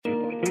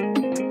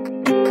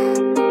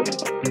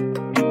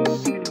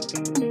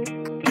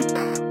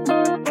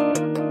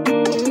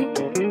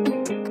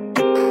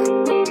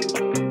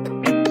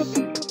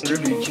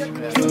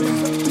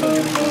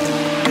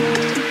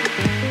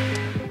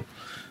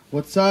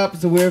What's up?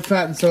 It's the Weird,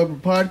 Fat, and Sober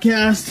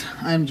podcast.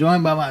 I'm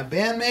joined by my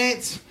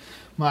bandmates,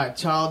 my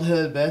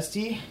childhood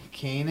bestie,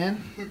 Kanan,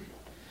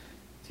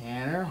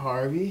 Tanner,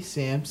 Harvey,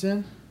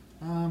 Samson.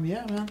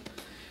 Yeah, man.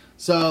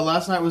 So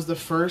last night was the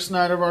first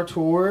night of our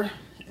tour,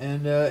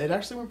 and it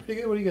actually went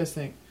pretty good. What do you guys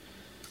think?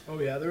 Oh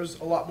yeah, there was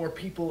a lot more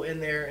people in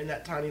there in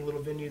that tiny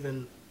little venue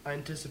than I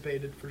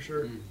anticipated, for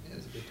sure. Yeah, it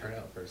was a big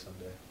turnout for a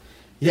Sunday.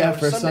 Yeah,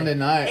 for Sunday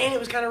night. And it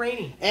was kind of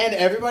rainy. And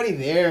everybody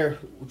there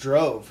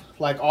drove.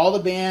 Like, all the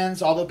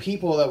bands, all the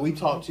people that we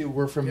talked to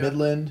were from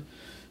Midland.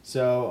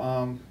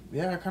 So,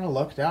 yeah, I kind of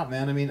lucked out,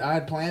 man. I mean, I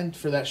had planned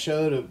for that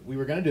show we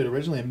were going to do it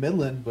originally in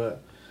Midland,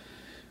 but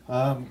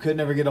could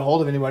never get a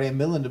hold of anybody in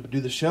Midland to do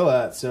the show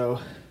at. So,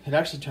 it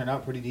actually turned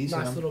out pretty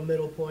decent. Nice little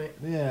middle point.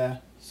 Yeah,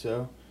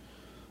 so,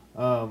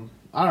 I don't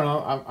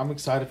know. I'm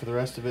excited for the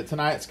rest of it.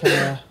 Tonight's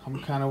I'm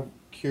kind of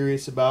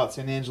curious about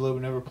San Angelo. We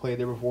never played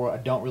there before. I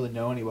don't really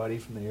know anybody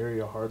from the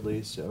area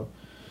hardly, so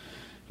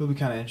it'll be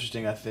kind of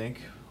interesting, I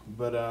think.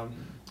 But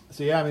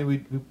so yeah, I mean, we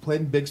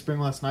played in Big Spring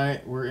last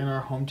night. We're in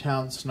our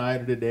hometown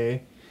Snyder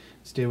today.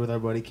 Stayed with our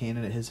buddy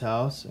Kanan at his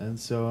house, and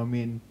so I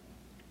mean,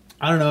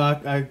 I don't know.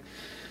 I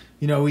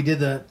you know, we did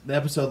the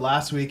episode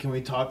last week, and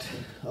we talked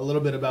a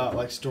little bit about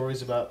like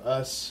stories about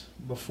us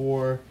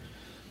before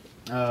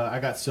I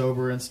got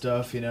sober and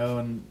stuff, you know,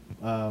 and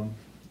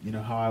you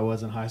know, how I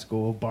was in high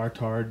school,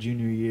 Bartard,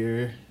 junior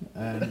year.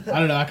 And I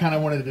don't know, I kind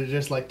of wanted to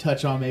just, like,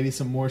 touch on maybe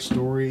some more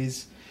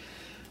stories.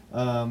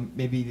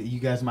 Maybe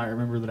you guys might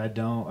remember that I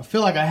don't. I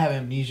feel like I have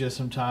amnesia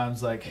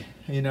sometimes, like,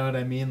 you know what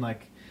I mean?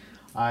 Like,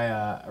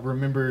 I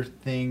remember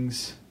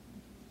things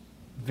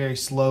very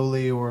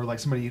slowly, or, like,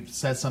 somebody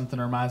says something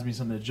or reminds me of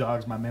something that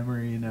jogs my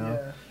memory, you know?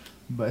 Yeah.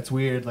 But it's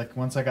weird. Like,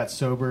 once I got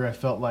sober, I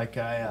felt like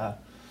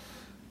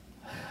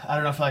I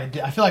don't know,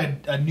 I feel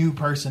like a new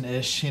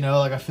person-ish, you know?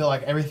 Like, I feel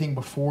like everything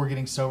before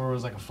getting sober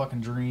was like a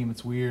fucking dream.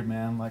 It's weird,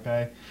 man. Like,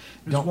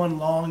 Just one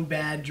long,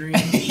 bad dream.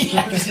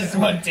 Yeah, it's just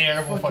one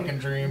terrible fucking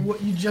dream.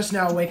 You just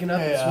now waking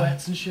up in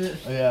sweats and shit.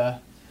 Yeah.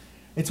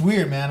 It's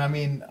weird, man. I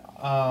mean,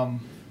 I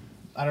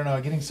don't know.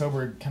 Getting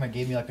sober kind of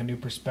gave me, like, a new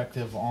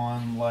perspective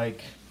on,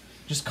 like,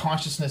 just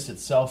consciousness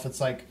itself.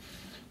 It's like,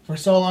 for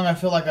so long, I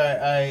feel like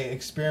I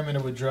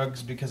experimented with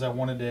drugs because I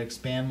wanted to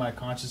expand my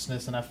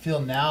consciousness, and I feel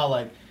now,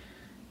 like,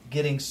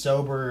 getting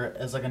sober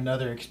as like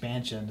another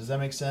expansion. Does that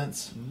make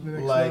sense?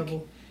 Like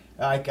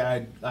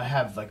I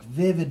have like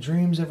vivid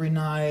dreams every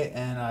night,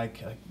 and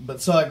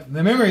but so like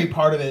the memory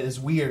part of it is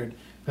weird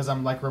because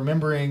I'm like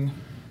remembering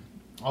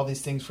all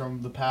these things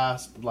from the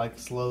past like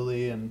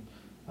slowly, and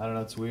I don't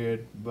know, it's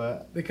weird,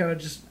 but they kind of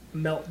just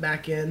melt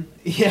back in.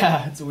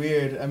 Yeah, it's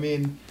weird. I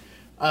mean,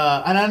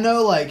 and I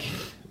know like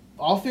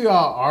all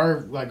throughout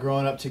our like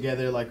growing up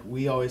together, like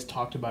we always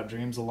talked about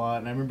dreams a lot,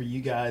 and I remember you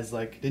guys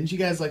like, didn't you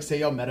guys like say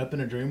y'all met up in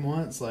a dream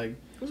once? Like,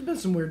 there's been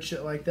some weird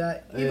shit like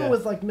that, even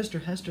with like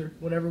Mr. Hester.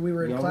 Whenever we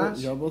were in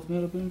class, y'all both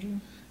met up in a dream.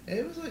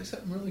 It was like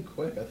something really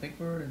quick. I think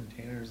we were in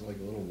Tanner's like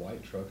a little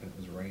white truck, and it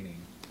was raining.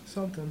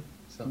 Something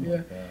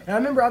like that. And I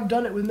remember I've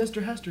done it with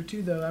Mr. Hester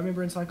too, though. I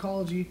remember in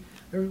psychology,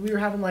 we were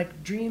having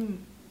like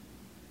dream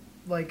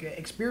like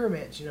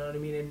experiments. You know what I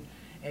mean?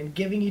 And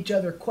giving each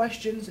other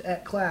questions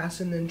at class,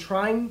 and then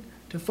trying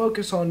to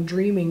focus on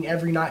dreaming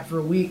every night for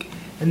a week,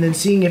 and then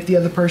seeing if the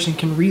other person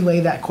can relay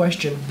that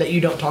question that you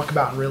don't talk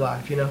about in real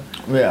life, you know?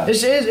 Yeah.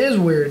 It is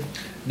weird.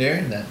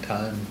 During that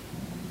time,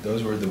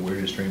 those were the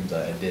weirdest dreams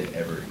I did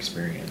ever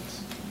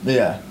experience.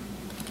 Yeah.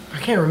 I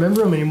can't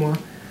remember them anymore.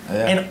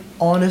 Yeah. And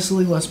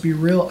honestly, let's be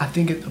real, I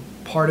think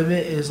part of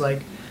it is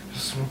like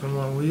smoking a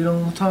lot of weed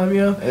all the time,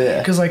 you know? Yeah.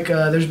 Because like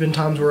there's been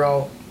times where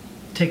I'll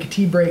take a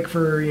tea break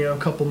for, you know, a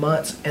couple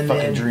months, and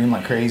fucking then dream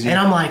like crazy, and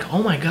I'm like,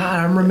 oh my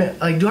god,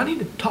 like, do I need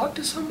to talk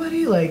to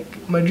somebody?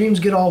 Like, my dreams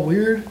get all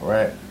weird.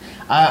 Right.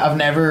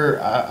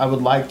 I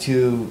would like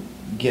to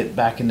get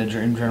back into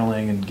dream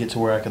journaling and get to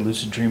where I could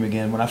lucid dream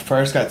again. When I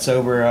first got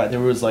sober,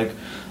 there was like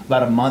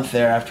about a month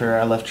there after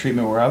I left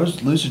treatment where I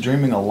was lucid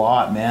dreaming a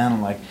lot,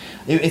 man. Like,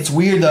 it's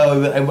weird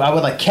though. I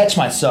would like catch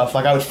myself.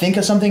 Like, I would think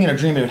of something in a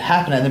dream, it would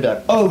happen, and then be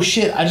like, oh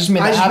shit, I just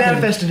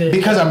manifested it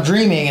because I'm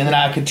dreaming. And then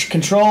I could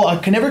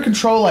never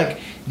control like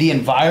the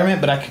environment,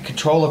 but I could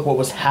control like what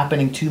was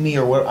happening to me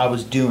or what I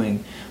was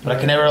doing. But I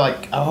could never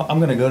like, oh, I'm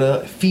gonna go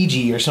to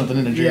Fiji or something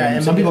in a dream. Yeah,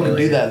 some people can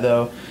do that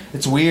though.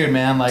 It's weird,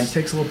 man. Like, it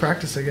takes a little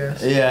practice, I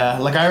guess. Yeah,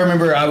 like I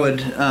remember I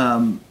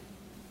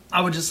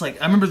would just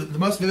like, I remember the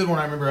most vivid one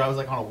I remember, I was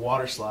like on a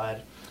water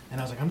slide, and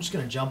I was like, I'm just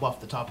gonna jump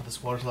off the top of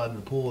this water slide in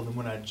the pool, and then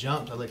when I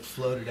jumped, I like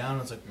floated down, and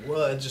I was like,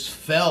 whoa, it just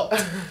felt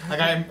like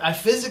I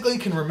physically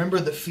can remember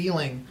the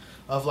feeling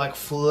of like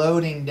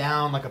floating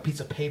down like a piece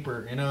of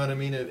paper, you know what I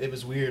mean? It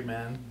was weird,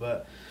 man.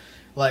 But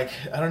like,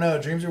 I don't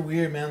know, dreams are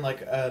weird, man.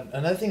 Like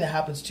another thing that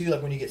happens too,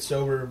 like when you get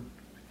sober,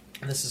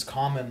 and this is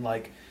common,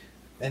 like,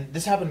 and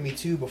this happened to me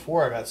too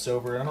before I got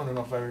sober. I don't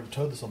know if I ever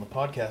told this on the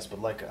podcast, but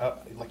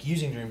like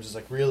using dreams is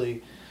like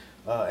really,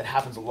 it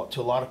happens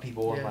to a lot of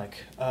people. Yeah. And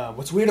like,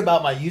 what's weird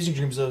about my using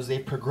dreams though is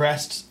they've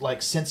progressed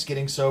like since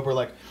getting sober.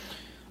 Like,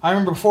 I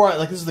remember before,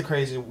 like, this is the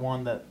crazy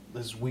one that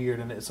is weird,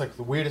 and it's like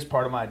the weirdest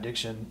part of my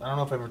addiction. I don't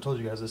know if I ever told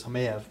you guys this. I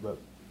may have, but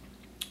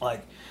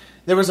like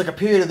there was like a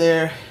period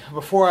there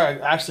before I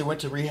actually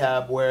went to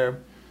rehab where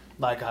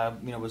like I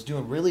was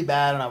doing really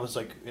bad, and I was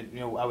like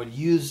I would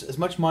use as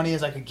much money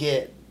as I could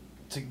get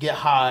to get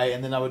high,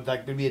 and then I would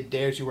like there'd be a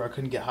day or two where I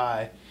couldn't get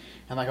high,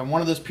 and like on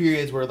one of those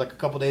periods where like a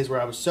couple days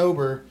where I was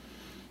sober,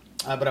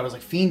 but I was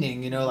like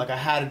fiending, like I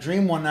had a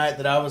dream one night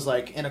that I was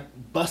like in a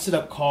busted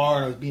up car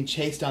and I was being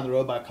chased down the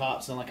road by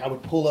cops, and like I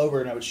would pull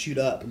over and I would shoot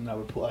up, and then I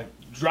would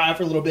drive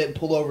for a little bit and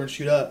pull over and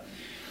shoot up.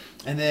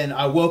 And then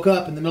I woke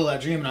up in the middle of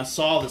that dream and I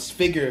saw this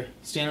figure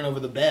standing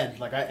over the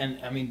bed.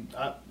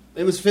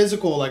 It was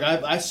physical. Like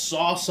I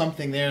saw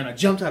something there, and I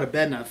jumped out of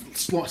bed and I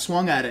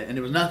swung at it, and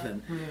it was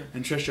nothing. Mm.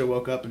 And Trisha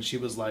woke up and she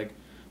was like,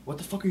 "What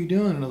the fuck are you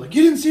doing?" And I was like,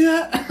 "You didn't see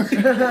that?"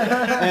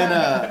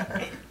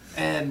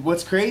 And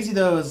what's crazy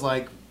though is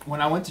like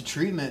when I went to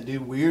treatment,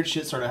 dude, weird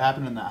shit started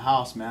happening in that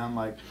house, man.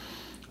 Like,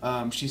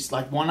 she's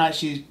like one night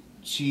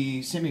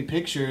she sent me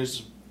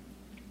pictures.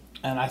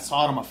 And I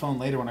saw it on my phone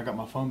later when I got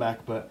my phone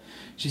back, but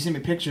she sent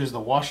me pictures.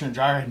 The washer and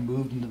dryer had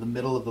moved into the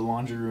middle of the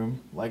laundry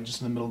room, like just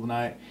in the middle of the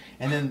night.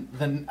 And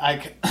then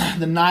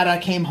the night I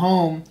came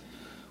home,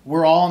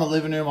 we're all in the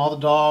living room, all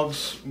the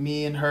dogs,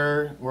 me and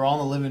her, we're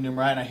all in the living room,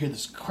 right? And I hear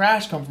this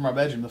crash come from our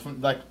bedroom,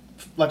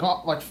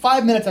 like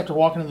 5 minutes after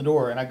walking in the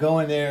door. And I go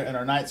in there, and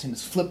our nightstand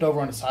is flipped over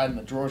on the side, and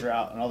the drawers are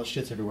out, and all the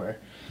shit's everywhere.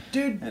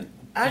 Dude,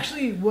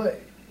 actually,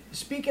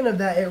 speaking of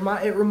that,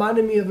 it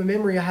reminded me of a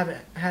memory I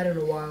haven't had in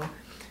a while.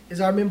 Is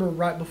I remember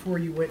right before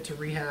you went to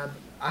rehab,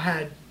 I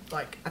had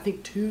like I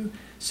think 2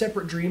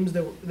 separate dreams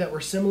that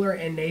were similar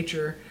in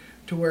nature,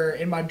 to where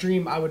in my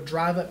dream I would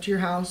drive up to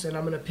your house and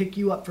I'm gonna pick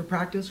you up for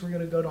practice. We're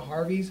gonna go to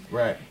Harvey's,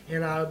 right?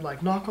 And I would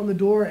like knock on the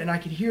door, and I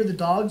could hear the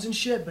dogs and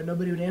shit, but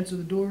nobody would answer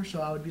the door.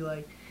 So I would be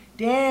like,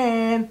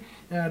 "Dan,"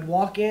 and I'd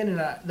walk in, and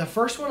the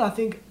first one I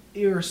think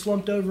you were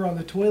slumped over on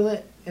the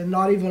toilet and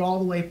not even all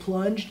the way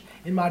plunged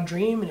in my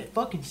dream, and it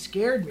fucking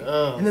scared me.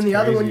 Oh, and then the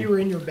other one, you were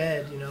in your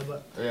bed,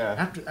 but yeah.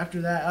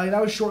 After that,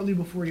 that was shortly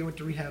before you went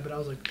to rehab, but I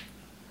was like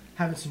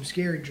having some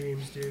scary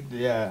dreams, dude.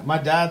 Yeah, my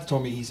dad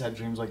told me he's had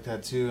dreams like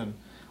that too, and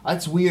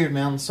it's weird,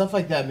 man. Stuff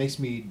like that makes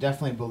me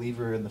definitely a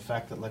believer in the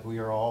fact that like we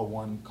are all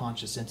one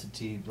conscious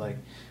entity. Like,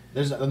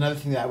 there's another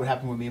thing that would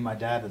happen with me and my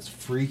dad that's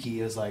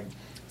freaky is like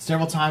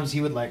several times he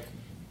would like.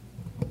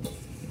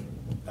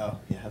 Oh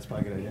yeah, that's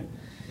probably a good idea.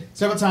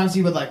 Several times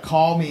he would like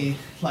call me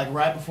like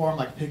right before I'm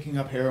like picking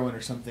up heroin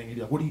or something. He'd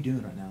be like, "What are you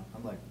doing right now?"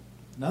 I'm like,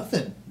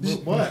 "Nothing."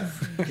 What?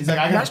 He's like,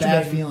 "I got a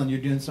bad feeling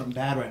you're doing something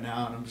bad right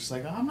now," and I'm just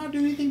like, "I'm not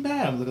doing anything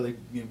bad. I'm literally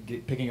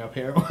picking up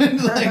heroin."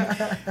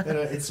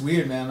 It's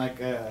weird, man.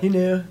 Like he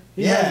knew.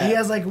 He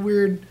has like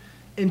weird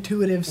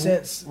intuitive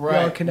sense.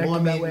 Right.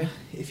 Connected that way.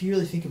 If you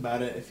really think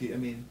about it, if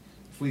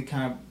we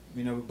kind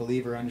of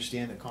believe or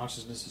understand that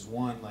consciousness is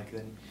one, like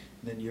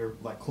then your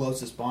like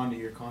closest bond to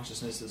your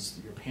consciousness is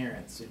your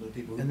parents, the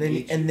people who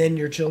then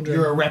your children.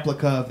 You're a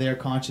replica of their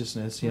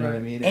consciousness. You know what I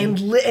mean? And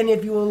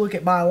if you want to look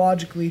at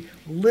biologically,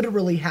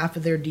 literally half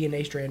of their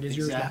DNA strand is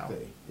yours now.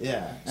 Exactly.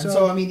 Yeah. And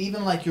so I mean,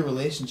 even like your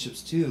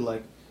relationships too.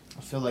 Like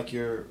I feel like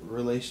your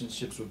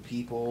relationships with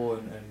people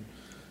and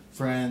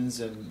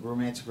friends and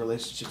romantic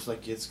relationships,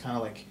 like it's kind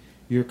of like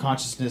your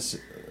consciousness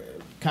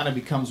kind of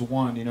becomes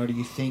one. Do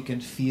you think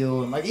and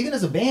feel, and like even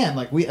as a band,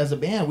 we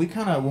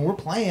kind of when we're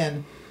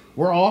playing.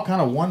 We're all kind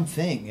of one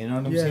thing, you know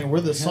what I'm saying? We're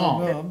the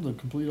song. No, I'm the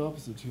complete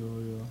opposite to you. You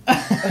know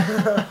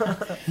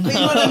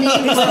what I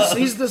mean?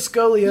 He's the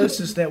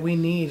scoliosis that we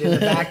need in the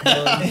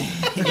backbone.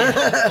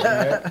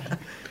 Right?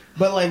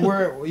 But like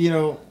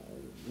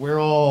we're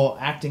all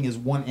acting as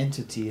one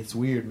entity. It's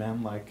weird,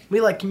 man. Like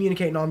we like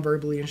communicate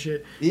non-verbally and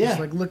shit. Yeah.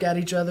 Just like look at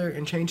each other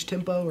and change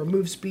tempo or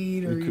move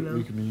speed or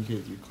we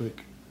communicate through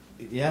click.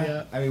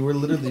 Yeah. I mean, we're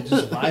literally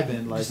just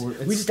vibing. Like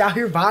we just out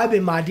here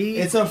vibing, my D.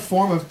 It's a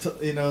form of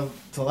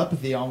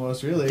telepathy,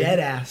 almost, really. Dead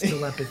ass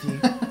telepathy.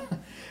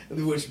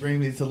 Which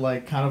brings me to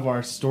like kind of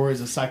our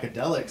stories of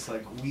psychedelics.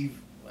 Like we've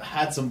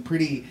had some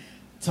pretty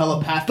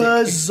telepathic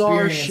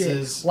bizarre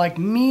experiences. Shit. Like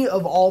me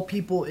of all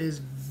people is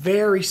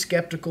very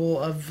skeptical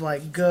of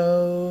like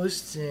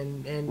ghosts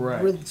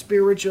and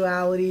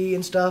spirituality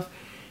and stuff.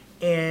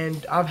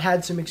 And I've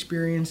had some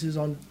experiences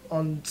on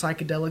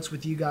psychedelics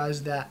with you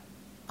guys that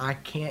I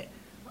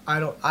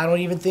don't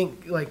even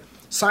think like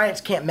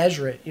science can't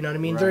measure it. You know what I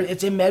mean? Right.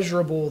 It's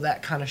immeasurable,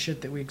 that kind of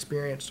shit that we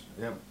experienced.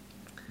 Yep.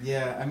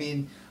 Yeah, I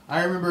mean,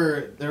 I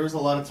remember there was a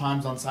lot of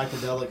times on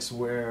psychedelics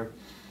where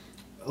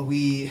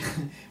we'd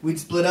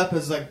split up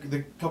as like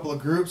the couple of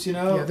groups,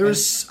 Yeah, there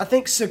was I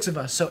think 6 of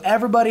us, so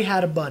everybody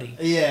had a buddy.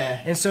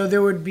 Yeah. And so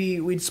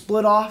we'd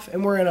split off,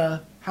 and we're in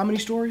how many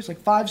stories?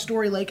 Like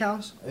 5-story lake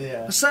house.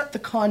 Yeah. To set the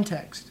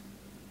context.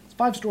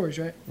 5 stories,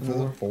 right?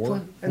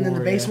 4. And then the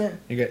basement.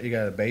 Yeah. You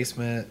got a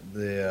basement,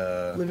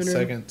 the living room,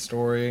 second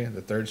story,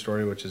 the third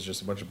story, which is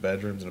just a bunch of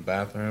bedrooms and a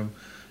bathroom,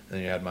 and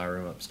then you had my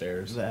room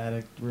upstairs. The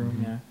attic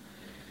room,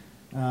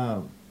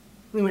 I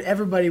mean,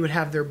 everybody would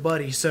have their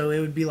buddy, so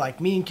it would be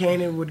like me and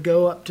Kanan would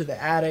go up to the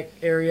attic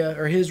area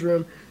or his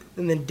room,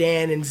 and then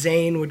Dan and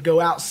Zane would go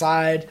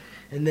outside,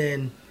 and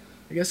then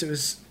I guess it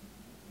was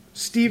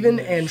Steven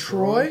and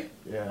Troy.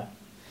 Yeah.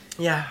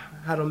 Yeah,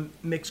 had a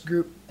mixed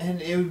group.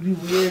 And it would be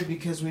weird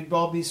because we'd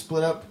all be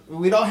split up.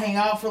 We'd all hang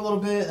out for a little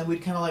bit, and then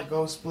we'd kind of like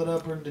go split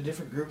up into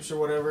different groups or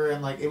whatever.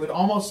 And like it would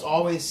almost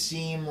always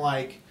seem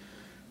like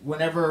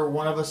whenever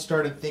one of us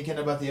started thinking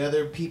about the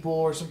other people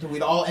or something,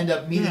 we'd all end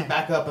up meeting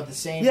back up at the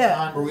same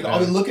time, or we'd all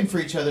be looking for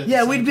each other. At the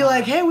same we'd be time.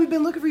 like, "Hey, we've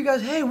been looking for you guys.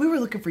 Hey, we were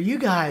looking for you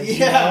guys."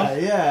 Yeah,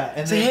 you know? yeah.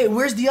 And say, then, "Hey,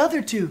 where's the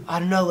other two? I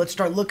don't know. Let's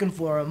start looking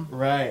for them."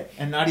 Right,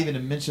 and not even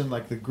to mention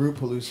like the group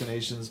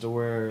hallucinations to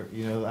where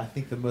I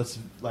think the most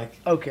like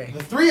Okay.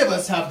 the three of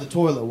us have the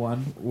toilet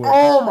one.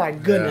 Oh my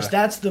goodness, Yeah.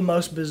 that's the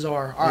most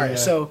bizarre. All right, Yeah.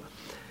 so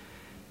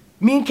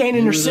me and Kanan You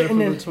are were there sitting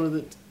for in. the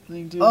toilet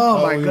thing too?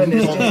 Oh my we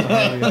goodness! called it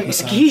earlier.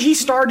 he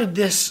started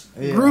this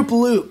Yeah. group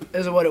loop,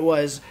 is what it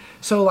was.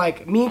 So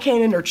like me and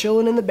Kanan are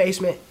chilling in the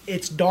basement.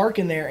 It's dark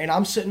in there, and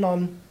I'm sitting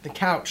on the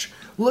couch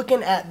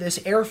looking at this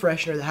air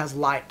freshener that has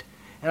light,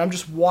 and I'm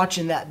just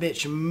watching that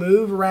bitch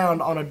move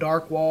around on a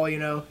dark wall.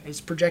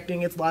 It's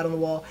projecting its light on the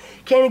wall.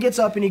 Kanan gets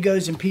up and he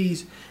goes and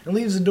pees and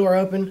leaves the door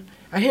open.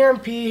 I hear him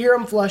pee, hear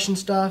him flush and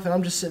stuff, and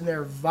I'm just sitting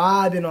there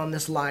vibing on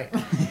this light.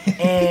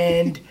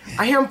 And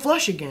I hear him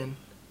flush again,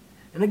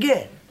 and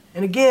again,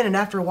 and again, and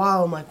after a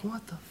while, I'm like,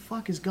 what the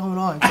fuck is going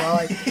on? So I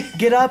like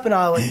get up and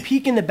I like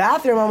peek in the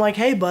bathroom. I'm like,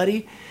 hey,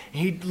 buddy.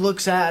 And he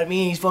looks at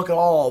me and he's fucking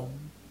all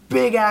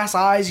big ass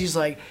eyes. He's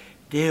like,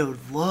 dude,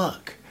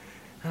 look.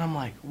 And I'm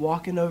like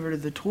walking over to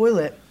the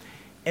toilet,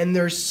 and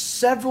there's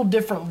several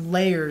different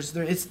layers.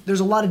 There's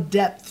a lot of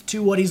depth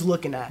to what he's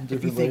looking at. if you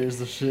Different think. layers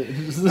of shit.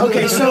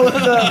 Okay, so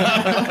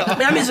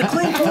it's a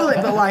clean toilet,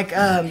 but like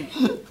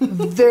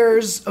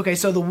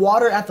so the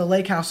water at the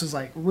lake house is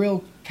like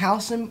real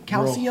calcium,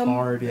 Real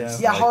hard, yeah.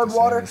 yeah, Like hard the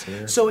same water. as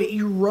here. So it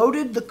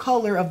eroded the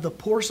color of the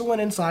porcelain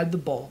inside the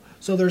bowl.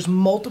 So there's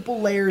multiple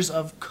layers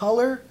of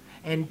color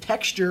and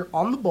texture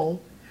on the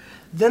bowl.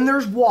 Then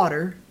there's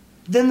water,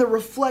 then the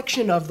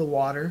reflection of the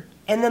water,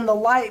 and then the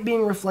light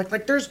being reflected.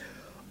 Like there's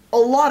a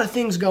lot of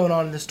things going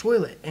on in this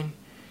toilet, and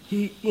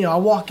I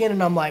walk in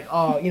and I'm like,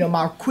 oh,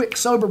 my quick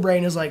sober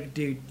brain is like,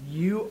 dude,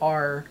 you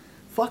are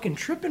fucking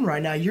tripping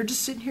right now. You're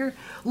just sitting here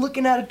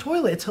looking at a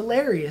toilet. It's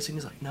hilarious. And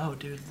he's like, no,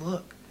 dude,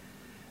 look.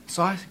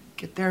 So I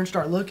get there and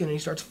start looking, and he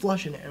starts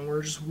flushing it, and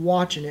we're just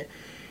watching it.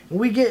 And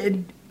we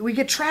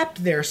get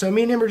trapped there. So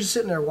me and him are just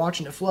sitting there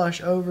watching it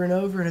flush over and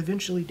over, and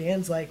eventually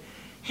Dan's like,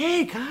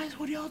 hey guys,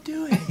 what are y'all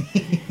doing?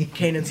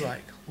 Kanan's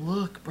like,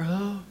 look,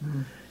 bro.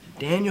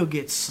 Daniel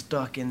gets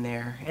stuck in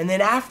there. And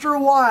then after a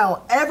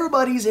while,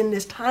 everybody's in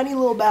this tiny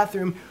little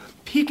bathroom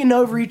peeking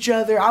over each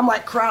other. I'm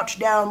like crouched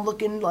down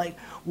looking, like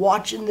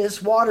watching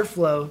this water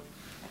flow.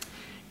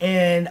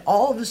 And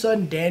all of a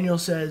sudden Daniel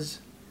says,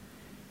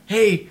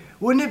 hey,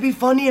 wouldn't it be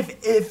funny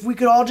if we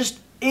could all just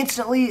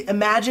instantly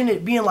imagine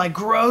it being like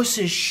gross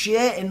as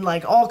shit and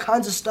like all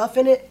kinds of stuff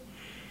in it?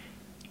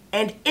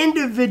 And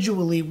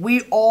individually,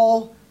 we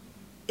all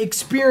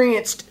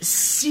experienced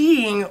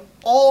seeing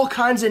all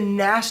kinds of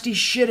nasty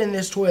shit in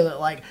this toilet.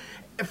 Like,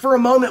 for a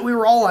moment, we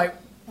were all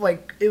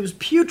like it was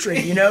putrid,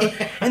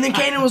 And then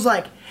Kanan was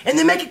like, and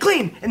then make it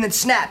clean, and then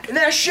snapped, and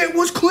that shit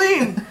was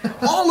clean.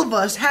 All of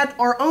us had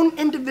our own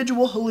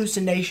individual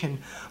hallucination,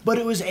 but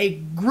it was a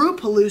group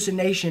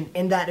hallucination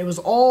in that it was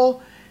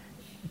all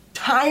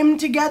timed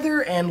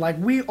together, and like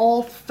we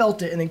all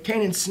felt it, and then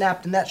Kanan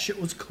snapped, and that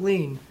shit was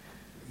clean.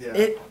 Yeah.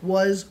 It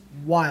was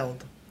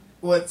wild.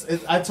 Well,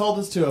 I told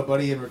this to a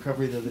buddy in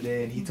recovery the other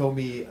day, and he told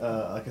me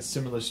like a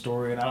similar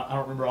story, and I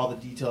don't remember all the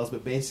details,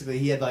 but basically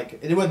he had like,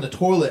 it wasn't a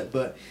toilet,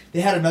 but they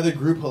had another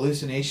group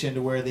hallucination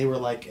to where they were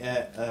like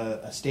at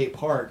a state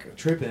park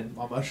tripping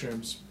on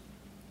mushrooms,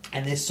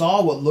 and they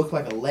saw what looked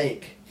like a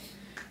lake,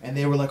 and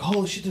they were like,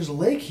 holy shit, there's a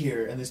lake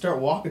here, and they start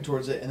walking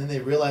towards it, and then they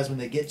realize when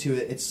they get to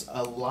it, it's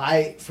a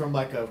light from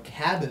like a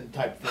cabin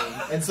type thing,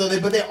 and so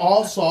but they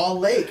all saw a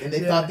lake, and they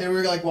thought they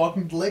were like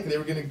walking to the lake, and they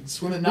were going to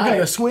swim at night. We're gonna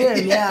go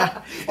swim,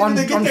 yeah. On on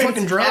fucking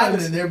fucking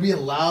drugs. and they're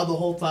being loud the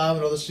whole time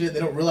and all this shit. They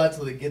don't realize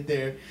until they get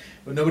there,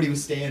 but nobody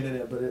was staying in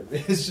it. But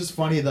it's just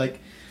funny, like,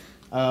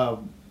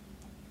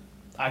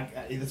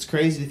 it's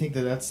crazy to think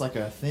that that's like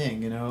a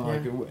thing,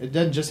 Like it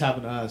doesn't just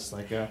happen to us.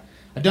 Like, I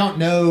don't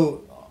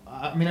know.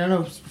 I mean, I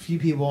know a few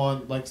people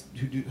who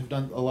have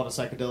done a lot of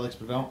psychedelics,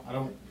 but I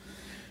don't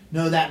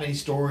know that many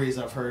stories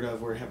I've heard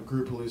of where you have a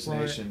group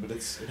hallucination. But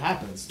it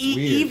happens. It's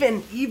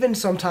weird. Even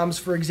sometimes,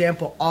 for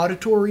example,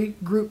 auditory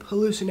group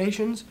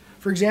hallucinations.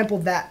 For example,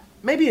 that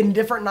maybe a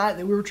different night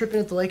that we were tripping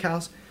at the lake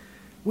house,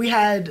 we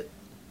had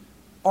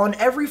on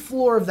every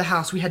floor of the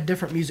house we had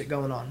different music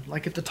going on.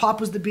 Like at the top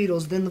was the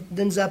Beatles,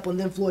 then Zeppelin,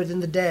 then Floyd, then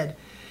the Dead.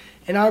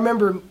 And I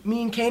remember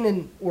me and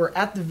Kanan were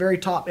at the very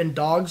top, and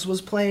Dogs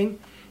was playing.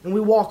 And we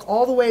walk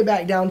all the way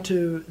back down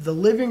to the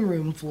living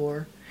room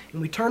floor, and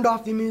we turned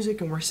off the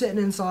music, and we're sitting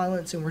in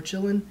silence, and we're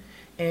chilling,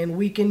 and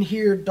we can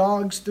hear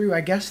Dogs through,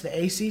 I guess, the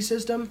AC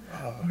system.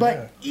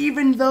 But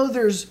even though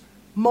there's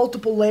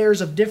multiple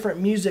layers of different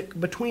music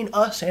between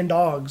us and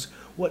Dogs,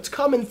 what's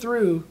coming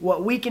through,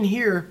 what we can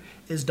hear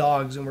is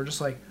Dogs, and we're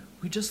just like,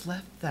 we just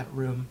left that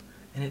room,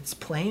 and it's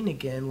playing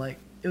again. Like,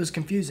 it was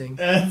confusing.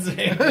 That's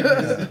very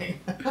confusing.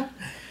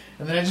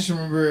 And then I just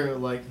remember,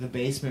 like, the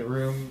basement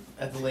room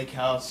at the lake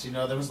house. You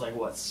know, there was, like,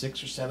 what,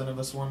 6 or 7 of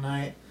us one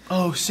night.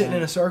 Oh, sitting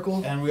in a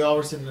circle. And we all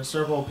were sitting in a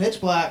circle, pitch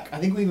black. I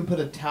think we even put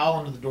a towel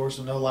under the door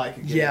so no light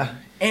could get Yeah. in.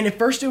 And at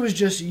first it was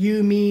just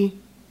you, me,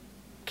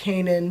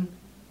 Kanan,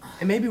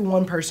 and maybe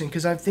one person,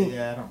 because I think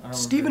Yeah, I don't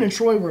Steven remember. and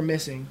Troy were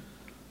missing.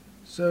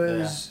 So it Yeah.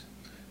 was...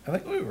 I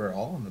think we were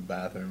all in the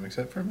bathroom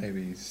except for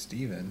maybe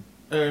Steven.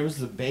 It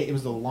was it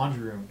was the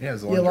laundry room. Yeah, it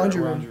was the Yeah, laundry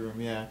room. room. Laundry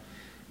room, yeah.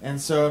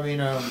 And so, I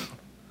mean,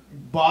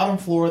 bottom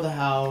floor of the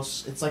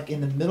house, it's like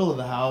in the middle of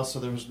the house, so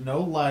there was no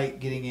light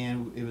getting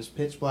in. It was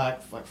pitch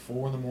black, like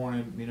 4 in the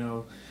morning, you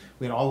know.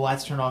 We had all the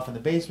lights turned off in the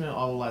basement,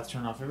 all the lights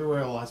turned off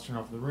everywhere, all the lights turned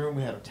off in the room.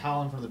 We had a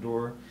towel in front of the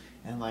door,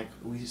 and, like,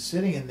 we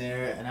sitting in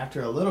there, and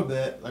after a little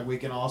bit, like, we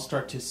can all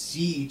start to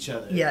see each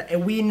other. Yeah,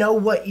 and we know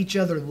what each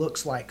other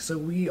looks like, so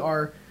we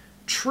are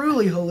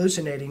truly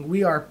hallucinating.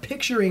 We are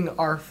picturing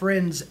our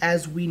friends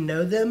as we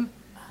know them,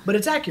 but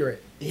it's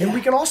accurate. And Yeah.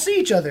 we can all see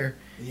each other.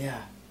 Yeah.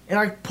 And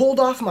I pulled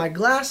off my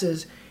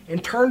glasses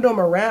and turned them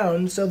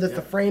around so that the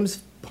Yep.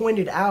 frames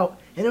pointed out,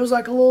 and it was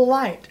like a little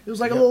light. It was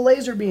like a Yep. little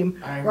laser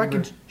beam I where I could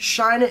remember.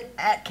 shine it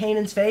at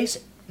Kanan's face.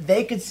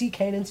 They could see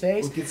Kanan's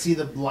face. We could see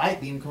the light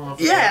beam coming off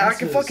the Yeah, I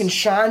could glasses. fucking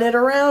shine it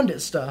around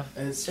at stuff.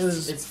 It's It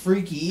was it's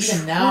freaky.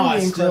 Even now, I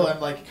truly still incredible. am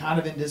like kind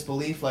of in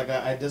disbelief. Like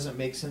it doesn't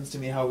make sense to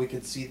me how we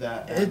could see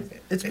that.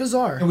 It's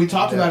bizarre. And we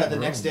talked about it the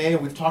room. next day,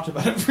 and we've talked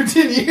about it for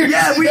 10 years.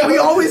 Yeah, we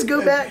always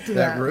go back to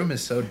That that. room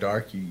is so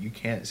dark you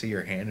can't see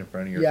your hand in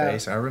front of your Yeah.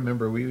 face. I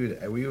remember we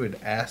would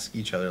ask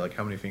each other like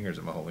how many fingers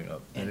am I holding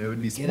up, and it would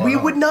be We spot We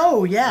on. would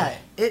know, yeah.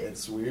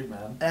 It's weird,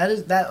 man.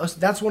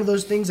 That's one of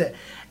those things that,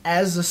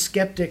 as a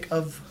skeptic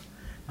of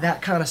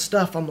that kind of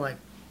stuff, I'm like,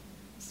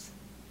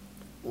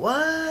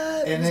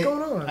 what is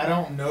going on? I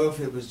don't know if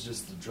it was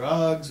just the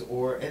drugs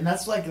and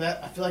that's like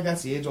that. I feel like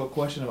that's the age-old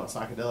question about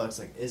psychedelics.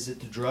 Like, is it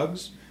the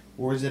drugs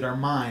or is it our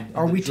mind? And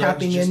Are the we drugs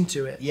tapping just-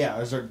 into it? Yeah,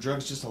 or is our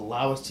drugs just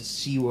allow us to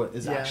see what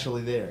is Yeah.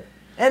 actually there?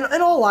 And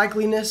in all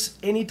likeliness,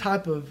 any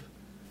type of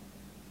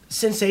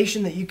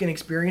sensation that you can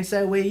experience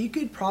that way, you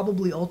could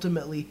probably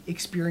ultimately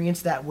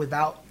experience that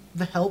without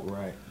the help.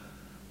 Right.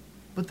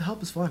 But the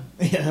help is fun.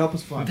 Yeah, help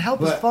is fun. The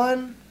help is But,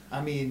 fun. I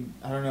mean,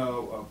 I don't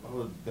know.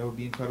 That would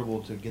be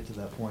incredible to get to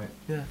that point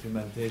Yeah. through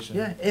meditation.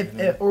 Yeah, you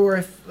know?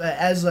 if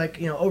as like,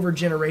 you know, over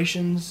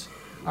generations,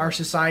 our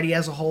society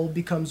as a whole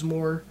becomes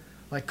more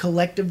like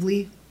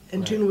collectively in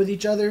Right. tune with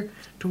each other,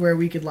 to where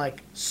we could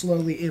like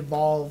slowly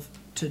evolve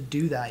to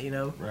do that. You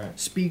know, Right.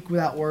 speak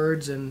without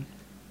words, and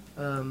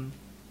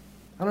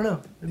I don't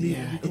know. It'd be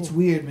cool. It's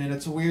weird, man.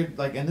 It's a weird,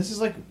 like, and this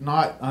is like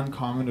not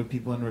uncommon to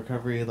people in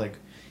recovery. Like,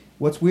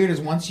 what's weird is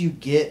once you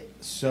get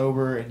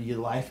sober and your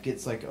life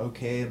gets like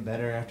okay and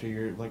better after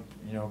your like,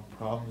 you know,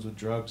 problems with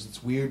drugs,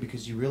 it's weird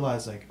because you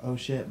realize like, oh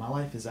shit, my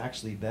life is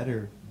actually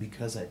better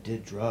because I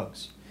did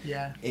drugs.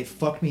 Yeah. It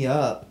fucked me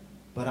up,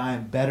 but I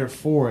am better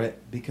for it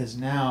because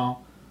now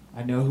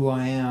I know who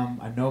I am.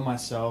 I know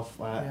myself.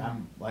 Yeah.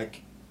 I'm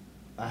like,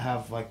 I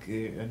have like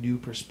a new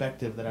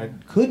perspective that I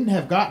couldn't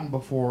have gotten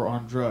before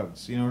on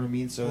drugs. You know what I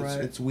mean? So Right.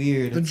 it's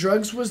weird. The It's-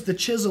 drugs was the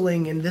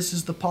chiseling, and this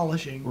is the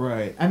polishing.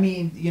 Right. I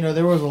mean, you know,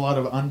 there was a lot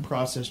of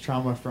unprocessed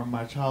trauma from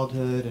my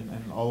childhood and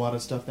a lot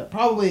of stuff that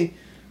probably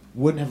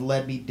wouldn't have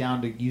led me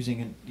down to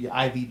using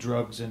IV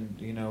drugs and,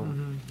 you know,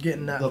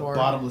 Getting that the far.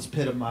 bottomless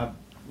pit of my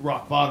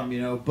rock bottom, you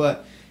know.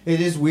 But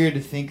it is weird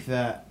to think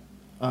that,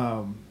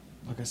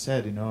 like I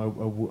said, you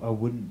know, I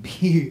wouldn't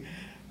be...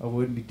 I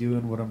wouldn't be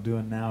doing what I'm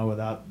doing now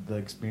without the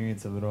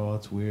experience of it all.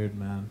 It's weird,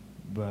 man.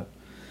 But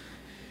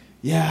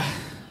yeah,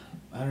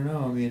 I don't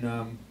know. I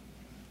mean,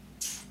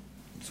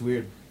 it's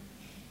weird.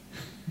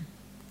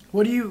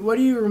 What do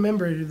you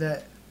remember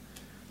that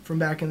from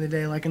back in the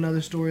day, like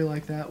another story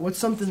like that? What's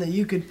something that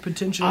you could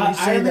potentially I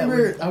say that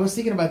remember would... I was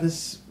thinking about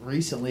this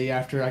recently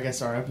after I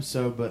guess our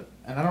episode,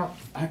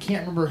 I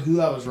can't remember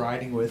who I was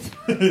riding with.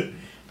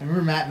 I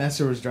remember Matt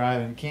Messer was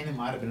driving. Kanan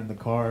might have been in the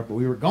car, but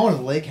we were going to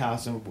the lake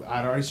house and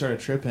I'd already started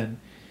tripping,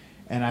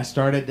 and I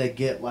started to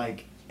get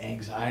like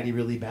anxiety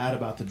really bad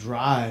about the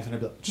drive, and I'd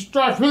be like, "Just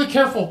drive really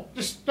careful,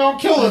 just don't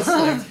kill us."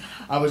 Like,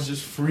 I was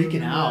just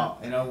freaking out.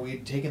 You know,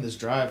 we'd taken this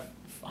drive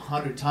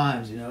 100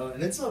 times. You know,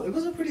 and it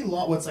was a pretty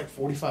long. What's like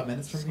 45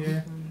 minutes from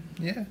here?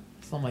 Yeah.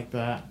 Something like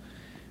that.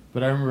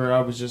 But I remember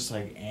I was just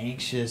like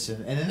anxious,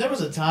 and then there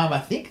was a time I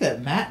think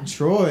that Matt and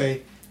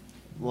Troy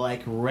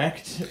like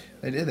wrecked.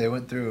 They did. They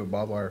went through a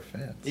barbed wire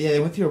fence. Yeah, they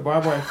went through a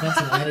barbed wire fence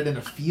and landed in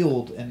a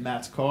field in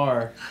Matt's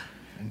car.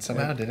 And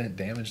somehow didn't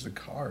damage the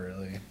car,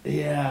 really.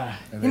 Yeah.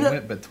 And they You know-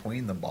 went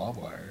between the barbed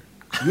wire.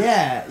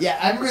 Yeah.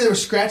 I remember there were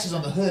scratches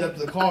on the hood up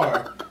to the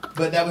car,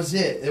 but that was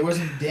it. There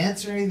wasn't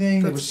dents or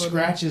anything. There That's were funny.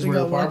 scratches They where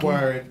the got barbed lucky.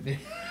 wire.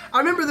 I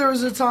remember there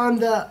was a time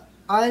that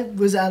I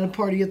was at a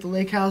party at the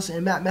lake house,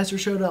 and Matt Messer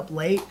showed up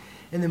late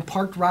and then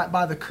parked right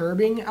by the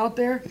curbing out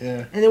there.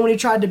 Yeah. And then when he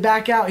tried to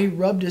back out, he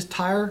rubbed his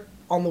tire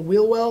on the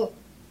wheel well,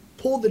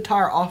 pulled the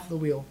tire off the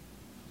wheel,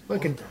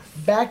 fucking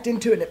backed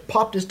into it, and it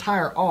popped his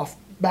tire off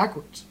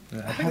backwards.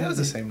 I think that was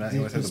the same night he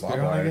went through the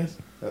barbed wire.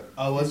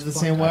 Oh, was it the It's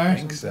same fucked wire? I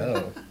think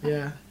so.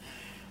 Yeah.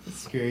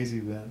 It's crazy,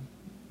 man.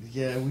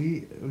 Yeah,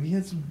 we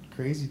had some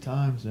crazy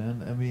times,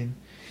 man. I mean,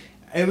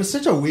 it was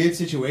such a weird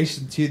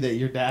situation too that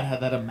your dad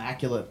had that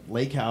immaculate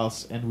lake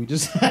house, and we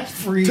just had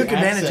free Took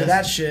advantage of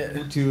that access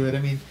shit. to it. I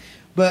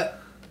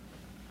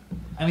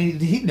mean,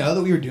 did he know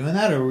that we were doing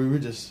that, or we were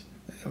just?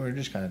 We were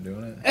just kind of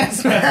doing it.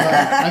 That's what I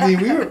thought. I mean,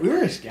 we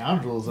were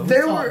scoundrels.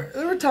 There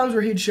were times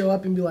where he'd show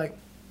up and be like,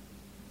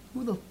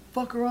 "Who the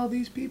fuck are all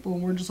these people?"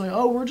 And we're just like,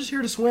 "Oh, we're just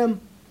here to swim."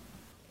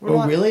 We're Oh,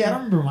 not- really? I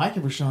don't remember Mike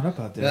ever showing up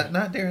out there.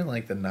 Not during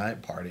like the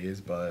night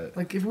parties, but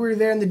Like if we were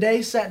there in the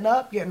day, setting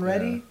up, getting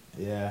ready.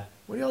 Yeah.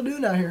 What are y'all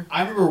doing out here?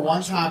 I remember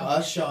one time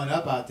us showing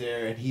up out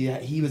there, and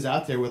he was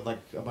out there with like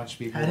a bunch of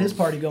people. Had his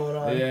party going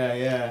on.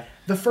 Yeah.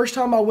 The first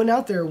time I went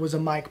out there was a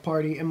Mike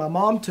party, and my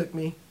mom took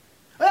me.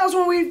 That was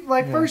when we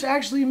first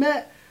actually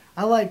met.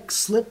 I like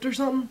slipped or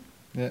something.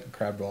 yeah,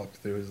 Crab walked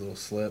through his little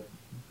slip.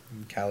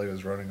 And Callie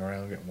was running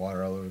around getting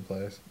water all over the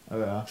place. Oh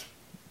yeah.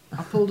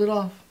 I pulled it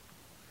off.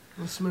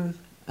 It was smooth.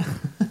 Me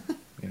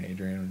and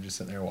Adrian were just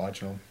sitting there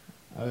watching him.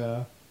 Oh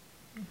yeah.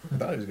 I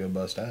thought he was gonna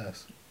bust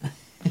ass,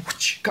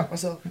 Got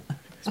myself.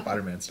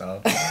 Spider-Man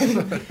style.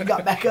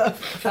 Got back up.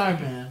 Hi,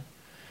 man.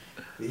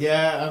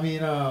 Yeah, I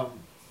mean,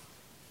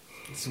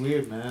 it's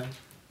weird, man.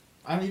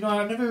 I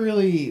never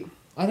really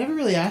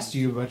asked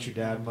you about your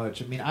dad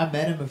much. I mean, I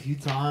met him a few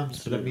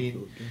times, but I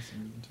mean,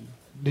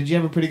 did you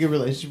have a pretty good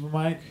relationship with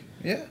Mike?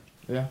 Yeah.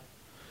 Yeah.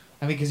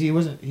 I mean, because he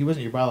wasn't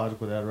your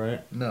biological dad,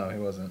 right? No, he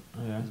wasn't.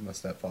 Oh, yeah. He's my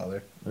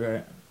stepfather.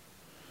 Right.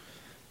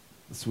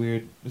 It's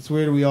weird. It's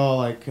weird. We all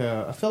like.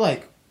 I feel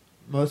like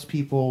most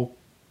people,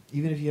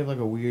 even if you have like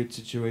a weird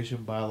situation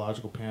with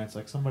biological parents,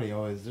 like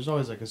there's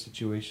always like a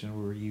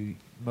situation where you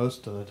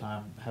most of the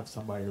time have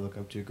somebody to look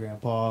up to, a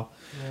grandpa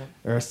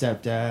or a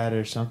stepdad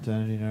or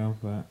something, you know.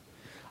 But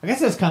I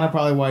guess that's kind of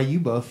probably why you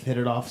both hit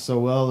it off so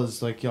well.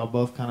 Is like y'all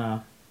both kind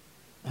of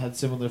had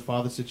similar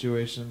father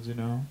situations, you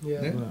know.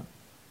 Yeah. Yeah. But,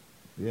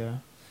 yeah.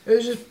 It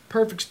was just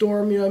perfect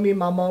storm. You know what I mean?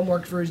 My mom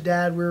worked for his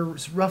dad. We were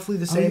roughly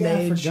the same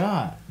age. I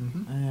forgot.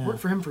 Mm-hmm. Yeah. Worked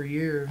for him for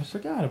years. I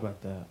forgot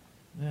about that.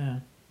 Yeah.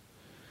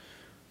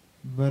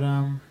 But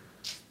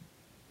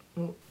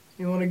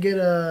You want to get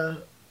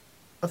a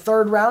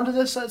third round of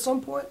this at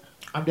some point?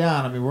 I'm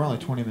down. I mean, we're only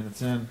 20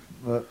 minutes in,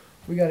 but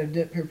We got a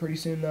dip here pretty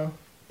soon, though.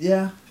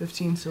 yeah,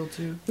 15 till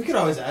 2. we could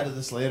always add to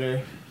this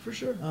later. For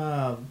sure.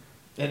 And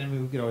I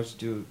mean, we could always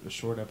do a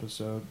short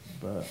episode,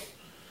 but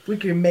We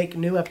could make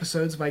new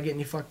episodes by getting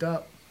you fucked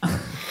up. what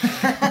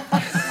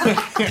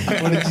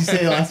did you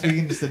say last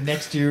week? Just the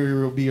next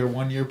year will be your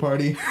 1 year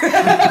party.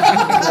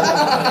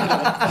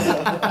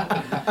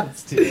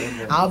 That's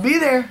terrible. I'll be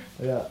there.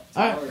 Yeah.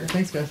 All right.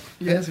 Thanks, guys.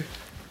 Yes, sir.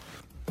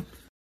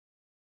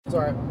 It's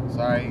alright.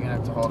 Sorry, you're gonna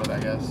have to hold it, I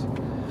guess.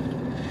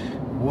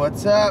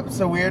 What's up? It's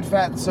a Weird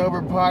Fat and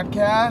Sober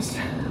podcast.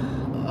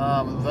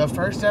 The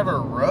first ever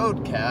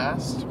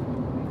roadcast.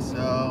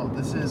 So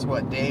this is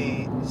what,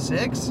 day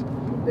 6?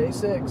 Day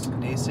 6.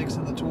 Day 6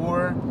 of the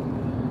tour.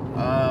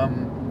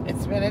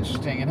 It's been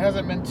interesting. It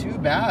hasn't been too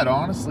bad,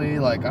 honestly.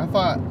 Like I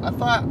thought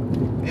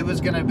we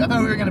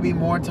were gonna be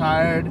more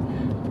tired,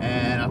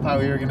 and I thought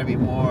we were gonna be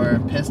more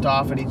pissed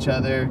off at each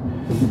other.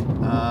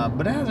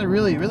 But it hasn't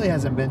really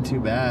hasn't been too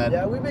bad.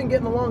 Yeah, we've been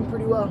getting along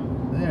pretty well.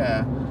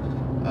 Yeah.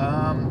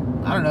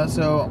 I don't know.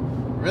 So,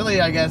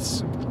 really, I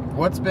guess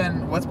what's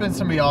been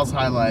some of y'all's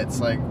highlights?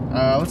 Like,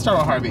 let's start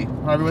with Harvey.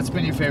 Harvey, what's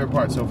been your favorite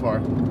part so far?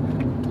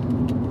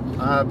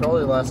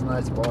 Probably last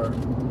night's bar.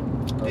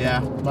 Yeah,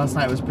 last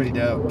night was pretty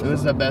dope. It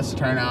was the best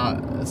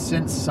turnout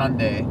since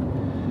Sunday.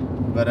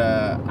 But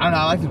I don't know.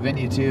 I like the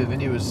venue too. The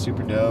venue was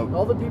super dope.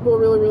 All the people were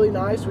really, really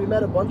nice. We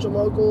met a bunch of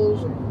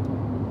locals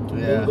and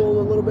Yeah. mingled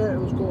a little bit. It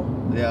was cool.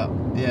 Yeah,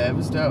 it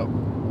was dope.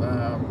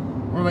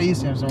 What about you,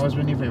 Samson? What's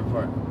been your favorite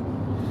part?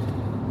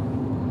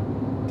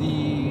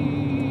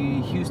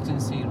 The Houston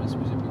scene was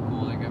super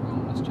cool. Like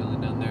everyone was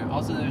chilling down there.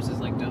 Also, there's this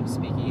like dope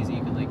speakeasy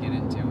you could like get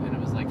into, and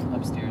it was like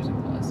upstairs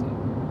and classy.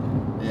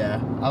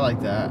 Yeah, I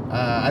like that.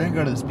 I didn't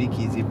go to the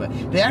speakeasy, but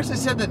they actually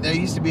said that there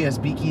used to be a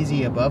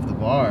speakeasy above the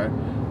bar,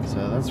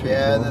 so that's really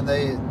Yeah, cool. and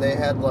then they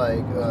had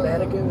like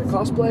Mannequin, the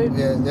cosplay.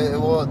 Yeah,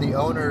 well, the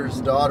owner's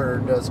daughter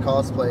does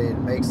cosplay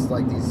and makes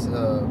like these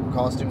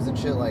costumes and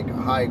shit, like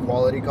high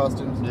quality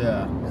costumes.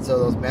 Yeah. And so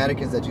those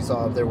mannequins that you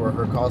saw up there were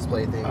her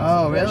cosplay things.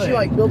 Oh, Yeah, really? she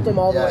like built them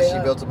all the yeah, way she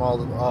up. built them all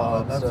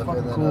Oh, and that's stuff.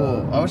 fucking And then,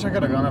 cool. I wish I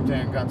could have gone up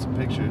there and gotten some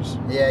pictures.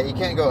 yeah, you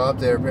can't go up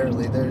there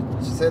apparently.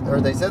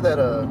 They said that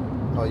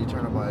oh, you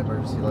turn on my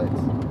emergency lights.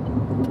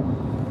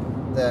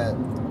 That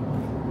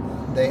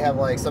they have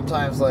like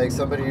sometimes like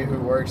somebody who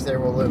works there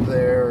will live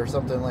there or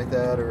something like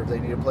that, or if they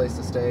need a place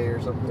to stay or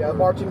something. Yeah, a or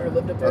bartender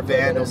lived up there. a for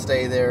band will minute.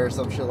 stay there or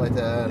some shit like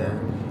that. Yeah.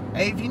 Or,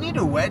 Hey, if you need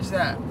to wedge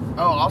that.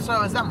 Oh,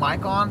 also, is that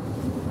mic on?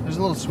 There's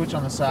a little switch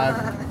on the side.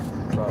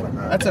 probably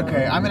not. That's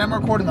okay. I mean, I'm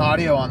recording the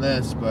audio on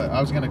this, but I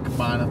was gonna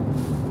combine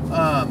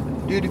them.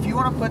 Dude, if you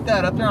want to put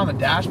that up there on the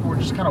dashboard,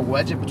 just kind of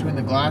wedge it between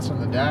the glass and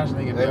the dash,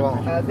 and They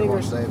won't. I think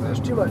won't there's, save there's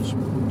it. too much.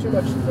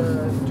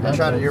 I'm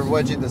trying to. You're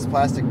wedging this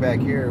plastic back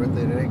here with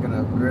it. It ain't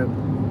gonna grip.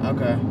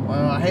 Okay.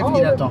 Well, I hate if I'll you'd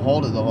hold have it. to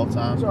hold it the whole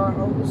time. It's alright.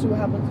 We'll see what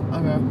happens.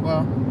 Okay.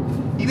 Well,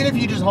 even if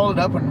you just hold it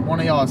up when one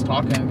of y'all is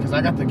talking, because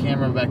I got the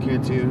camera back here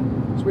too.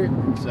 Sweet.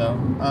 So,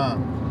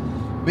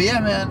 but yeah,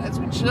 man, it's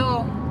been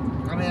chill.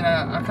 I mean,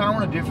 I kind of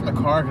want to do it from the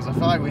car because I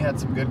feel like we had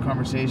some good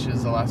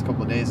conversations the last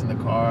couple of days in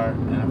the car,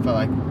 and I felt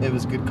like it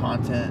was good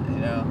content, you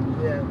know.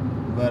 Yeah.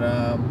 But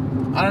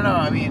I don't know.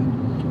 I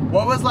mean,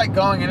 what was like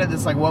going into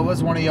this? Like, what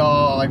was one of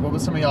y'all like? What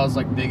was some of y'all's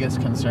like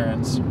biggest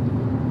concerns?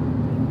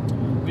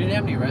 We didn't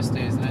have any rest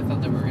days, and I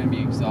thought that we were gonna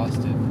be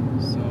exhausted.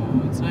 So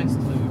it's nice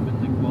that we've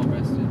been like well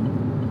rested.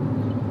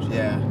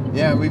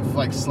 Yeah, we've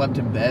like slept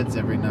in beds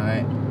every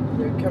night.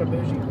 They're kind of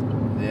bougie.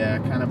 Yeah,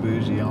 kind of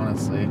bougie,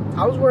 honestly.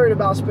 I was worried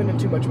about spending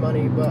too much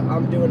money, but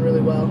I'm doing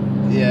really well.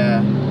 Yeah,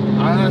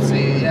 I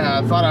honestly,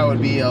 I thought I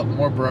would be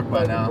more broke by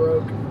Like, now.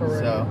 broke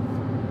already. So,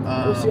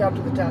 We'll see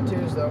after the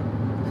tattoos, though.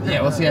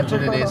 yeah, we'll see after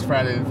today's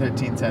Friday the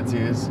 13th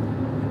tattoos.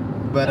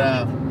 But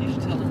You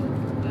should tell them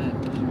that.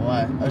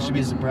 what? Oh, should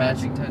be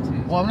surprised. Matching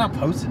tattoos. Well, I'm not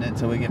posting it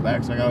until we get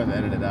back, so I can always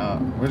edit it out.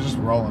 We're just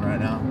rolling right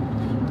now.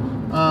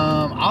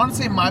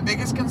 Honestly, my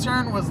biggest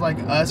concern was like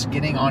us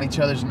getting on each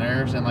other's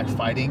nerves and like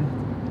fighting.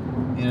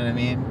 You know what I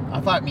mean? I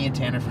thought me and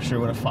Tanner for sure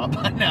would have fought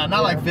by now.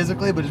 Not like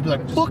physically, but just be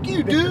like, fuck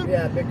you, dude.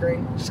 Yeah,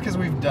 bickering. Just because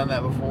we've done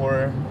that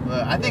before.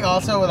 But I think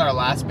also with our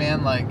last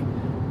band, like,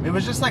 it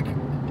was just like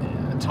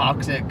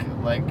toxic.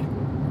 Like,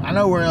 I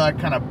know we're like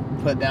kind of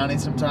put downy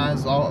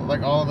sometimes, all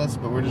of us,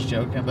 but we're just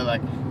joking. But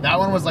like, that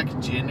one was like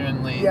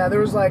genuinely. Yeah, there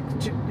was like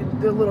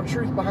the little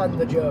truth behind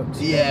the jokes.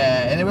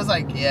 Yeah, and it was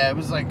like,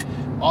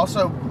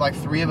 also like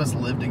 3 of us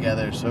lived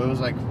together, so it was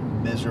like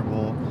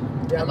miserable.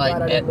 Yeah, I'm like,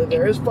 glad I didn't live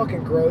there. It was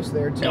fucking gross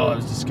there, too. Oh, it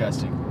was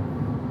disgusting.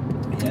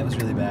 Yeah, it was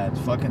really bad.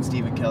 Fucking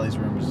Stephen Kelly's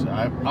room was.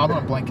 I'm gonna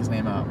blank his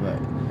name out, but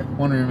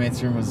one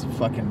roommate's room was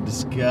fucking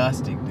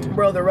disgusting, dude.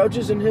 Bro, the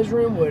roaches in his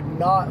room would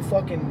not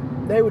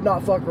fucking. They would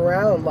not fuck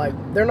around. Like,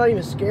 they're not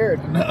even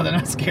scared. No, they're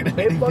not scared of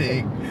They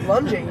anything. fucking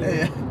lunge at you.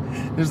 Yeah.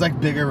 There's like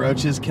bigger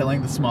roaches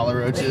killing the smaller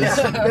roaches.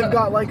 Yeah, they've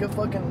got like a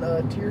fucking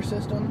tier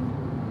system.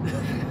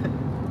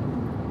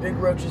 Big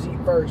roaches eat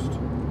first.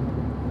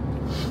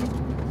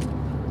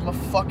 I'm a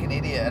fucking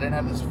idiot. I didn't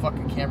have this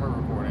fucking camera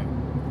recording.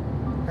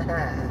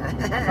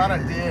 I thought I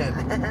did.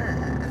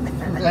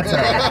 That's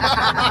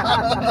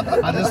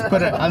alright. I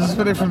just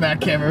put it from that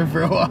camera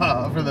for a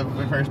while for the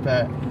first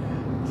pack.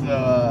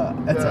 So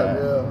that's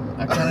alright.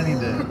 I kind of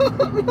need to.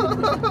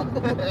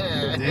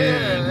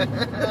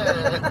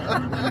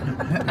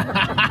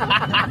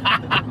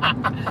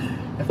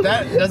 If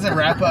that doesn't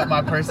wrap up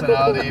my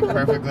personality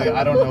perfectly,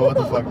 I don't know what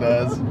the fuck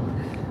does.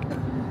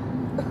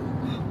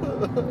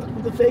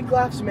 The fake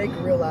laughs make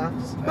real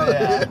laughs.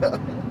 Yeah.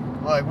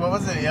 Like, what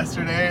was it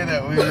yesterday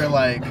that we were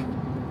like?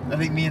 I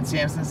think me and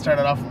Samson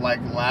started off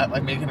like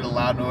making a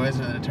loud noise,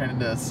 and then it turned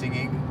into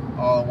singing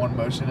all in one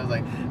motion. It was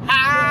like,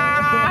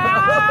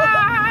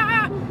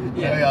 ah!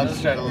 Yeah, we all just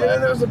started And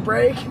then there was laughing. a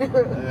break.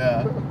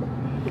 Yeah.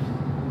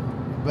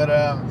 But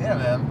yeah,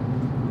 man.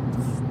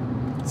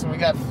 So we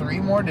got 3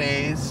 more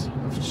days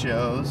of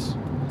shows.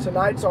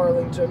 Tonight's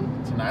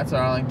Arlington. Tonight's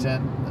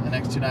Arlington, and the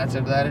next 2 nights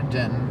after that are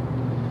Denton.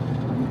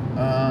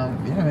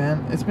 Yeah,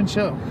 man, it's been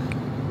chill.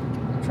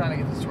 I'm trying to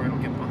get this story to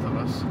get both of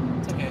us.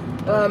 It's okay.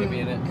 Don't be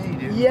in it. Yeah, you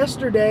do.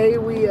 Yesterday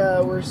we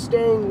were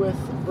staying with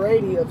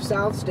Brady of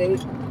South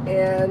State,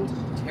 and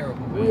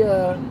Terrible. we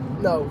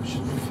no.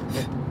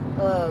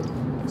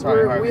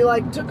 Sorry, we Harvey.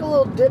 like took a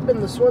little dip in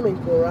the swimming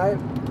pool, right?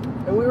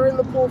 And we were in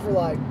the pool for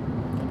like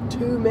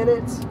 2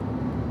 minutes,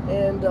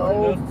 and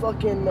old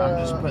fucking I'm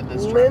just putting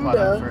this tripod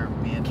up for Linda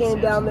me and came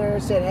Samson. down there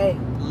and said, "Hey,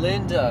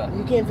 Linda.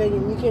 you can't be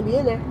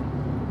in there.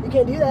 You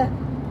can't do that."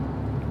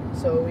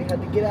 So we had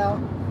to get out.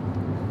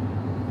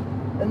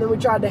 And then we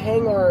tried to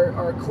hang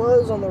our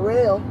clothes on the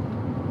rail.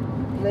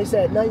 And they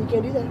said, "No, you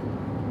can't do that."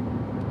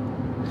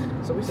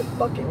 So we said,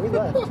 "Fuck it," we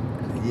left.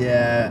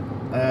 Yeah,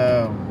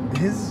 I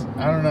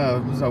don't know,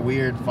 it was a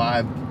weird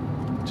vibe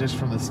just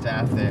from the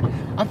staff there.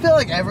 I feel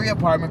like every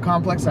apartment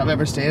complex I've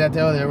ever stayed at,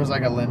 though, there was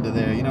like a Linda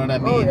there, you know what I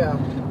mean? Oh, yeah.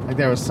 Like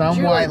there was some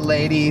She, white like-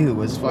 lady who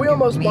was fucking We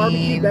almost mean.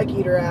 barbecued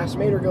Becky her ass,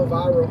 made her go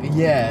viral.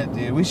 Yeah,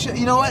 dude, we should,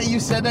 you know what, you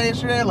said that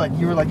yesterday, like,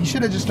 you were like, you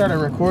should have just started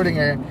recording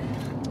her,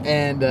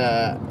 and,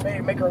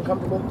 Make her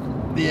uncomfortable.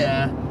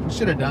 yeah, we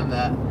should have done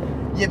that.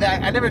 Yeah,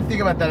 I never think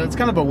about that. It's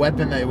kind of a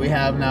weapon that we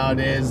have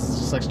nowadays. It's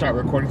just like start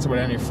recording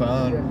somebody on your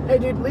phone. Yeah. Hey,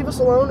 dude, leave us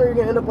alone or you're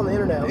going to end up on the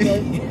internet,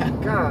 okay? Yeah.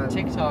 God.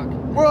 TikTok.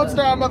 World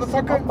star, I'll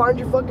motherfucker. find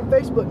your fucking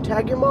Facebook,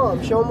 tag your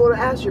mom, show them what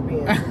ass you're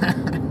being.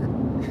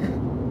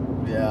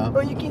 Yeah,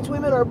 Oh, you can't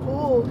swim in our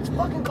pool. It's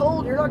fucking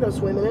cold. You're not going to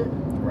swim in it.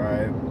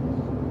 right.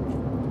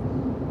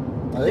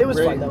 It was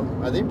fun, though.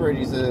 I think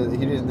Brady said he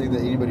didn't think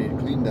that anybody had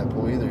cleaned that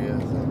pool either yet.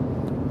 So.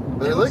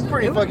 But it looked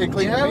pretty fucking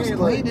clean Yeah, to it was me.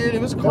 clean, Like, dude.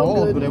 It was Felt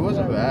cold, good, but it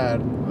wasn't yeah.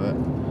 bad. But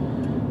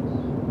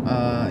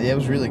yeah, it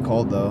was really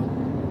cold though.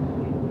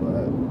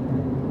 But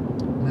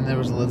and then there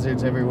was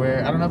lizards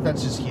everywhere. I don't know if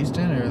that's just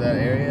Houston or that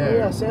area. Oh, or-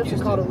 yeah, Samson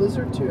caught a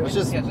lizard, too. it's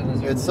just, Yeah, it's a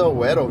lizard. it's so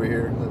wet over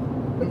here.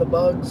 And the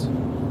bugs.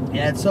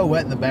 Yeah, it's so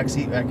wet in the back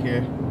seat back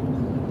here.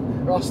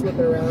 They're all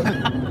slipping around.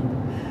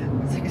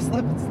 It's like a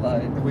slip and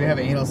slide. We have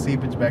anal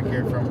seepage back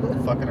here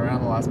from fucking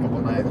around the last couple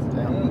of nights.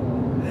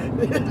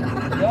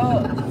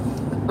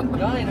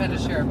 Y'all ain't had to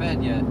share a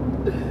bed yet.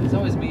 It's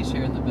always me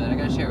sharing the bed. I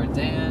gotta share with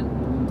Dan,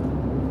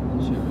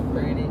 share with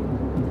Brady.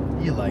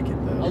 You like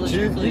it though. Although choose-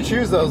 truthfully, you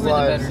choose those you were the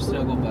lives. better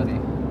snuggle buddy.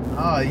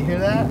 Oh, you hear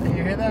that?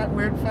 You hear that,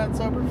 weird fat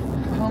sober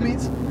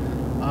homies?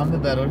 I'm the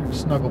better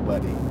snuggle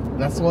buddy.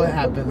 That's what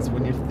happens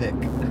when you're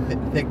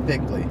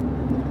thickly.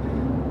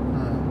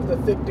 The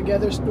thick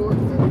together store.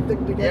 Thick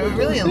together. Yeah, we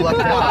really lucked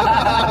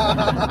out.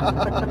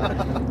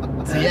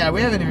 So yeah,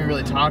 we haven't even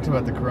really talked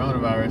about the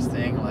coronavirus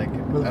thing. Like,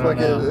 I don't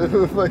know.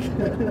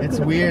 It's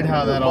weird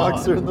how that all.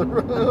 Boxer in the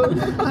road.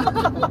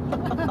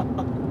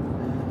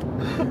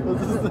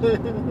 What's his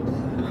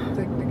name?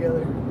 Thick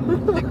together.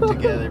 Thick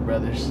together,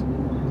 brothers.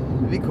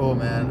 It'd be cool,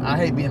 man. I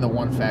hate being the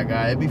one fat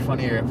guy. It'd be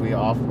funnier if we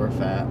all were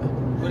fat.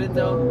 Would it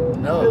though?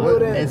 No, it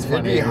wouldn't. It's It'd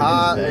funny. be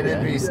hot Yeah. and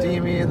it'd be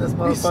steamy in this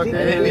steamy.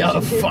 We'd be all,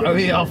 motherfucker.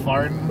 we'd all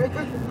farting.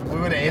 We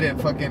would have ate it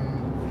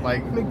fucking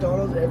like.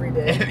 McDonald's every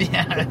day.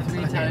 Yeah.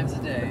 3 times a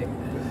day.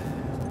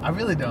 I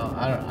really don't.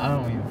 I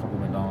don't even fuck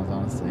with McDonald's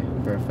honestly.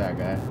 For a fat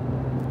guy.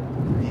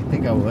 You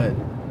think I would?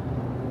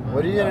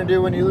 What are you gonna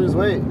do when you lose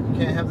weight? You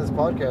can't have this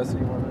podcast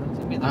anymore, man. It's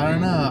gonna be the I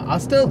don't know.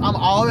 I'm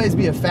always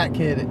be a fat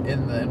kid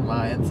in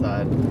my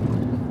inside.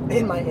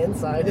 In my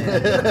inside.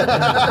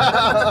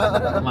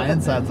 My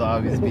insides will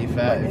always be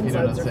fat. My If you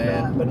know what I'm insides are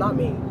saying. fat, but not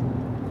me.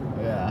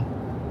 Yeah.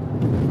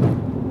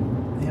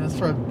 Yeah, let's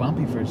throw it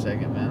bumpy for a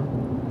second, man.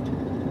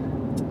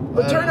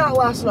 The turnout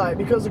last night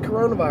because of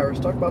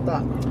coronavirus. Talk about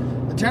that.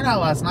 The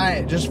turnout last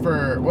night, just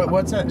for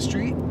what's that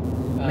street?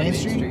 Main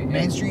Street. yeah.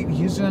 Main Street in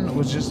Houston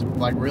was just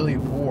like really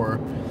poor.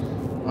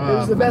 It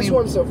was the best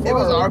one so It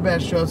was far. our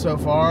best show so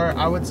far.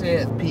 I would say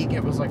at peak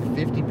it was like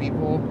 50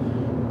 people,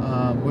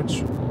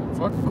 which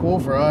fucking cool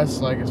for us.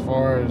 Like as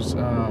far as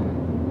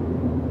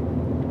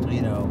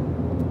you know,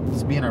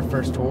 this being our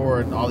first tour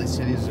and all these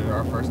cities are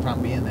our first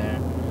time being there.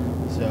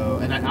 So,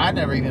 and I'd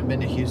never even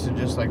been to Houston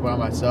just like by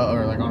myself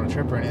or like on a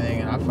trip or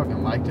anything, and I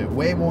fucking liked it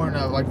way more than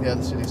I've liked the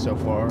other cities so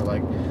far.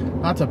 Like,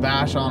 not to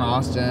bash on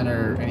Austin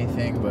or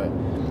anything, but,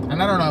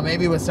 and I don't know,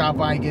 maybe with South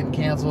by getting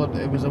canceled,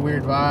 it was a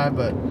weird vibe,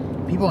 but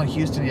people in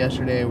Houston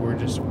yesterday were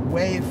just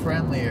way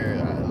friendlier,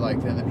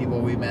 like, than the people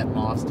we met in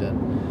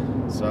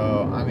Austin.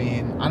 So, I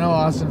mean, I know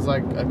Austin's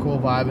like a cool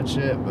vibe and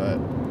shit, but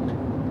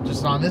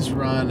just on this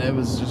run, it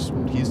was just,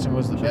 Houston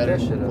was the Check better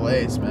that shit out.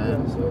 place,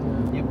 man. Yeah,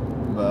 so- Yep.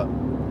 But,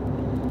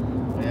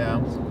 yeah.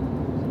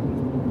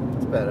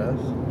 It's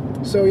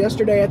badass. So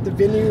yesterday at the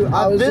venue,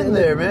 I I've was been in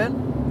there,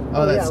 man.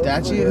 Oh, that yeah,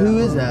 statue? let's- Who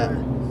is that?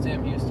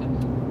 Sam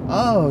Houston.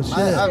 Oh, shit.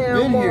 I've Yeah,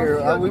 been I'm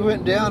here. off. We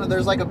went down and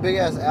there's like a big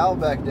ass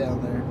outback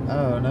down there.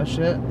 Oh, no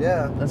shit.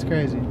 Yeah. That's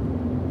crazy.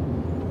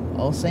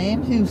 Oh,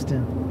 Sam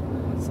Houston.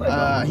 It's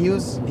like He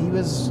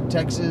was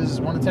Texas,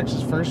 one of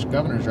Texas' first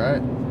governors,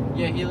 right?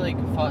 Yeah, he like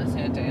fought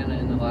Santa Anna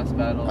in the last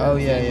battle. Oh,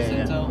 of yeah, San yeah, yeah.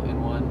 Jacinto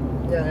and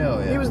won. yeah. Hell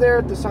yeah. He was there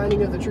at the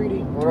signing of the treaty.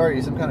 What are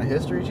you, some kind of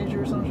history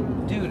teacher or some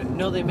shit? Dude,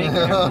 no, they make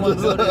everyone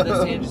go to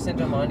the San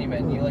Jacinto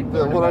Monument. You like Yeah,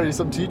 learn what about are you, it.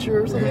 some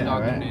teacher or something? Yeah. Yeah, right.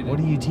 indoctrinated. What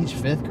do you teach,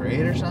 5th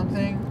grade or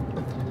something?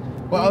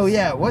 Well, oh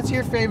yeah, what's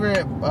your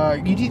favorite,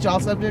 you teach all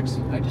subjects?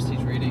 I just teach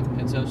reading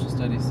and social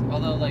studies.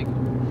 Although, like,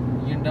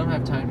 you don't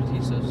have time to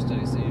teach social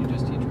studies, so you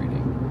just teach reading.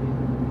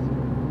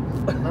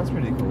 That's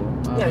pretty cool.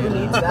 Yeah, who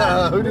needs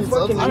that? Who needs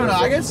Fucking I don't know,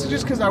 I needs guess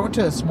just because I went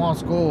to a small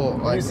school,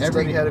 I like used to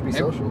every, study how to be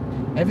social.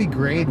 every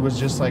grade was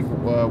just like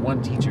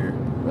one teacher.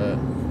 But,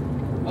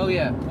 Oh,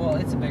 yeah. Well,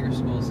 it's a bigger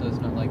school, so it's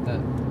not like that.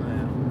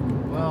 yeah.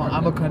 Well,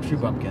 I'm a country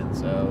bumpkin,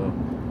 so.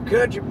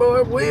 Country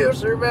boy will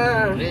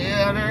survive.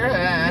 Yeah,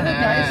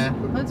 guys,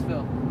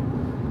 Huntsville.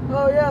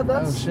 Oh yeah,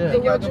 that's Oh, shit. the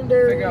Think y'all go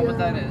legendary. figure out what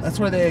that is. That's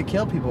where they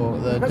kill people.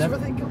 That's where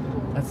they kill people.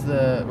 That's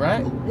the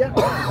right. Yeah,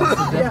 That's the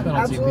death yeah, penalty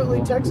absolutely.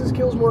 people. Texas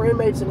kills more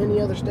inmates than any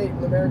other state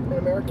in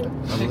America.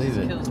 I believe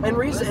it. Kills And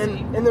pussy.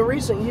 in the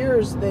recent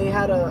years, they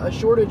had a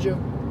shortage of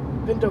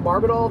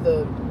pentobarbital,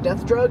 the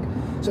death drug.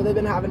 So they've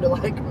been having to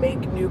like make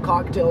new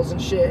cocktails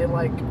and shit, and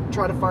like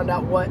try to find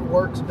out what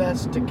works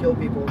best to kill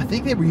people. I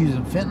think they were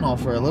using fentanyl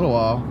for a little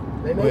while,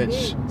 They may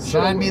which be.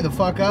 signed me the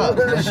fuck up.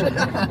 That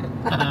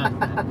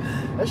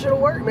should've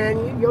worked, man.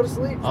 You go to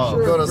sleep for Oh,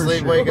 sure. Go to For sleep,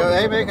 sure. wake up.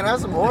 Hey, man, can I have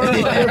some more?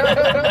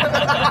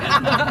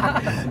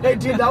 Hey,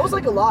 dude, that was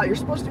like a lot. You're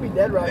supposed to be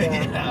dead right now.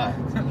 Yeah.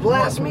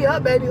 Blast me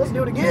up, baby. Let's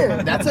do it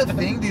again. That's a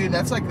thing, dude.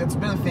 That's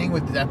been a thing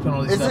with the death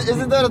penalty stuff.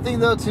 Isn't that a thing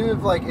though too?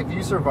 If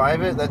you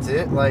survive it, that's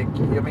it. Like,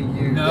 I mean,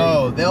 you.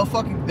 No,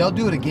 they'll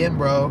do it again,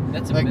 bro.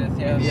 That's a Like, myth,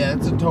 yeah. Yeah,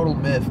 it's a total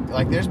myth.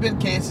 Like, there's been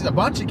a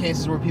bunch of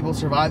cases where people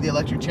survive the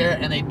electric chair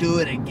and they do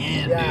it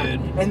again, Yeah,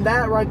 dude. and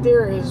that right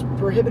there is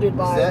prohibited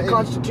by Is that the in-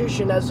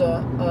 Constitution as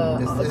a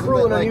Isn't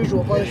cruel and that, like-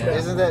 unusual punishment.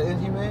 Isn't that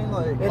inhumane?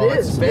 Like, It Oh,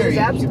 is. it's very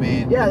It is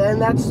inhumane. Yeah,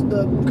 and that's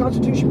the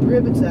Constitution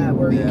prohibits that,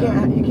 where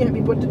Yeah. you can't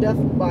be put to death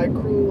by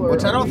cruel or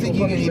Which I don't unusual think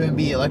you can punishment. even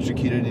be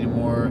electrocuted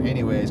anymore,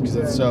 anyways, because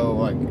it's so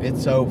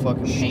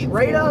fucking painful.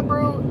 Straight up,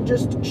 bro.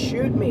 Just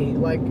shoot me.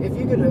 Like if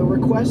you could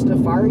request a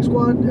firing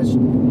squad,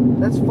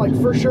 that's like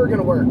for sure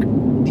gonna work.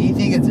 Do you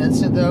think it's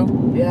instant though?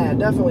 Yeah,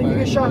 definitely. You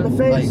get shot in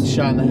the Like face.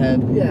 shot in the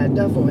head. Yeah,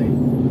 definitely.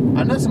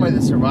 I know somebody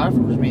that survived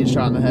from just being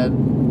shot in the head.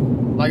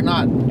 Like,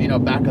 not,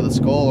 back of the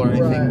skull or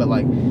anything, Right. but,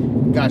 like,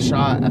 got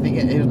shot. I think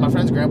it was my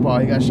friend's grandpa.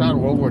 He got shot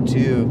in World War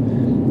II,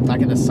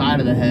 like, in the side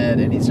of the head,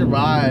 and he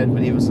survived,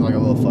 but he was, like, a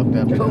little fucked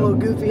up. A little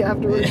goofy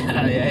afterwards.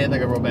 Yeah, he had,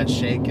 like, a real bad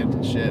shake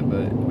and shit,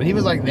 but he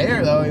was, like,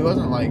 there, though. He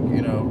wasn't, like,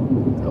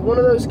 One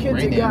of those kids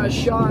Brain that got damage.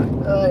 shot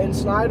in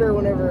Snyder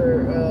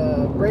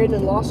whenever Braden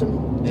and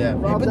Lawson. yeah. Hey,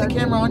 robbed put the that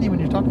camera on you when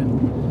you're talking.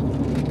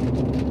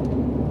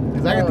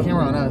 Because I got the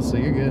camera on us, so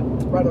you're good.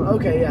 Right on.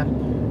 Okay, yeah.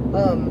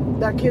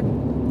 That kid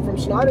from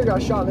Snyder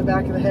got shot in the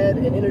back of the head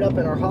and ended up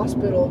in our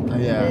hospital. Oh,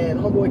 yeah. And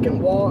homeboy can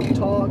walk,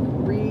 talk,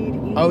 read,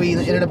 eat. Oh, he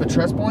ended up at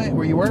Trust Point,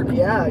 where you work?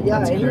 Yeah, yeah.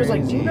 That's and he was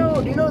like, "Do you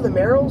know the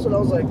Merrills?" And I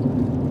was like,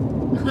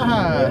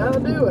 "Yeah, I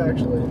do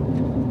actually."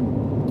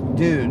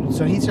 Dude,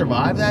 so he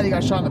survived that? He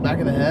got shot in the back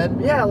of the head?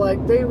 Yeah,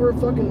 like they were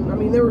fucking. I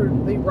mean,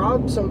 they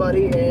robbed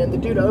somebody and the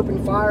dude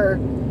opened fire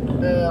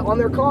on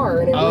their car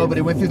and But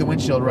it went through the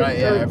windshield, right?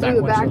 Yeah, through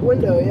the back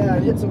window. Yeah,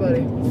 and hit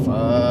somebody.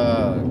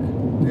 Fuck.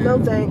 Dude. No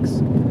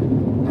thanks.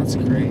 That's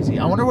crazy.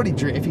 I wonder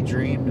if he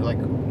dreamed, like,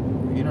 you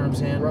know what I'm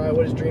saying? Right,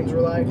 what his dreams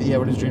were like. Yeah,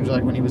 what his dreams were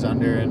like when he was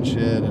under and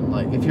shit, and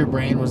like if your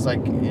brain was like,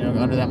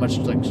 under that much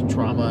like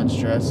trauma and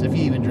stress, if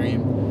you even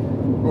dreamed,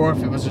 or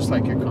if it was just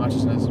like your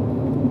consciousness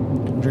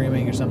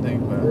dreaming or something.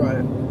 But Right.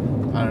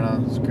 I don't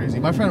know. It's crazy.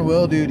 My friend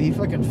Will, dude, he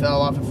fucking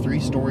fell off a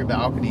 3-story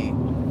balcony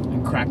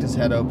and cracked his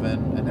head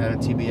open and had a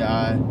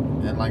TBI,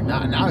 and like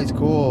now he's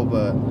cool,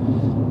 but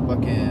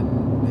fucking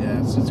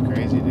yeah, it's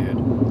crazy, dude.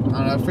 I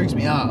don't know. It freaks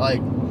me out.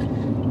 Like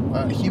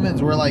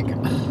humans, we're like.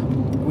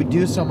 We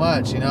do so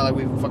much, like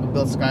we've fucking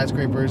built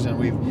skyscrapers and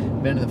we've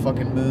been to the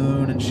fucking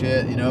moon and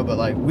shit, but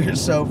like we're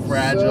so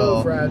fragile.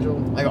 So fragile.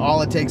 Like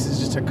all it takes is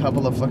just a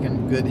couple of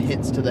fucking good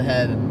hits to the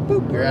head and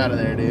boop, you're out of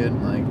there,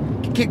 dude.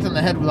 Like get kicked in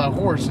the head with a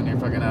horse and you're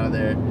fucking out of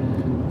there. I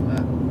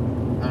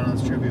don't know,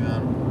 it's trippy,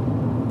 man.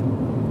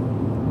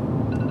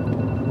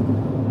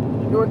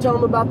 You want to tell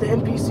them about the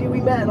NPC we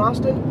met in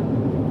Austin?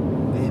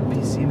 The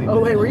NPC we Oh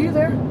met. wait, were you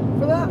there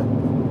for that?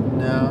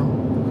 No.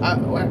 I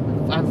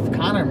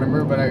kind of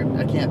remember, but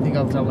I can't think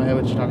off the top of my head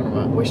what you're talking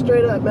about. We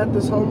straight up met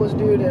this homeless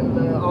dude in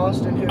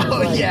Austin who was Oh,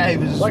 like, yeah, he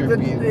was just like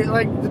repeating.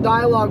 the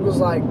dialogue was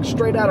like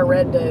straight out of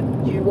Red Dead.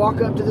 You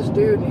walk up to this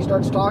dude and he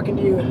starts talking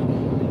to you,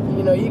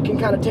 and you can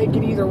kind of take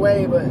it either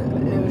way, but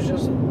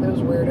it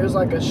was weird. It was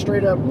like a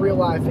straight up real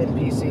life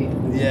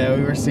NPC. Yeah,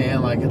 we were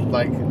saying it's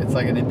like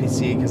an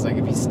NPC because like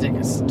if you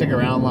stick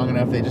around long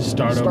enough, they just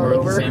start over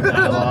with the same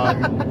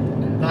dialogue.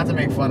 Not to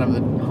make fun of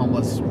the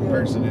homeless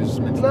person who's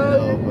mentally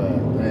ill,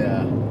 but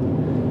yeah,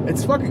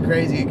 it's fucking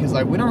crazy because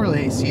like we don't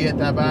really see it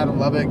that bad in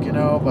Lubbock,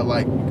 but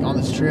like on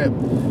this trip,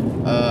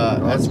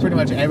 that's pretty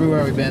much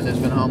everywhere we've been. There's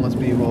been homeless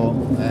people,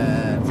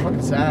 and it's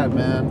fucking sad,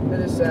 man. It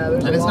is sad.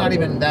 There's And a it's lot not of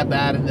even that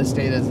bad in this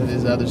state as it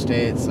is other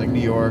states like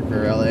New York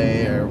or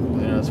LA or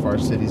as far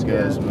as cities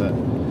goes. Yeah. But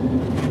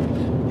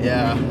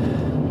yeah,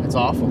 it's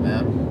awful,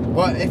 man.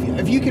 Well,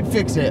 if you could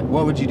fix it,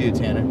 what would you do,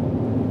 Tanner?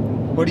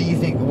 What do you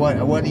think?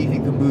 What do you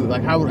think the move?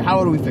 Like how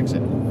do we fix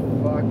it?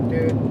 Fuck,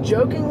 dude.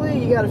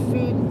 Jokingly, you gotta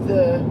feed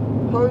the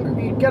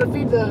hungry. You gotta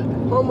feed the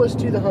homeless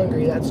to the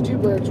hungry. That's 2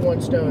 birds,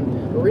 1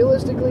 stone. But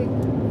realistically,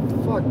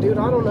 fuck, dude.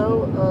 I don't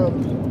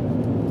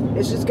know.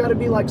 It's just gotta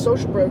be like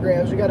social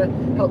programs. We gotta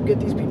help get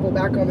these people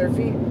back on their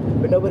feet.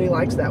 But nobody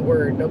likes that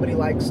word. Nobody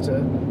likes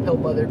to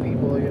help other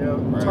people.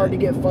 It's hard to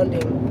get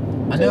funding.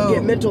 I To know.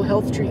 get mental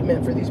health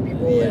treatment for these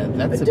people. Yeah, and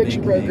that's a addiction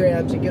big thing.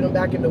 programs and get them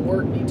back into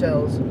work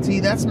details. See,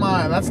 that's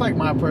like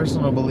my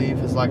personal belief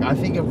is like I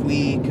think if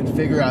we could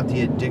figure out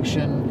the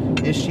addiction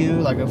issue,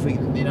 like if we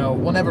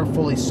we'll never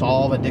fully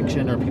solve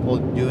addiction or people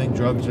doing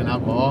drugs and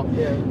alcohol.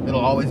 Yeah.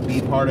 It'll always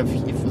be part of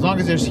as long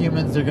as there's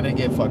humans, they're gonna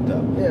get fucked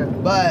up. Yeah.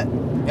 But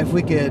if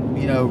we could,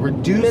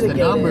 reduce the Mitigate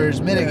numbers,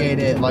 it. mitigate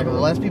Yeah. it, like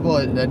less people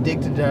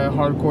addicted to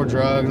hardcore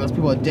drugs, less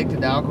people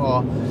addicted to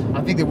alcohol,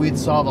 I think that we'd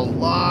solve a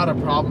lot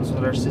of problems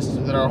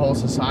that our whole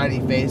society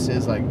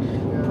faces, like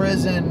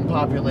prison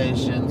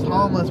populations,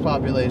 homeless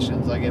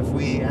populations. Like if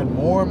we had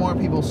more and more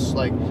people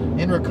like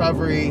in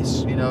recovery,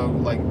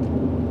 like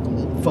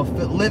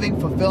living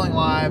fulfilling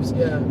lives,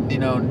 Yeah.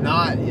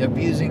 not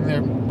abusing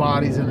their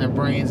bodies and their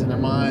brains and their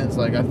minds.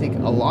 Like I think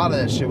a lot of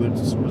that shit would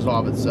just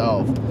resolve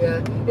itself. Yeah,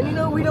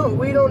 and we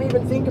don't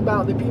even think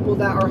about the people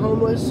that are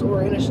homeless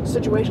or in a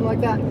situation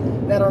like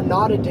that are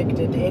not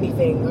addicted to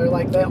anything, or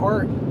like they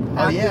aren't.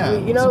 Oh yeah,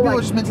 actively, some people like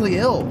are just mentally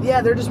ill.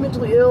 yeah, they're just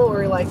mentally ill,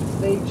 or like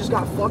they just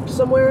got fucked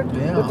somewhere.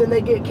 Yeah. But then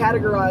they get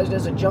categorized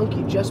as a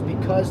junkie just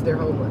because they're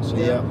homeless.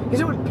 Yeah.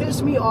 Because it would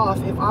piss me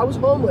off if I was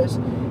homeless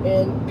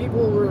and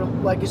people were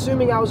like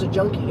assuming I was a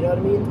junkie. You know what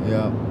I mean?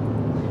 Yeah.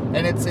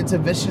 And it's a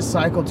vicious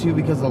cycle too,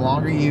 because the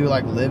longer you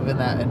like live in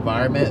that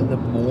environment, the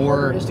more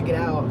Harder it is to get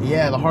out.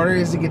 Yeah, the harder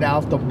it is to get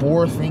out, the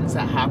more things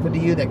that happen to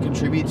you that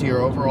contribute to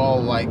your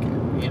overall like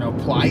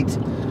plight.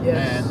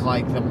 Yes. And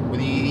like the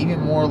even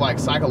more like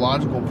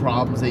psychological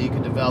problems that you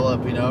can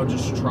develop,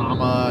 just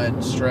trauma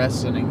and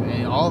stress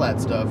and all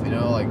that stuff,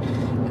 like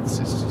it's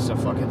just a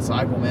fucking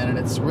cycle, man. And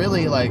it's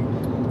really like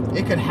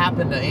it could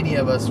happen to any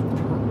of us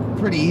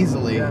pretty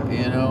easily.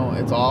 Yeah.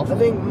 It's awful. I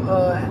think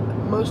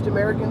most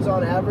Americans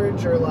on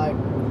average are like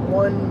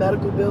one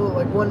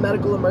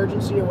medical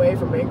emergency away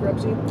from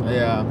bankruptcy.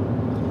 Yeah.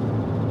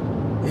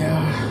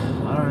 Yeah.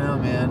 I don't know,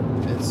 man.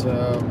 It's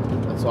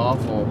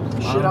awful. I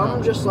Shit, don't I'm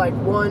know. just like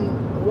one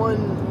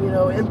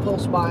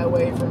impulse buy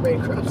away from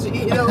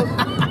bankruptcy.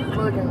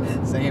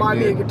 Fucking Same, buy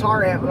me a dude.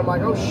 guitar amp, and I'm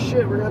like, oh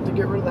shit, we're gonna have to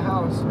get rid of the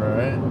house.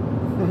 Right.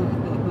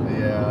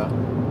 Yeah.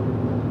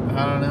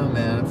 I don't know,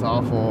 man. It's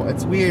awful.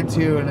 It's weird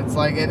too, and it's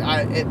like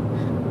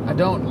I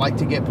don't like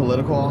to get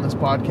political on this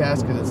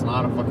podcast because it's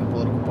not a fucking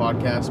political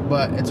podcast.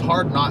 But it's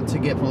hard not to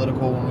get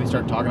political when we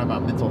start talking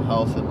about mental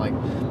health and like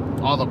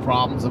all the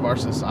problems of our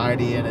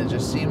society, and it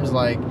just seems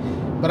like.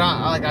 But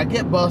I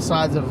get both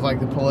sides of like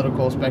the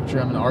political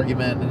spectrum and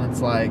argument, and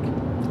it's like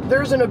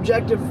There's an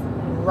objective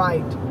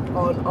right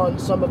on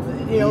some of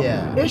the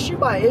Yeah. issue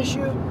by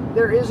issue.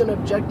 There is an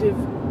objective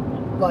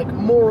like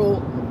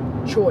moral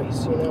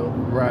choice.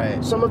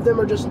 right. Some of them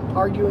are just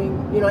arguing,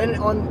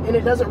 and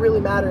it doesn't really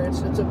matter.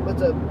 It's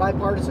a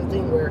bipartisan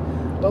thing where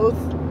both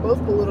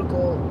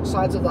political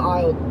sides of the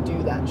aisle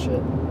do that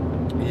shit.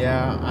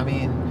 Yeah, I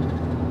mean,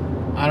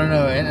 I don't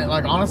know. And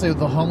like honestly, with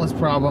the homeless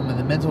problem and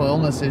the mental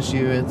illness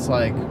issue, it's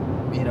like,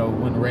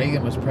 when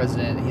Reagan was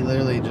president, he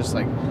literally just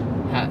like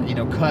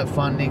cut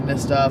funding to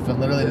stuff, and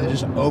literally they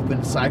just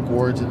opened psych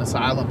wards and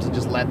asylums and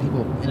just let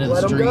people into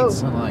Let the 'em go.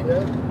 streets. And like,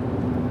 Yeah.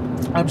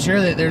 I'm sure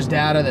that there's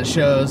data that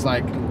shows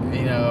like,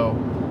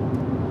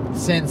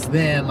 since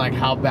then, like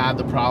how bad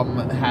the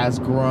problem has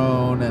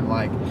grown, and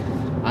like,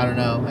 I don't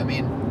know. I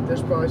mean,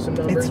 There's probably some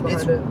numbers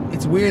behind it.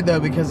 it's weird though,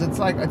 because it's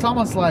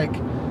almost like,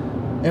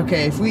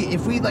 okay, if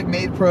we like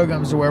made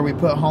programs to where we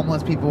put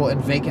homeless people in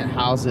vacant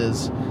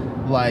houses,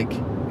 like,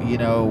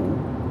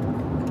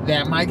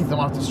 that might get them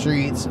off the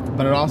streets,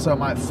 but it also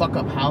might fuck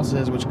up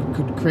houses, which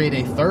could create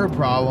a third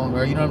problem,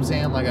 or what I'm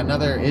saying, like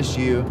another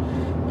issue.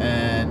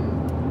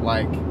 And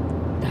like,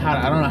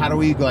 I don't know, how do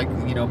we like,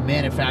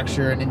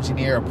 manufacture and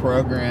engineer a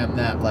program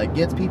that like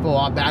gets people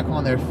back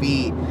on their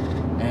feet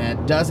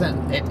and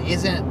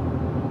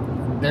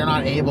they're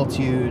not able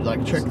to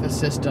like trick the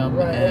system.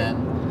 Right.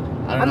 And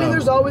I mean, don't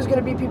there's know. always going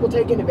to be people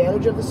taking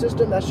advantage of the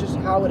system. That's just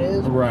how it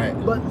is. Right.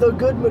 But the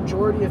good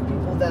majority of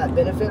people that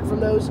benefit from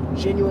those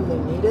genuinely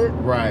need it.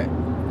 Right.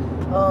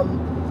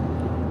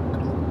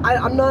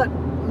 I'm not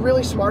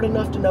really smart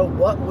enough to know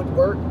what would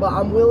work, but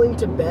I'm willing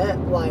to bet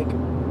like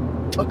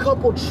a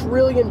couple $1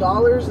 trillion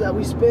that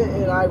we spent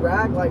in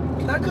Iraq, like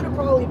that could have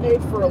probably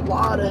paid for a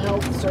lot of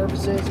health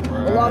services,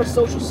 a lot of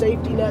social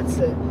safety nets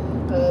that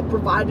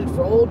provided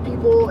for old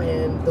people,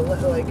 and the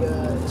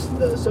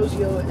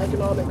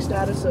socioeconomic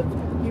status of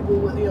people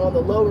with, on the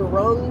lower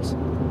rungs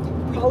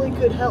probably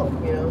could help.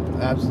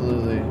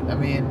 Absolutely. I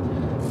mean,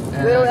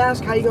 They don't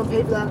ask how you gonna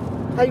pay for that.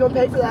 How you gonna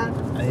pay for that?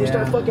 We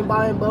start Yeah. fucking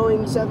buying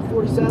Boeing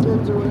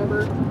 747s or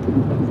whatever,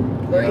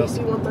 or Yep.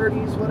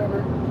 AC-130s,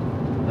 whatever.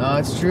 No,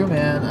 it's true,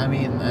 man. I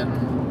mean, and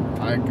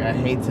I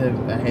hate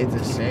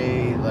to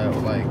say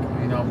that, like,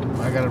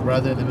 I got a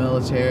brother in the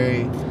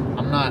military.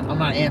 I'm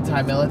not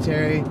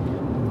anti-military,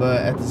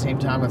 but at the same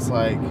time, it's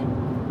like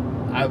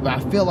I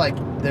feel like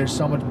there's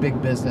so much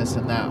big business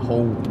in that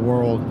whole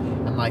world,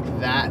 and like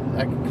that,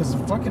 because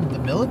fucking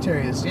the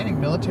standing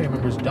military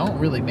members don't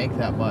really make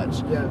that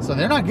much. Yeah. So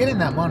they're not getting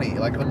that money.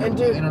 Like, And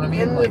dude, you know what I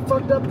mean? and Like, the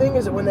fucked up thing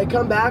is that when they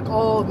come back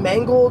all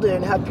mangled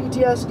and have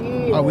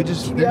PTSD, oh, and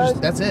TBIs,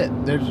 that's it.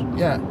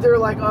 they're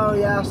like, oh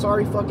yeah,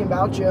 sorry fucking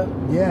about you.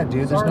 Yeah,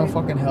 dude. There's no Sorry.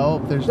 fucking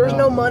help. There's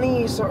no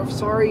money.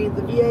 Sorry,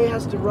 the VA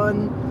has to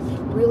run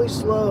really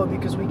slow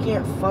because we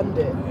can't fund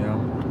it.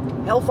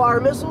 Hellfire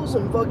missiles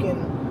and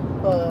fucking,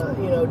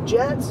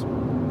 jets.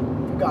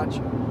 Got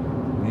you.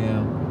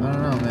 Yeah, I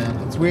don't know, man.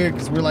 It's weird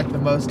because we're like the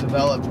most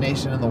developed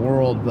nation in the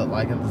world, but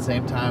like at the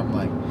same time,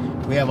 like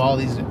we have all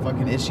these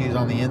fucking issues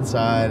on the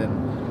inside,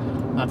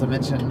 and not to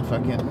mention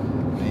fucking,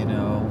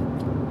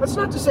 That's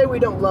not to say we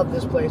don't love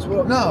this place. We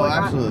don't, No,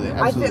 like, absolutely.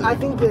 I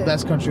think that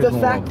Best country the in the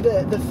fact world.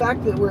 that the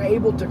fact that we're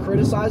able to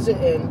criticize it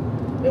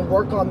and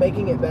work on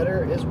making it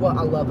better is what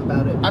I love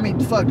about it. I mean,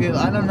 fuck, dude.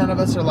 I know none of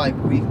us are like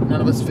none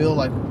of us feel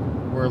like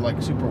we're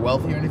like super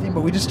wealthy or anything,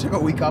 but we just took a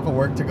week off of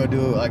work to go do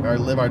like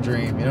live our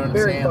dream. You know what I'm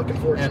Very saying? fucking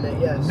fortunate,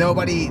 And yes.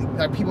 Nobody,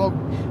 like people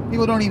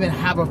don't even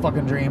have a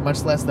fucking dream,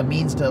 much less the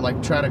means to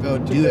like try to go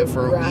do it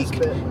for a grasp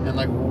week. it. And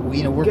like we're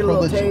Get a little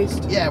privileged.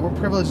 taste. Yeah, we're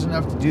privileged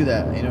enough to do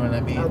that. You know what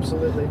I mean?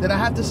 Absolutely. Did I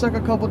have to suck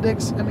a couple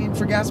dicks? I mean,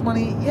 for gas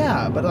money,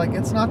 yeah, but like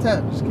it's not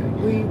that. Just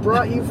kidding. We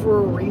brought you for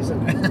a reason.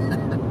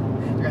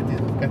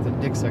 got the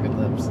dick sucking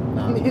lips.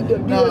 No. We do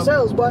No,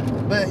 ourselves, but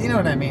but you know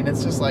what I mean?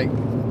 It's just like,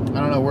 I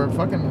don't know. We're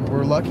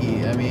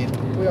lucky. I mean,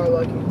 we are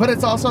lucky. but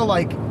it's also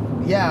like,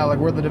 yeah, like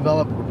we're the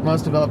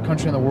most developed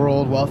country in the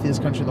world,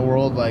 wealthiest country in the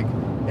world. Like,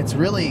 it's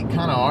really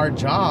kind of our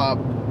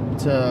job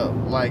to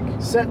like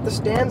Set the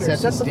standard.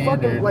 Set the fucking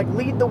standard. like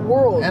lead the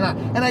world. And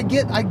I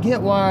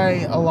get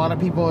why a lot of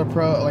people are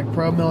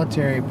pro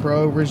military,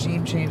 pro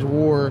regime change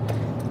war,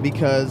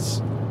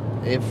 because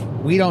if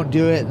we don't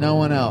do it, no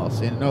one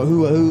else. And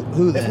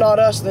who then? if not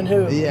us, then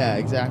who? Yeah,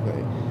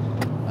 exactly.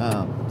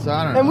 So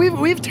I don't know. And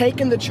we've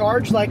taken the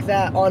charge like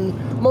that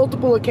on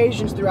multiple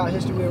occasions throughout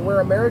history, where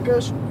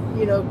America,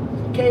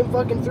 came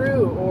fucking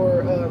through,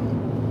 or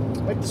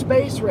like the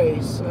space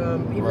race.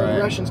 Even though Right.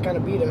 the Russians kind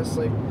of beat us,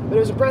 like, but it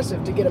was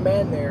impressive to get a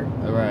man there.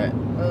 Right.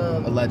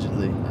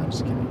 Allegedly. I'm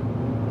just kidding.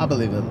 I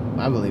believe it.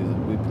 I believe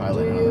that we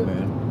probably Do landed on you? the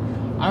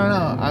moon. I don't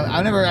know.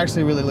 I never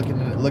actually really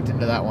looked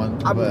into that one.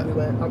 I but, believe we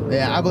went. I believe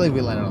yeah, so. I believe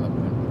we landed on the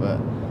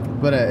moon.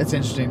 But it's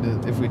interesting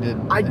if we did.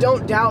 I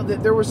don't doubt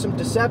that there was some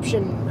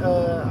deception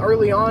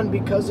early on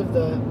because of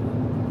the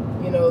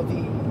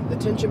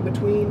tension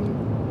between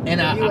the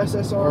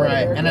USSR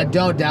right, and and I America.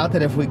 don't doubt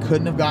that if we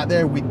couldn't have got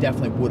there, we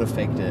definitely would have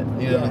faked it.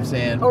 You know what I'm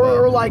saying?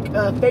 Or like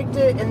faked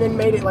it and then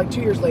made it like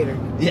 2 years later.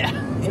 yeah,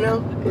 You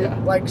know, Yeah.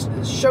 like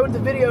showed the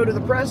video to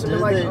the press and Did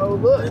they're like, they, oh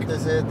look. Did they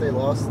say that they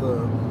lost the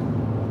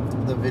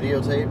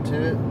videotape to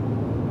it,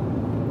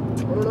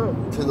 I don't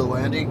know, to the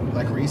landing?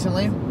 like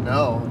recently.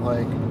 No,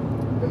 like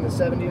in the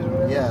 70s or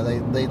whatever. yeah,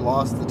 they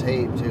lost the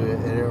tape to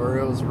it, or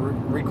it was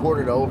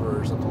recorded over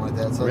or something like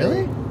that. So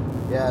Really?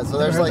 Yeah, so Never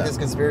there's heard like that. this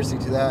conspiracy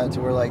to that,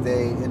 to where like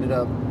they ended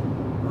up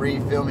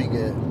refilming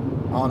it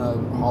on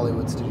a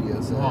Hollywood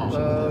studio set.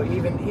 Oh.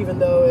 Even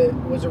though it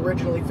was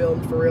originally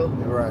filmed for real.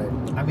 Right.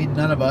 I mean,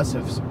 none of us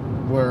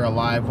were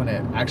alive when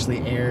it actually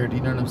aired.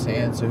 You know what I'm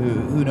saying? So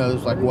who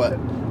knows like what?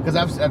 Because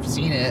I've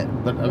seen it,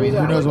 but I mean,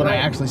 who knows what I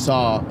actually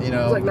saw? You It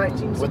know? was like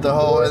 1964. With the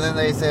whole, and then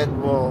they said,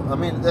 well, I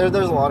mean, there's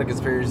a lot of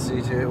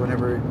conspiracy to it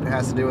whenever it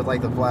has to do with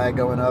like the flag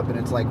going up and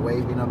it's like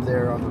waving up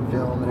there on the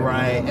film. And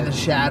Right, everything. and the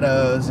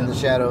shadows And the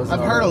shadows. I've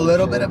and all heard a that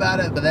little shit. bit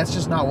about it, but that's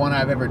just not one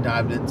I've ever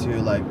dived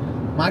into. Like,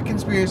 my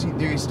conspiracy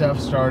theory stuff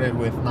started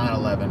with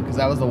 9/11 because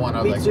that was the one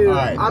I was Me like, too. all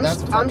right,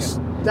 that's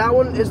that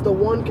one is the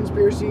one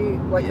conspiracy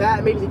like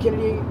that. Maybe the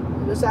Kennedy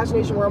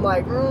assassination where I'm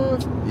like,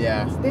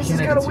 yeah. this is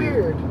Kennedy kinda too.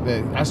 weird.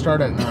 But I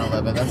started at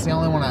 9/11. That's the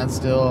only one I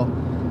still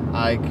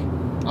like.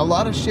 A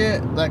lot of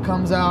shit that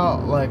comes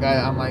out, like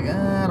I'm like,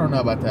 I don't know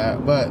about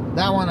that. But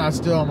that one,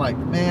 I'm like,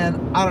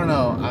 man, I don't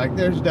know. Like,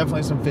 there's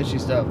definitely some fishy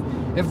stuff.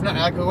 If not,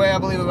 like the way I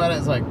believe about it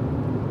is like,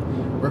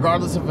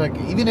 regardless of like,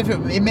 even if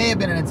it may have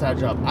been an inside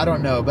job, I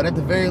don't know. But at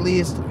the very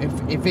least, if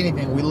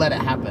anything, we let it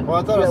happen. Well,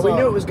 I thought I Yeah, saw,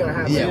 we knew it was gonna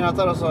happen. Yeah. I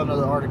thought I saw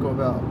another article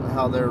about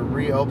how they're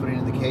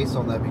reopening the case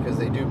on that because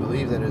they do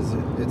believe that it's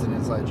an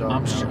inside job.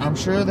 I'm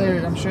sure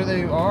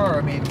they are.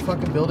 I mean,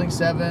 fucking Building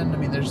 7. I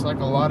mean, there's like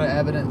a lot of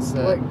evidence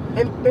that. Like,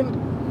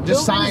 and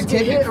Just buildings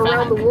scientific get hit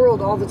around fact. the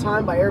world all the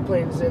time by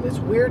airplanes, and it's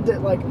weird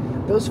that like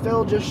those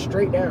fell just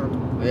straight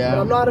down. Yeah.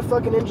 But I'm not a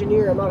fucking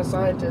engineer. I'm not a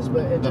scientist,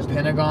 but it The just.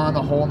 Pentagon,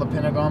 the hole in the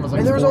Pentagon was like.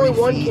 And there was 40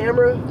 only one feet.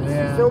 camera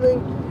Yeah.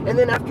 filming, and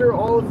then after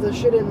all of the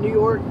shit in New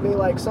York, they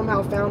like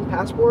somehow found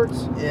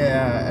passports,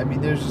 Yeah, I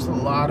mean, there's just a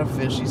lot of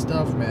fishy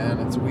stuff, man.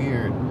 It's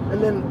weird.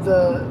 and then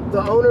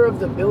the owner of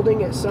the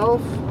building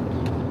itself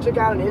took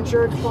out an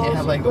insurance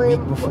policy like a claim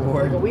week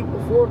before. Like a week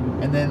before.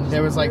 And then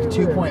there was like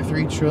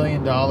 $2.3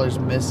 trillion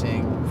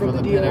missing From from the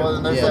the deal. Pentagon. Well,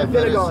 then there's yeah. that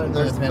footage, Pentagon.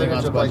 there's The footage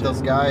Pentagon's of like budget.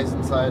 those guys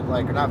inside,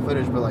 like, or not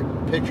footage, but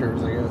like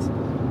pictures, I guess,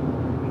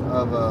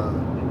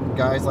 of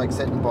guys like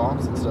setting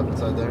bombs and stuff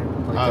inside there.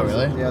 Like, Oh,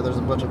 there's- really? Yeah, there's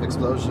a bunch of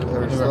explosions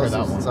or I've never heard that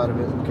explosives one. inside of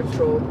it.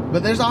 Controlled.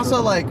 But there's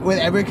also like with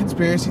every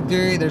conspiracy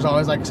theory, there's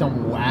always like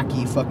some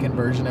wacky fucking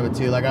version of it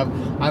too. Like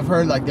I've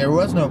heard like there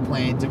was no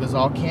planes. It was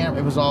all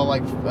It was all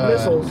like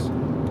Missiles.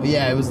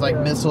 Yeah, it was like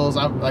Yeah. missiles.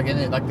 Like in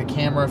it, like the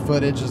camera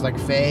footage is like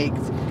faked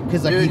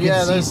because like Dude, you can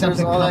yeah, see there's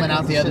something all that coming kind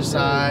out of the other shit, too.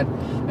 side.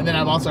 And then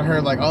I've also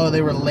heard like, oh,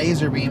 they were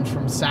laser beams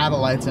from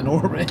satellites in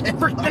orbit.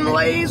 Freaking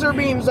laser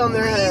beams on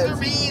their Laser heads.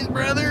 beams,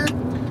 brother.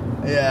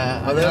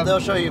 Yeah. But they'll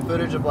show you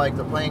footage of like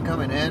the plane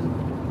coming in,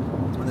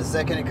 and the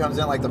second it comes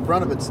in, like the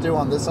front of it's still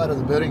on this side of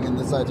the building, and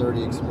this side's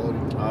already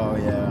exploding. Oh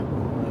yeah.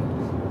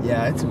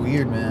 Yeah, it's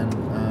weird, man.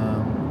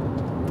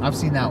 I've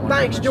seen that one.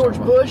 Thanks, I've George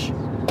never- Bush.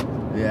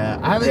 Yeah,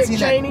 I haven't Dick seen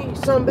Cheney,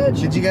 son of a that.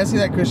 bitch. Did you guys see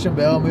that Christian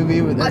Bale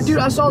movie with this? Dude,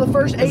 I saw the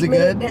first Is 8 it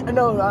minutes. good?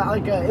 No,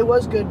 it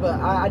was good, but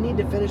I need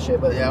to finish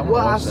it. But Yeah, I wanna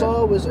what I watch that.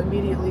 saw was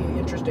immediately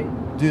interesting.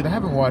 Dude, I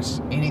haven't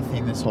watched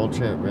anything this whole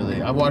trip,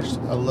 really. I watched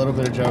a little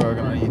bit of Joe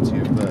Rogan on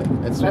YouTube,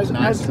 but it's just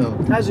nice to...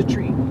 As a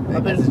treat.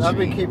 I've as a been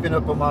treat. keeping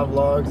up on my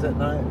vlogs at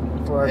night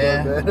before I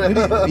Yeah. go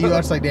to bed. you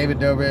watch like David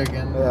Dobrik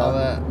and Yeah. all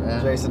that? Yeah.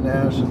 Jason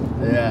Nash.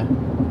 Yeah.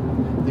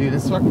 Dude,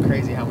 it's fucking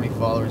crazy how many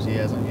followers he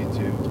has on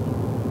YouTube.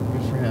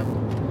 Good for him.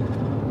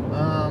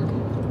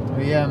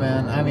 But yeah,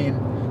 man. I mean,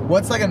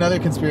 what's like another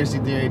conspiracy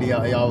theory do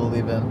y'all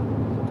believe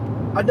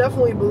in? I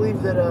definitely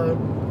believe that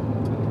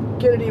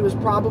Kennedy was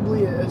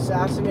probably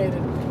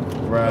assassinated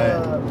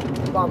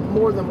by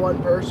more than one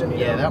person. You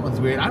Yeah, know? that one's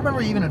weird. I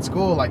remember even in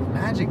school, like,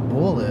 magic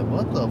bullet.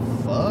 What the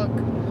fuck?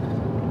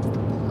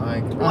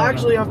 Like, Well,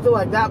 actually, I feel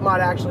like that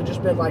might actually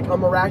just been like a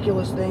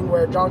miraculous thing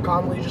where John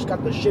Connolly just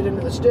got the shit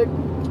into the stick.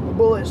 The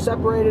bullet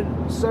separated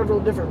several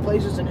different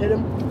places and hit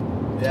him.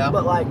 yeah.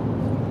 But like,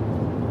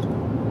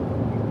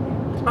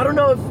 I don't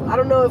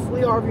know if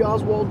Lee Harvey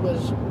Oswald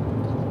was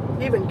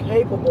even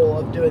capable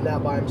of doing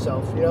that by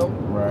himself. You know?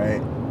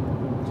 Right.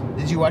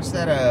 Did you watch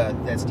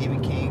that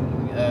Stephen King?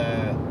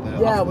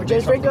 With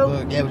James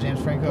Franco? Yeah, with James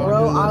Franco.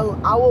 Bro, on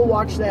Hulu? I will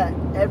watch that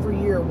every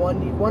year,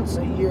 once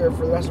a year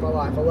for the rest of my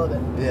life. I love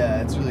it.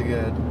 Yeah, it's really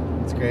good.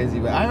 It's crazy.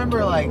 But I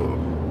remember, like,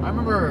 I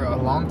remember a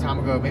long time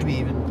ago, maybe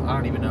even, I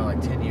don't even know,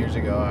 like 10 years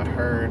ago, I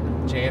heard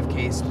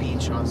JFK's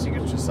speech on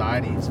secret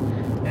societies.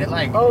 And it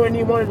like, Oh, and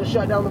he wanted to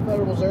shut down the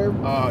Federal Reserve.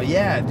 oh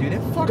yeah, dude,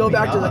 it fucked Go me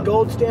back up. to the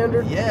gold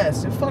standard.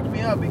 Yes, it fucked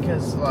me up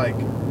because like,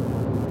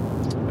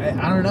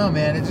 I don't know,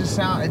 man. It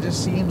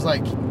just seems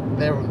like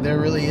there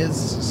really is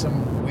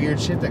some weird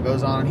shit that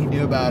goes on, and he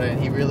knew about it,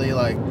 and he really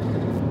like, I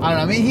don't know.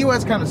 I mean, he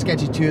was kind of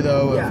sketchy too,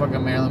 though, with Yeah.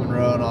 fucking Marilyn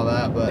Monroe and all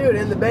that. But Dude,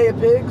 in the Bay of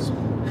Pigs,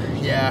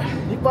 yeah,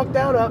 he fucked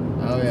that up.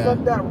 Oh, He yeah.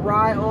 fucked that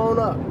right on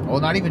up. well,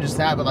 not even just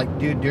that, but like,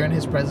 dude, during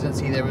his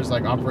presidency, there was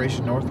like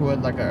Operation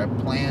Northwood, like a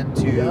plan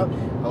to Yep.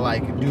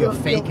 like do Kill- a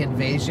fake kill-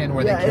 invasion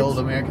where Yeah, they killed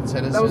it's- American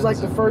citizens. That was like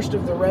the first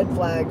of the red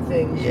flag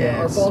things.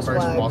 yeah, Or false first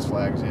flags. false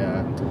flags,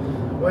 yeah.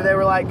 Where they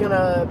were like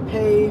gonna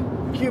pay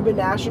Cuban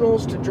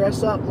nationals to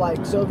dress up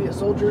like Soviet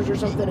soldiers or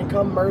something and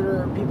come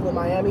murder people in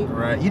Miami.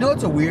 Right. You know,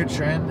 it's a weird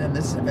trend, and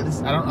this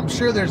I'm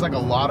sure there's like a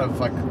lot of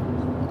like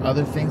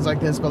other things like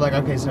this, but like,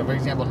 okay, so for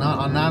example, not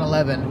on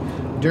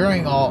 9/11,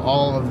 during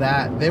all of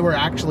that, they were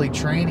actually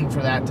training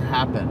for that to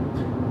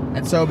happen,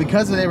 and so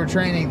because they were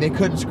training, they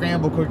couldn't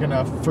scramble quick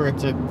enough for them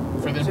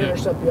To to.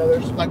 intercept the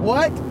others. Like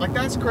what? Like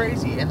that's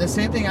crazy. And the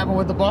same thing happened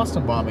with the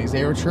Boston bombings.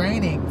 They were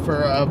training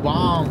for a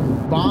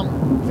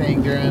bomb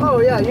thing during. Oh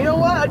yeah, you know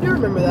what? I do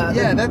remember that.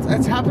 Yeah,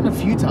 that's happened a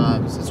few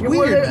times. It's You were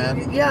weird, there-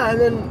 man. Yeah, and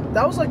then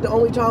that was like the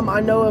only time I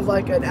know of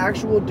like an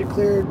actual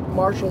declared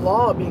martial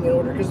law being in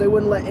order because they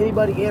wouldn't let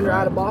anybody in or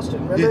out of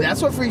Boston. Remember? Dude,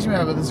 that's what freaks me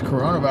out about this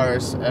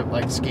coronavirus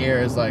like scare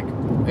is like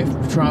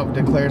if Trump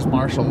declares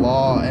martial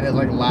law and it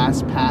like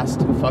lasts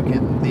past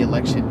fucking the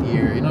election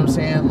year, you know what I'm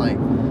saying? Like,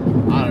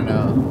 I don't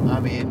know. I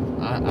mean,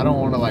 I don't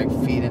want to like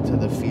feed into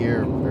the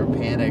fear or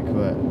panic,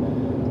 but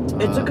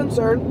It's a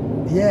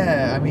concern.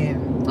 yeah, I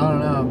mean, I don't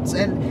know.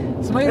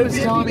 And somebody was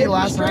telling me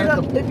last night.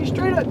 If he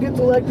straight up gets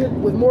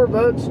elected with more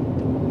votes,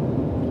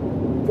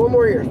 4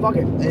 more years, fuck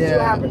it. Let's see what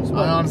happens.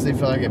 I honestly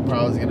feel like it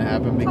probably is going to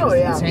happen because Oh,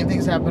 yeah. the same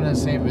things happen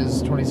as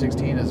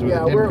 2016 as with Yeah,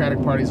 the we're-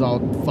 Democratic Party's all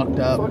fucked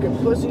up. Fucking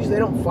pussies, they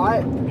don't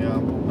fight. You know,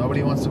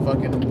 nobody wants to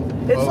fucking.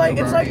 It's vote like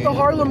for it's like Bernie the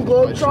Harlem and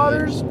all that shit.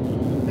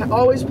 Globetrotters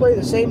always play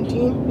the same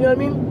team. You know what I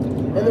mean?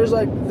 And there's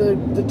like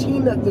the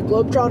team that the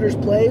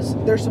Globetrotters plays.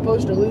 They're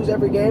supposed to lose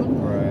every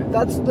game. Right.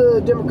 That's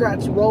the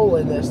Democrats' role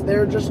in this.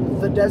 They're just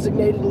the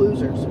designated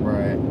losers.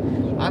 Right.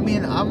 I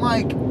mean, I'm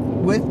like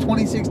with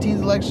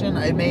 2016's election.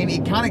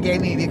 It kind of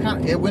gave me. It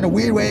in a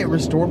weird way. It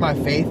restored my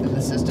faith in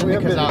the system We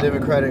have because been a I,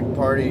 Democratic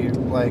Party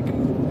like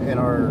in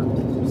our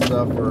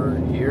stuff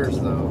for years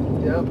though.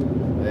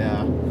 Yep.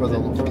 yeah. For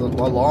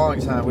a long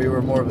time, we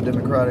were more of a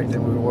Democratic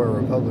than we were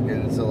a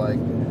Republican. And so like,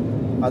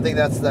 I think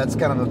that's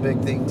kind of a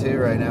big thing too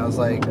right now. It's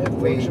like It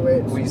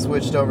fluctuates. we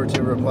switched over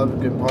to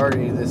Republican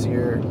Party this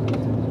year,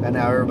 and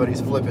now everybody's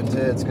flipping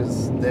tits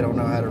because they don't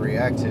know how to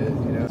react to it.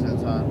 You know.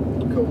 That's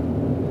time. Cool.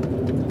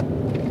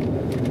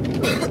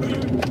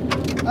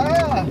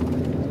 Ah.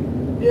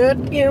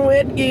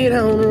 Get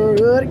on the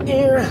road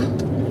again.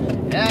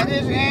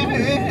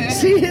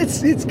 See,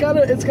 it's kind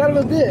of a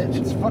bitch.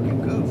 It's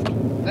fucking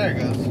goofed. There it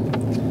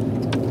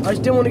goes. I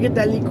still want to get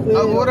that liquid.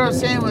 Oh, what I was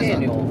saying was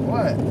Daniel.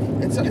 what?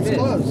 It's is.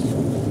 closed.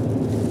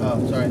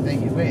 Oh, sorry.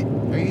 Thank you. Wait,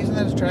 are you using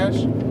that as trash?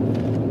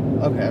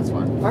 Okay, that's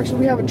fine. Actually,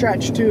 we have a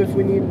trash too if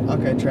we need.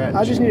 Okay, trash.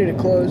 I just needed it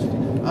closed.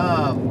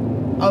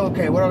 Oh,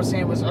 okay. What I was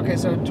saying was, okay,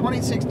 so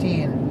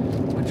 2016,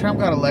 when Trump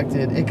got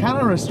elected, it kind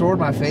of restored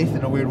my faith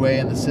in a weird way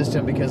in the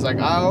system because, like,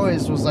 I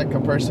always was like a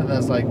person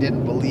that's like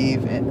didn't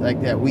believe in,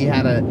 like that we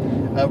had a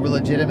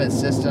legitimate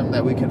system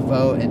that we could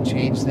vote and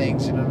change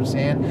things. You know what I'm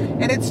saying?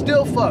 And it's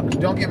still fucked.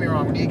 Don't get me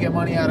wrong. When you get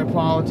money out of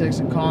politics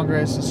and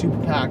Congress and super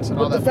PACs and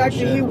all But that the fact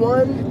bullshit, that he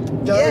won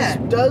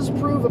does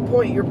prove a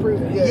point you're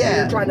proving.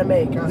 Yeah. You're trying to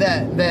make. Huh?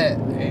 that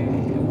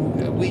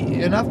we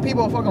enough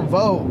people fucking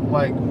vote,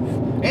 like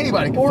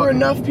anybody can Or fucking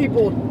enough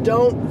people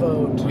don't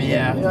vote.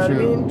 Yeah, You know true,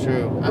 what I mean?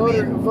 true. I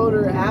Voter, mean,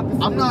 voter apathy.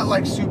 I'm not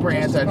like super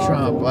just as anti-Trump.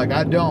 powerful. Like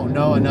I don't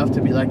know enough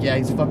to be like, yeah,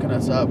 he's fucking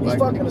us up. He's Like,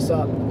 fucking us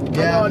up.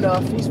 Yeah. I know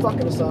enough. He's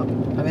fucking us up.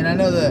 I mean, I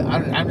know that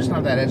I'm just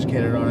not that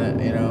educated on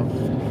it, you know.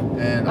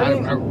 And I I,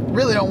 mean- I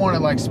really don't want to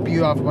like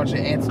spew off a bunch of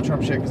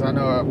anti-Trump shit because I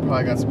know I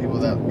probably got some people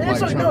that And like it's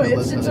Trump like, no, that it's,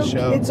 listen it's, to the okay,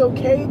 show. it's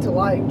okay to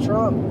like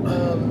Trump.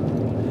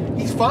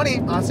 He's funny.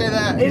 I'll say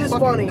that. It He's is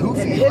fucking funny.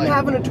 Goofy. Him like,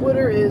 having a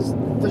Twitter is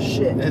the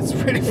shit. it's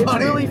pretty It's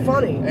funny. really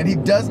funny. And he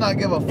does not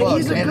give a fuck. And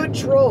he's a good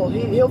troll.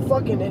 He'll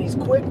fucking, and he's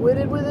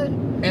quick-witted with it.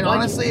 And Like,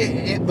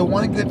 honestly, the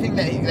one good thing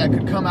that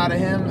could come out of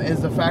him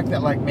is the fact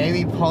that like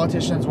maybe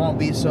politicians won't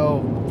be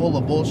so full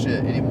of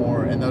bullshit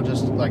anymore, and they'll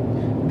just like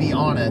be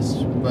honest.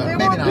 But They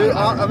maybe won't not. be. Dude,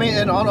 I mean,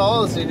 and on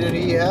honesty, dude,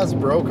 he has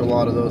broke a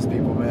lot of those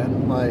people,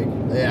 man. Like,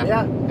 yeah.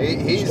 yeah.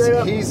 he's Straight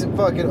up. he's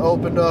fucking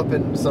opened up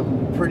in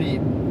some pretty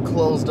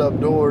closed up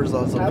doors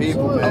on some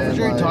people, Absolutely. man. I'm for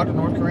sure he Like, talked to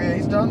North Korea.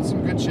 He's done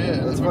some good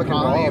shit. That's The fucking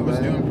economy wrong, was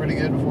man. doing pretty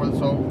good before this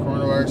whole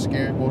coronavirus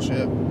scare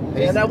bullshit.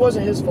 And that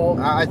wasn't his fault.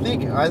 I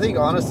think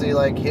honestly,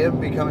 like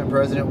him becoming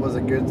president was a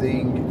good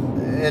thing,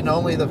 and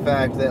only the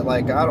fact that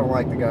like I don't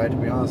like the guy to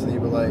be honest with you,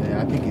 but like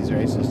Yeah, I think he's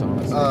racist,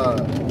 honestly.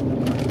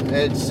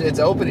 it's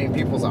opening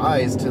people's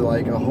eyes to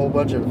like a whole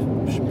bunch of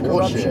bullshit.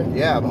 Corruption.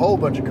 Yeah, a whole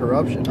bunch of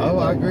corruption. Oh,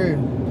 I Like, agree.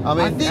 I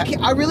mean,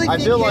 I really I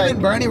think feel him like-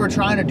 and Bernie were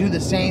trying to do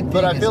the same thing.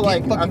 but I as feel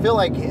get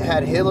like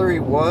had Hillary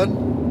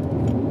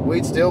won,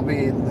 we'd still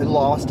be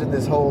lost in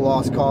this whole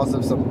lost cause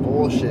of some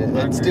bullshit.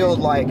 I It's agree. still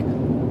like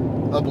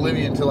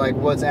oblivion to like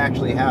what's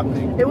actually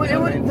happening. It would, You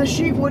know what I mean? the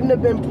sheep wouldn't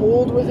have been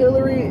pulled with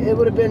Hillary. It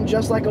would have been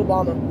just like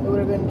Obama. It would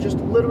have been just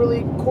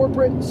literally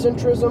corporate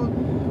centrism.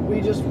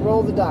 We just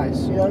roll the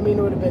dice. You know what I mean?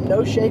 It would have been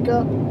no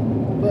shake-up.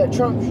 But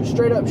Trump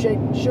straight up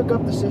shook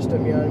up the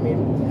system. You know what I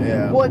mean?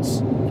 Yeah. What's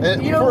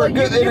And you know, for like, a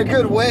good, you in a can-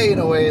 good way, in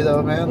a way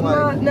though, man. Like,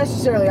 not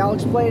necessarily. I'll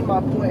explain my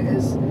point.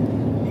 Is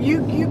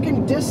you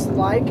can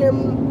dislike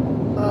him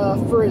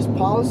for his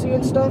policy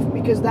and stuff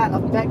because that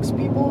affects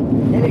people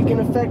and it can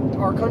affect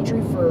our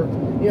country for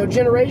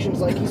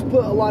generations. Like he's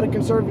put a lot of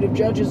conservative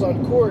judges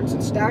on courts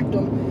and stacked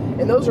them,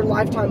 and those are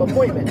lifetime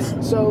appointments.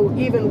 So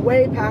even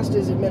way past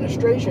his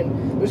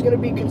administration, there's going to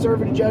be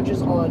conservative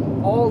judges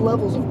on all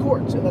levels of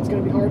courts, and that's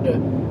going to be hard to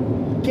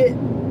get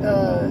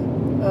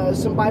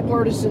some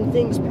bipartisan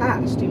things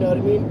passed. You know what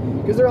I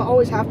mean? Because there'll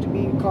always have to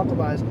be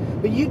compromise.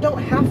 But you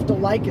don't have to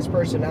like his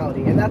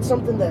personality, and that's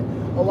something that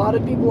a lot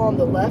of people on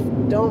the left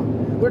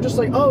don't. They're just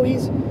like, oh, he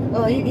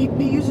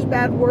uses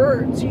bad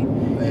words. He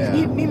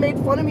made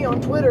fun of me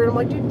on Twitter, and I'm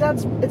like, dude,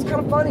 it's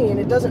kind of funny, and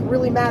it doesn't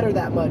really matter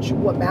that much.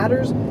 What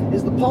matters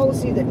is the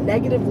policy that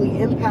negatively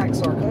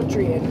impacts our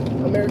country and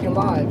American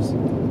lives.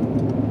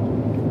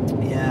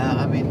 Yeah,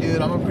 I mean,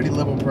 dude, I'm a pretty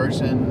liberal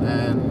person,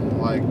 and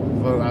like,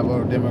 I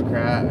vote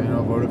Democrat,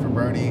 voted for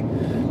Bernie.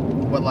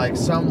 But like,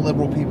 some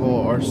liberal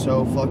people are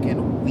so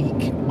fucking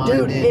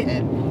weak-minded, Dude,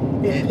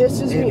 and it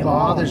pisses me It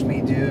bothers off.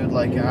 me, dude.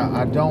 Like,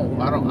 I don't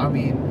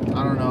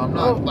know. I'm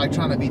not Oh. like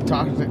trying to be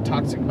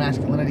toxic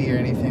masculinity or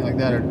anything like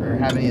that, or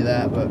have any of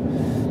that. But I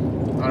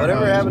don't whatever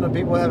know. happened to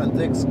people having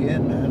thick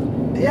skin,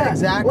 man? Yeah,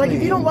 exactly. Like,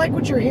 if you don't like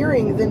what you're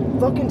hearing, then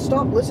fucking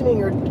stop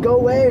listening or go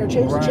away or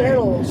change Right. the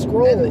channel,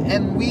 scroll.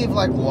 And we've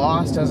like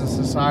lost as a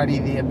society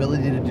the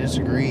ability to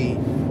disagree,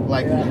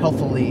 like Yeah.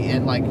 healthily,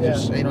 and like Yeah.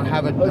 just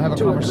have a To agree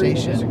to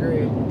conversation.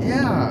 disagree.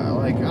 Yeah,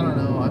 like I don't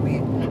know. I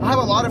mean, I have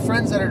a lot of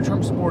friends that are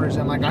Trump supporters,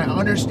 and like I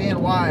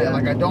understand why. Yeah.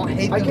 Like I don't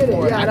hate I them get it,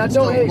 for it. yeah, and I can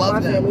don't still hate love my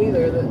them. family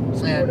either that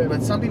support him.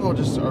 But some people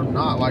just are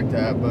not like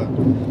that.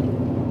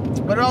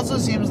 But it also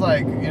seems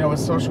like with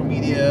social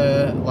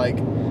media, like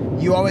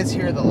you always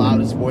hear the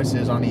loudest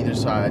voices on either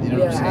side. You know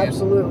Yeah, what I'm saying?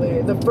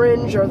 absolutely. The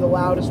fringe are the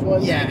loudest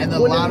ones. Yeah, and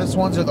the When it- loudest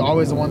ones are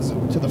always the ones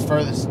to the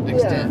furthest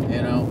extent.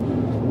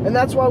 And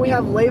that's why we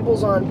have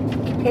labels on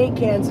paint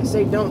cans that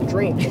say "Don't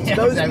drink." It's Yeah,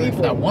 those exactly.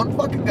 people. That one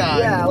fucking guy.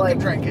 yeah, fucking like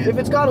drink it. if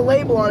it's got a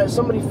label on it,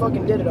 somebody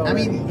fucking did it I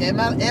already. mean, am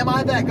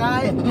I that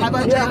guy? Have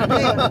I Yeah. drank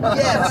paint?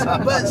 Yes,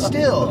 but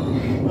still.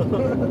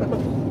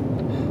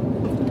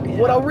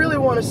 What I really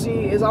want to see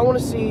is I want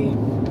to see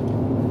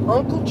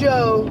Uncle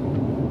Joe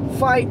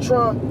fight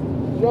Trump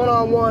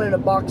one-on-one in a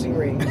boxing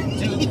ring.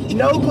 Dude,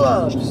 No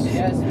gloves.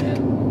 yes,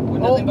 man.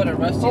 With nothing but a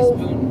rusty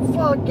spoon.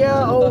 Fuck yeah.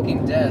 To Oh,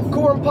 fucking death.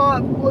 corn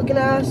pop looking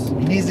ass.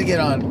 He needs to get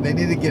on. They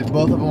need to get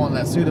both of them on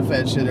that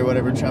Sudafed shit or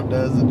whatever Trump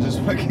does, and just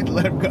fucking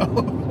let him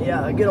go.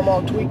 Yeah, get them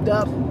all tweaked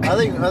up. I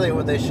think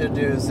what they should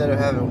do instead of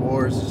having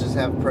wars is just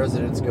have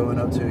presidents going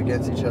up to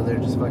against each other,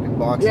 just fucking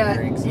boxing Yeah,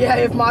 rings. yeah.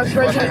 If my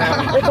president,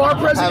 if our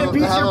president Have-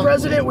 beats have your 'em-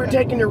 president, we're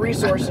taking your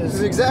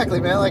resources. Exactly,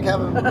 man. Like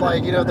have them,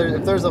 like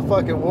if there's a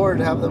fucking war,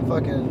 to have them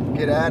fucking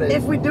get at it.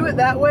 If we do it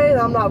that way,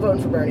 I'm not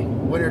voting for Bernie.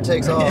 Winner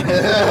takes all.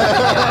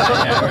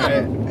 Yeah,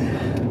 right.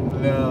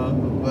 No,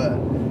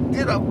 but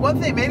dude, one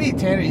thing, maybe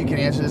Tanner, you can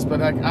answer this, but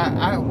like,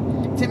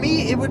 to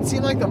me, it would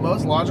seem like the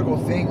most logical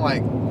thing.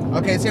 Like,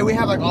 okay, say we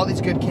have like all these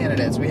good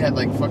candidates. We had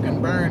like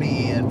fucking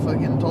Bernie and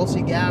fucking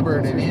Tulsi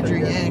Gabbard and Andrew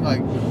Yang.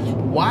 Like,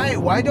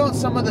 why don't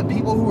some of the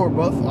people who are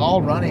both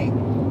all running?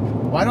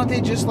 Why don't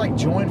they just like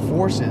join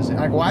forces?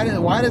 Like, why is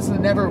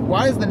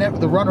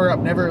the runner-up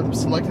never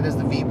selected as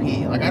the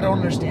VP? Like, I don't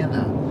understand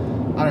that.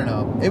 I don't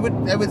know. It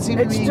would seem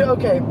to me.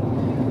 Okay.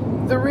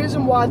 The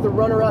reason why the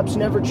runner-up's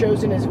never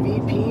chosen as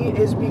VP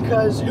is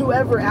because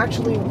whoever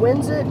actually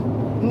wins it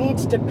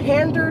needs to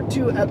pander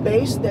to a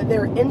base that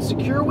they're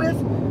insecure with.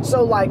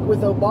 So, like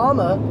with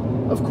Obama,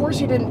 of course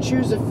he didn't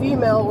choose a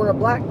female or a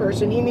black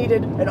person. He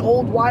needed an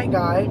old white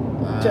guy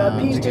to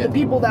appease to the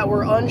people that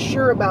were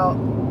unsure about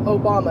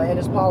Obama and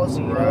his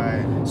policy. You know?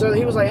 Right. So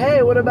he was like,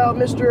 "Hey, what about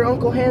Mr.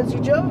 Uncle Hansy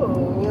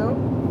Joe?" You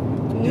know.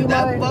 Dude,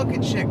 that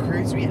fucking shit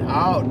creeps me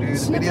out, dude.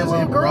 Sniffing Videos of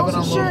him little rubbing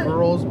girls on and little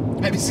girls.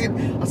 Have you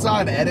seen? I saw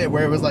an edit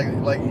where it was like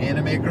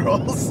anime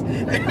girls.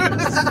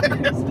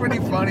 It's pretty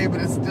funny,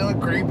 but it's still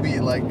creepy.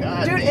 Like,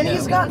 God, Dude, and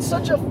he's got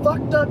such a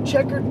fucked up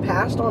checkered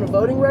past on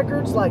voting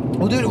records. Like,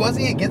 Well, dude,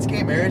 wasn't he against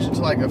gay marriage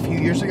until like a few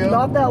years ago?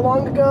 not that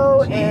long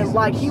ago, and Jesus.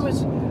 like he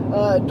was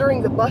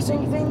during the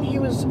busing thing, he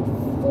was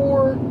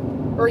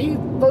he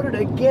voted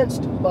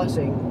against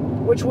busing,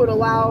 which would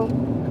allow.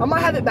 I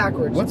might have it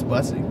backwards. What's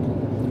busing?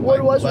 What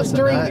it was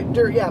busting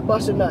during yeah,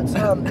 busting nuts.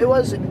 It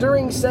was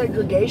during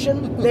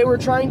segregation. They were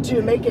trying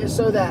to make it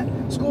so that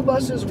school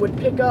buses would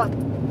pick up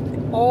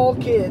all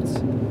kids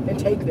and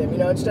take them, you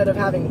know, instead of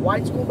having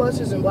white school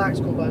buses and black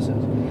school buses.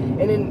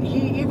 And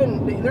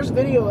then there's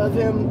video of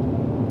him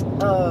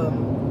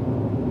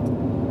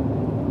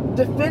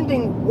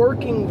defending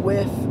working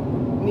with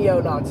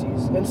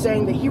neo-Nazis and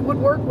saying that he would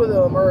work with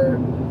them, or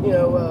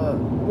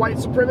white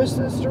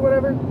supremacists or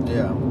whatever.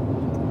 Yeah.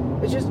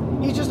 It's just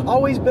he's just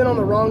always been on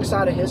the wrong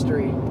side of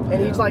history,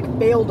 and he's like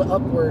failed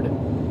upward,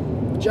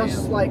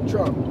 just like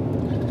Trump.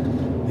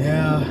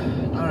 Yeah.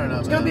 I don't know.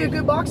 It's gonna be a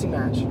good boxing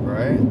match.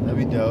 Right? That'd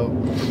be dope.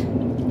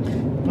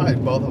 Probably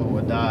both of them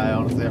would die.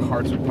 Honestly, their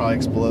hearts would probably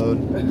explode.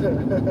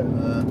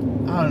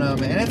 I don't know,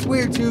 man. And it's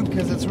weird too,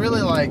 because it's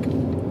really like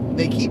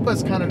they keep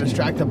us kind of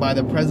distracted by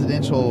the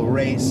presidential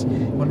race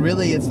when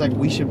really it's like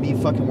we should be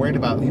fucking worried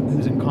about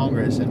who's in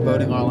Congress and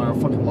voting on our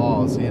fucking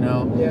laws, you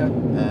know? Yeah.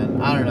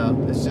 And I don't know.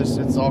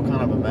 It's all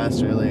kind of a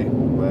mess, really.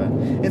 But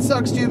it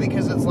sucks too,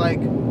 because it's like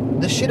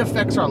the shit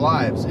affects our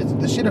lives.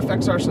 The shit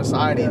affects our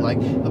society. Yeah.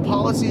 Like the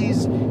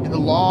policies and the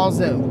laws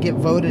that get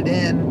voted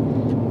in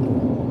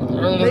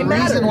are the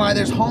reason why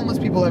there's homeless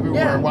people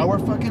everywhere. Yeah. Why we're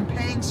fucking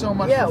paying so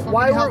much for fucking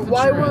why health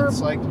we're insurance.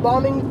 Like,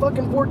 bombing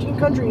fucking 14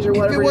 countries or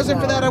whatever. if it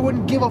wasn't for now. that, I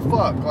wouldn't give a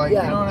fuck. Like,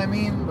 Yeah. you know what I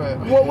mean? But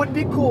What would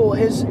be cool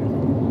is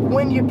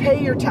when you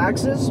pay your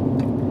taxes,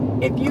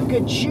 if you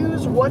could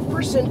choose what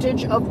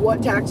percentage of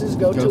what taxes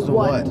go Goes to to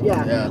what. what.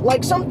 Yeah. Yeah.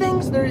 Like some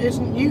things there is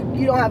you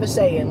don't have a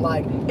say in,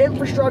 like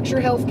infrastructure,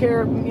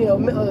 healthcare,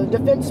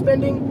 defense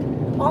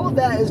spending. All of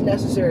that is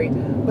necessary.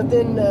 But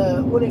then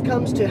when it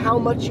comes to how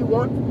much you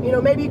want,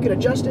 maybe you could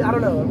adjust it. I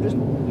don't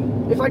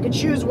know. If I could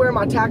choose where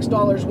my tax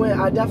dollars went,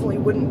 I definitely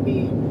wouldn't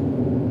be.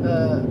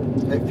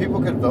 If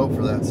people could vote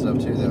for that stuff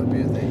too, that would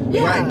be a thing.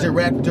 Yeah. right,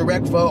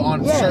 direct vote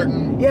on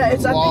certain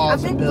it's.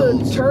 laws I think and the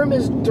bills. term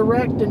is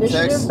direct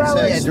initiative Text-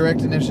 ballots. Yeah,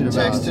 direct initiative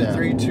Text ballots, to yeah.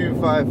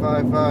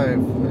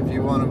 32555 if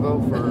you want to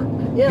vote for.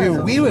 Yeah.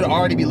 Dude, we would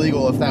already be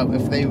legal if that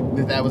was a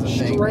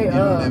thing. Straight you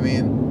know up. what I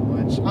mean?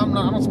 Which I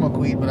don't smoke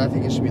weed, but I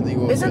think it should be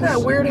legal. Isn't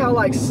that weird how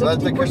like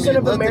 60%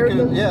 of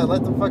Americans,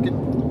 let the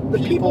fucking the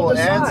people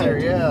decide. answer.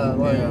 Yeah,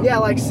 like, Yeah,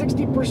 like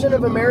 60%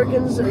 of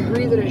Americans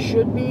agree that it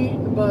should be,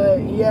 but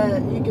yeah,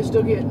 you can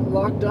still get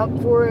locked up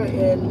for it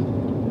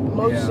in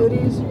most Yeah.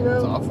 cities,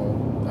 It's awful.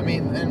 I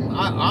mean, and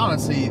I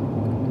honestly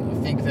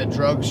think that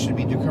drugs should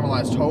be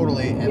decriminalized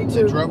totally, and Me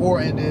the too. drug war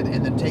ended,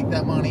 and then take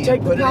that money Take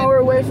and the put power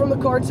away from the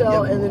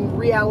cartel Yep. and then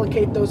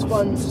reallocate those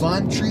funds.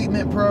 fund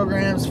treatment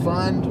programs,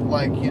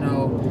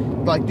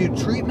 dude,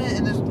 treatment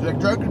in this, like,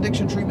 drug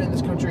addiction treatment in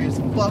this country is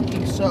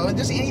fucking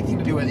just anything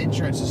to do with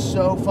insurance is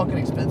so fucking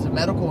expensive.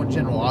 Medical in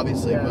general,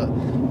 obviously, Yeah.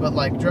 but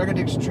like drug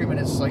addiction treatment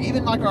is like,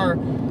 even like our,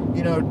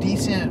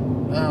 decent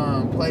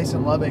place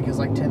in Lubbock is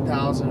like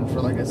 10,000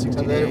 for like a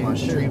 60-day my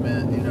shit.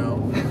 treatment,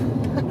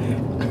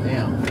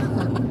 Damn.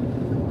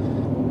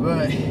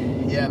 But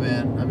yeah,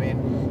 man. I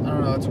mean, I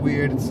don't know. It's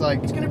weird. It's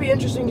like It's gonna be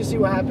interesting to see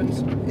what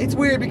happens. it's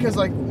weird because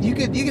like you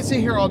could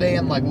sit here all day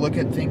and like look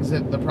at things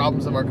the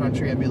problems of our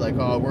country and be like,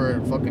 oh, we're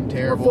fucking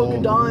terrible. We're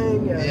fucking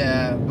dying. Yeah.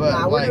 Yeah, but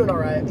Nah, we're like, doing all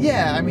right.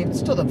 Yeah, I mean, it's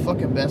still the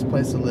fucking best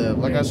place to live.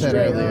 Like I said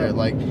Straight earlier, up.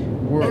 like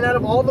And out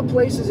of all the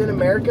places in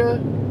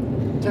America,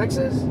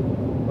 Texas,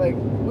 like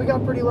we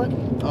got pretty lucky.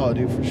 oh,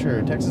 dude, for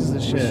sure, Texas is the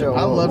shit. show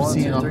I love 1,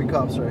 2, seeing 3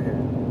 cops right here.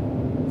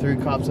 3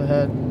 cops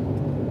ahead.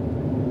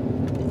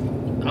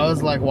 I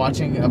was like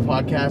watching a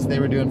podcast they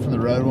were doing from the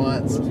road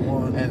once, There's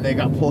one. and they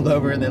got pulled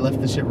over and they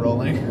left the shit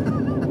rolling.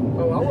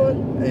 Oh, I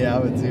would. Yeah, I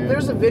would too.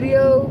 There's a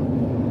video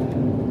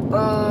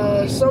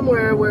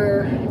somewhere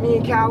where me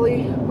and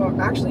Callie,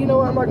 actually, you know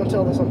what? I'm not gonna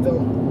tell this on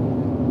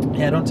film.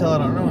 Yeah, don't tell it.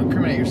 Don't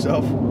incriminate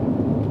yourself.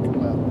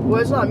 Well,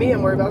 it's not me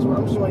I'm worried about.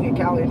 I'm just gonna get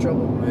Callie in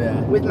trouble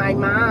Yeah. with my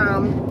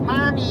mom.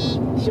 Mommy,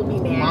 she'll be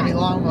mad. Mommy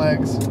long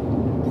legs.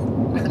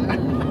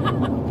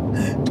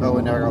 Oh,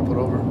 and now I got put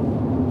over.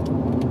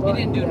 He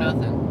didn't do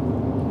nothing.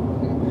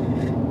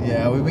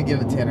 Yeah, we've been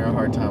giving Tanner a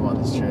hard time on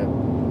this trip.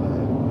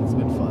 But it's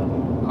been fun.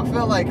 I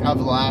feel like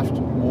I've laughed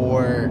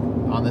more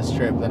on this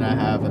trip than I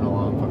have in a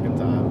long fucking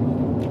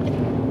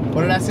time.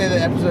 What did I say the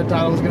episode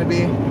title was going to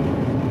be?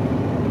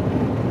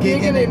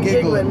 Gigging and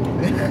giggling.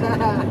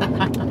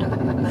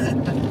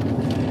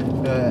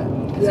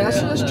 Yeah,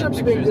 so this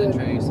trip's been good.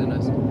 Trey sent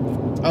us.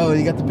 Oh,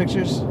 you got the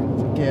pictures?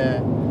 Fuck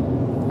yeah.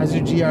 How's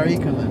your GRE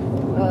coming?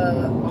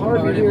 Harvey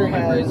Already here blew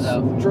my brains has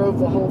out. drove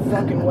the whole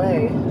fucking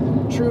way.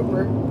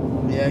 Trooper.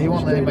 Yeah, he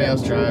won't let Straight anybody up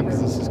else drive because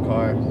trooper. it's his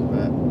car.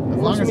 But as long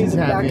Wants as me he's to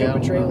back happy, I up a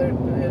don't trailer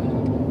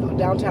know. in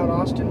downtown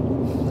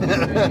Austin.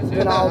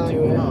 Then I'll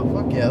do it. Oh,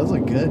 fuck yeah, those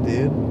look good,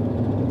 dude.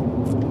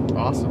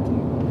 Awesome.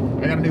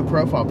 I got a new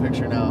profile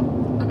picture now.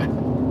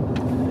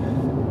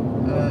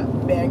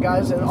 Bad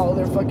guys and all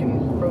their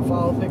fucking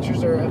profile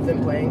pictures are of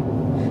them playing.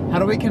 How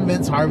do we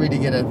convince Harvey to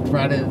get a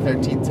Friday the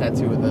 13th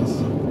tattoo with us?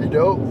 You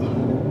dope.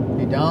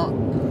 You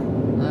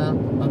don't? No,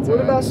 that's What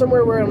alright. about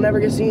somewhere where it'll never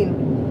get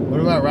seen? What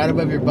about right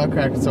above your butt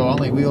crack so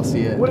only we'll see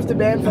it? What if the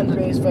band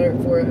fundraise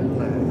for it?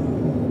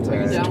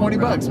 It's Down,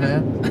 $20,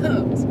 man.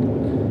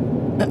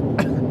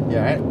 You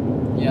alright?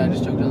 Yeah, I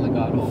just choked on the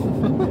god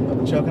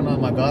hole. Choking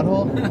on my god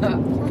hole?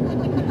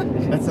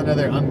 That's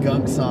another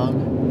Ungunk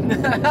song.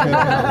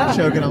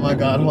 Choking on my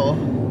god hole.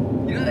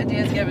 You know that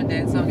Dance Gavin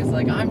Dance song is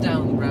like, I'm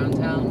down with Brown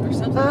Town or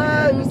something?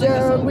 I'm It's like a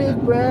down song with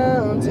that-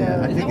 Brown Yeah, Town.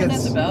 I Is think that what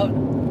it's- that's about?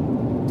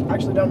 I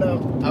actually don't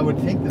know. I would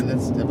think that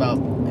it's about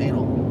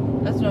anal.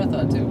 That's what I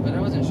thought too, but I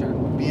wasn't sure.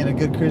 Being a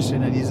good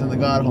Christian and using the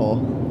God hole.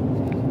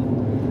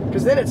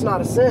 Because then it's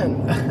not a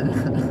sin.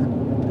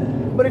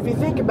 But if you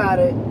think about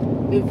it,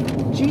 if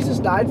Jesus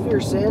died for your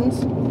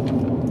sins,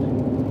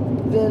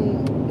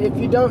 then if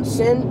you don't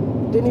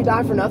sin, didn't he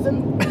die for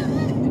nothing?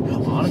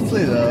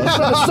 Honestly, though.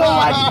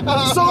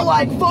 so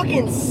like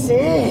fucking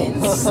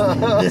sins.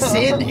 The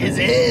sin is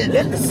in.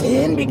 Let the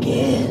sin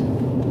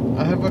begin.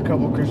 I have a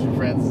couple Christian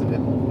friends,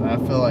 and I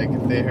feel like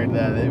if they heard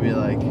that, they'd be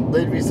like,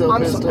 They'd be so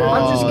I'm pissed so- off.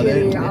 I'm just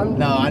kidding. they- I'm-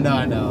 no, I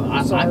know.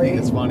 I Sorry. think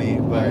it's funny,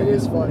 but It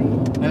is funny.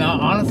 And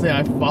honestly,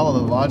 I follow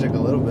the logic a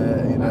little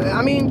bit. You know,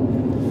 I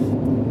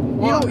mean,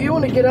 Well- you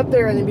want to get up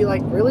there and then be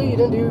like, really? You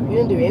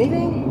didn't do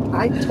anything?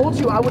 I told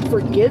you I would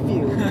forgive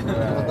you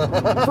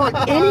for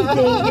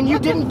anything, and you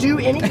didn't do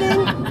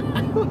anything?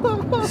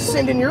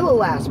 Sending your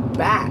little ass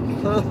back.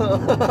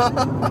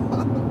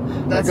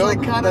 That's go,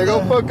 like kind they of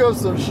go fuck up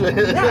some shit.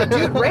 Yeah,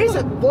 dude, raise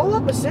it, blow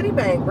up a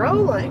Citibank, bro.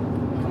 Like,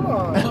 come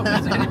on.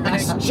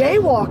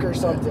 Jaywalk or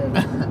something.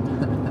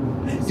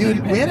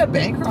 Dude, we had a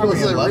bank robbery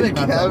Was in it Lubbock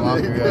not that long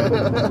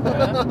recapping?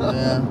 ago.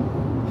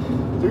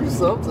 Yeah. Do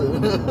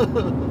something.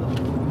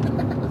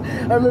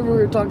 I remember we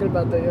were talking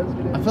about that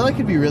yesterday. I feel like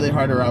it'd be really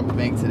hard to rob a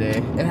bank today.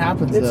 It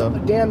happens It's though.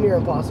 damn near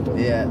impossible.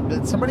 Yeah,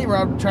 but somebody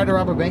tried to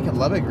rob a bank in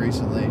Lubbock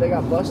recently. They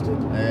got busted.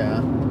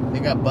 Yeah, they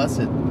got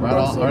busted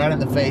right in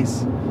the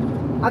face.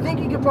 I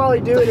think you could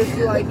probably do it if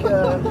you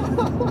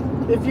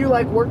if you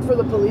worked for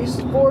the police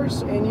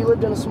force and you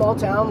lived in a small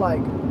town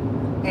like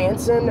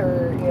Anson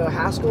or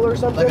Haskell or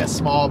something. Like a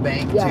small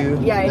bank yeah, too.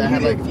 yeah. that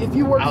And had, if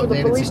you worked for the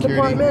outdated police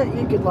security. department,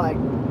 you could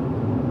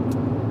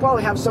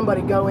probably have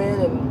somebody go in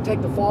and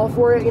take the fall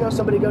for it.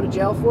 Somebody go to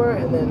jail for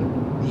it, and then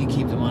You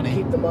keep the money.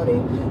 keep the money.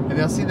 Have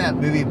y'all seen that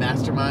movie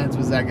Masterminds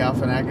with Zach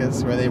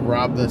Galifianakis where they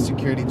robbed the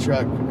security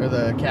truck or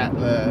the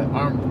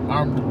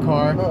armored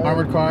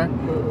car?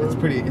 It's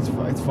pretty. It's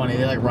funny.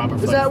 They rob it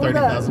for Is that where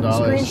that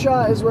 $30,000.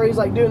 screenshot is where he's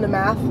doing the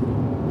math?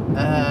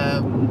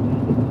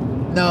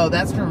 No,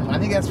 I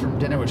think that's from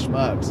Dinner with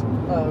Schmucks.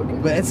 Oh, okay.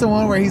 But it's the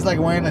one where he's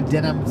wearing a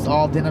denim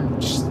denim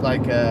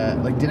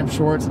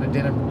shorts and a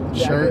denim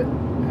Jacket. shirt,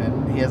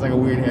 and he has a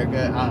weird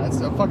haircut.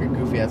 It's a fucking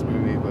goofy ass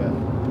movie, but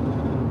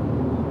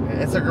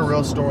it's a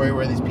real story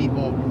where these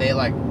people they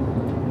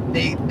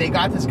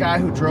got this guy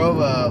who drove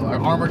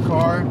an armored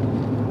car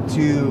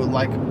to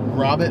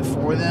rob it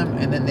for them,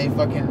 and then they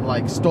fucking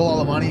stole all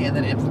the money and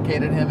then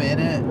implicated him in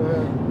it,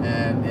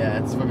 and yeah,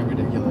 it's fucking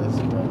ridiculous.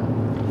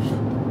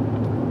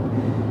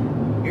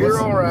 You're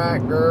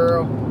alright,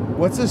 girl.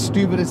 What's the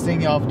stupidest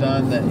thing y'all have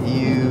done that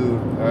you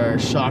are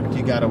shocked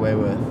you got away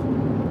with?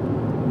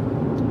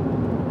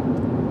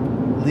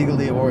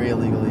 Legally or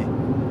illegally?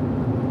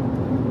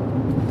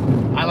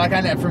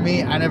 For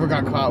me, I never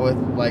got caught with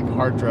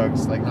hard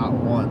drugs, not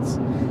once.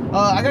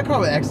 I got caught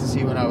with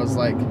ecstasy when I was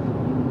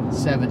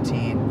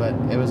 17, but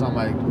it was on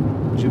my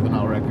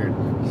juvenile record.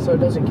 So it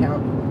doesn't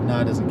count. No,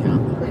 it doesn't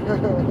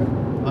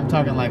count. I'm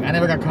talking I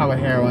never got caught with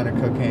heroin or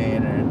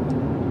cocaine or.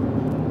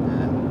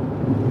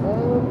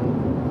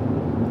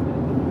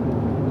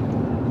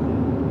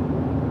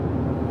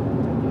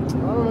 I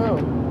don't know.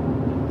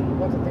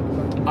 What to think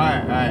about.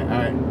 All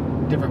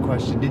right. Different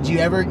question. Did you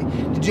ever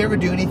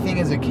do anything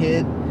as a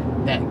kid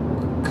that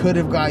could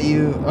have got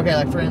you? Okay,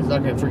 for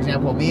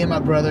example, me and my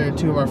brother and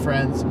two of our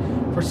friends.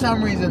 For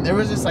some reason, there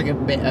was this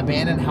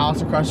abandoned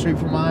house across the street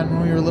from mine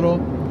when we were little.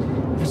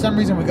 For some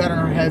reason, we got in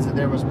our heads that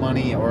there was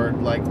money or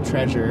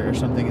treasure or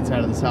something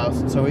inside of this house,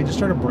 and so we just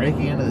started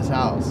breaking into this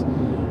house.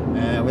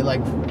 And we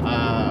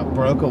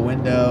broke a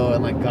window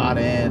and got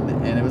in,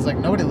 and it was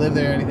nobody lived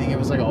there or anything. It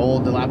was an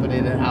old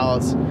dilapidated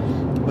house,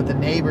 but the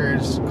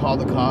neighbors called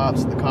the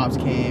cops. The cops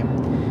came,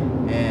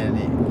 and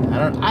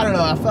I don't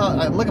know. I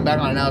felt looking back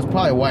on it now, it's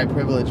probably white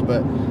privilege,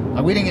 but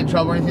we didn't get in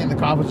trouble or anything. The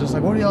cop was just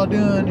what are y'all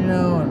doing,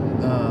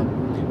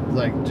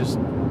 and just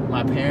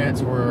my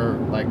parents were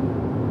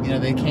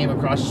they came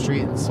across the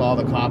street and saw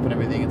the cop and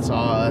everything and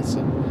saw us,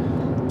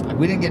 and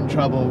we didn't get in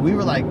trouble. We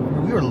were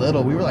we were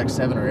little. We were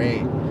 7 or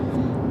 8.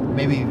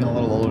 Maybe even a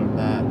little older than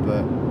that, but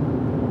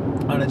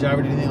I don't know, did you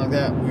ever do anything like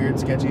that? Weird,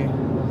 sketchy?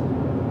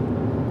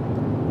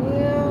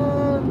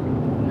 Yeah.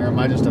 Or am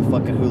I just a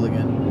fucking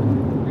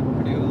hooligan?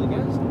 Pretty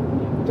hooligans.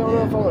 Don't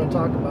know if I want to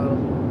talk about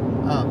them.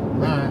 Oh,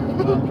 alright.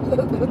 Well.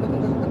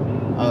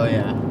 Oh,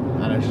 yeah.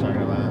 I know what you're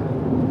talking about.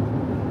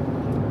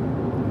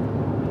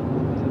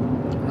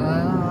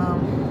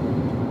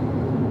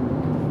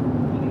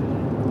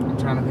 I'm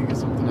trying to think of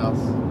something else.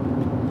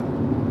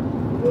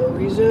 We'll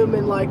resume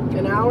in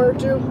an hour or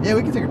two. Yeah,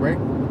 we can take a break.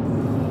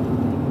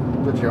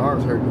 But your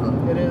arms hurt,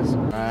 huh? It is.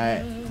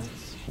 Alright.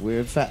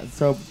 Weird Fat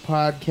Soap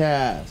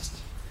Podcast.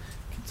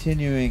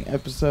 Continuing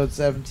episode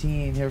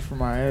 17 here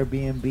from our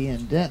Airbnb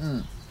in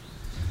Denton.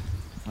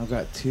 I've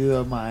got two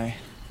of my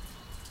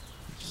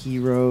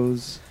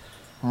heroes,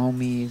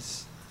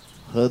 homies,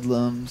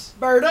 hoodlums.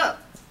 Bird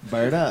up.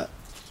 Bird up.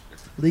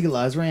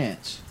 Legalized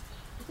Ranch.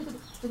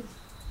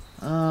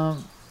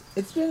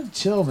 It's been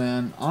chill,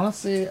 man.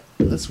 Honestly,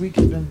 this week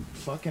has been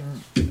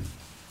fucking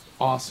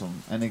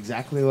awesome and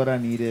exactly what I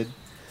needed,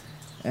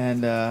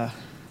 and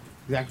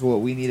exactly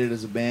what we needed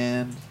as a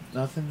band.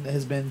 Nothing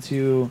has been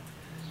too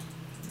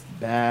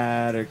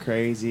bad or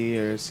crazy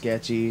or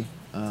sketchy.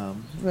 We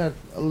had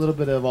a little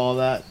bit of all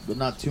that, but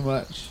not too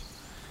much.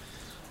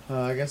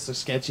 I guess the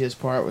sketchiest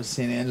part was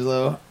San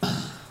Angelo.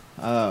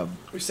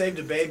 We saved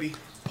a baby.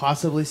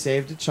 Possibly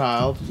saved a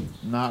child.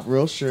 Not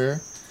real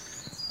sure.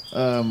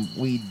 There's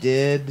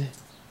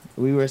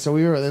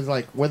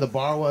like where the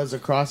bar was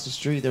across the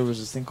street. There was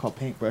this thing called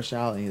Paintbrush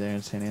Alley there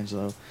in San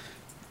Angelo.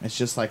 It's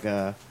just like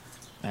an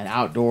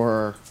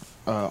outdoor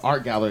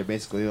art gallery,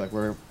 basically, like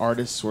where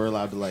artists were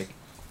allowed to like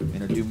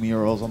do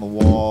murals on the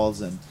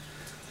walls, and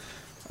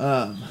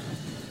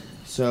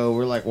so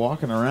we're like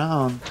walking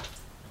around,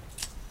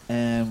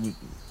 and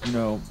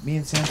me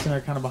and Samson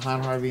are kind of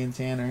behind Harvey and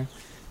Tanner.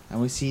 And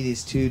we see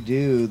these two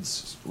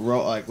dudes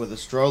like with a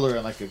stroller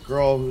and like a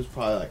girl who's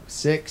probably like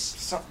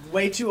 6.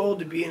 Way too old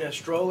to be in a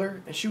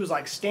stroller, and she was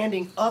like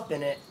standing up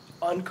in it,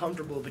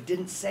 uncomfortable, but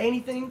didn't say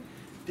anything,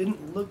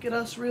 didn't look at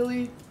us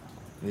really.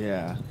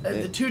 Yeah.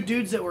 The two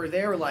dudes that were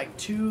there were like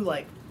two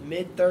like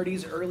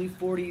mid-30s, early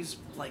 40s,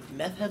 like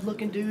meth head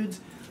looking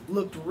dudes,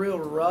 looked real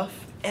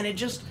rough, and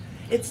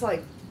it's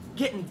like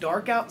getting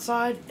dark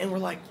outside, and we're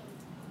like,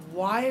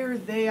 why are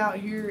they out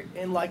here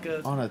in like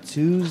on a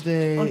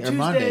Tuesday or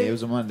Monday? It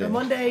was a Monday. A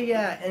Monday,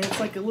 yeah, and it's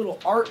like a little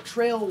art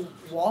trail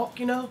walk,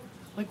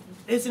 like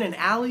it's in an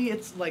alley.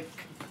 It's like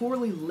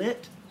poorly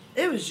lit.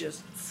 It was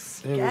just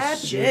sketchy.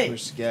 It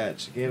was super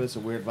sketch. It gave us a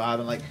weird vibe,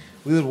 and like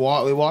we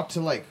walked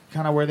to like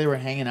kind of where they were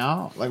hanging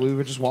out. Like we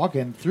were just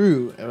walking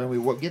through, and then we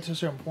would get to a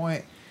certain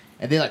point,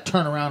 and they like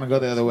turn around and go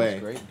the other way.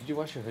 Great. Did you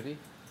wash your hoodie?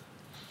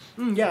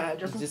 Yeah,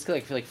 Does this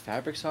like feel like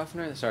fabric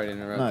softener? Sorry to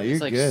interrupt. No, you're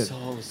it's like good.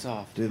 so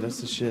soft. Dude, that's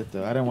the shit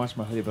though. I didn't wash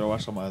my hoodie, but I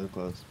washed all my other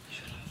clothes.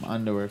 My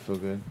underwear feel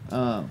good.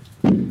 But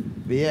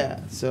yeah,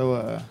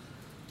 so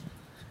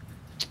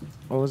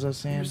what was I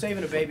saying? You're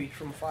saving a baby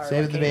from a fire.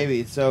 Saving the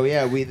baby. So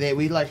yeah, we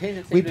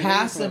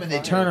pass them and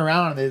they turn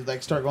around and they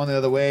like start going the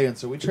other way, and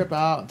so we trip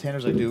out. And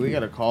Tanner's like, "Dude, we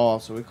got to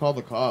call." So we call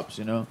the cops,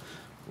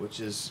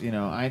 which is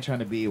I ain't trying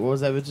to be. What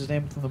was that bitch's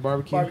name from the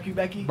barbecue? Barbecue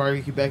Becky.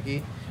 Barbecue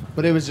Becky.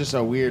 But it was just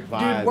a weird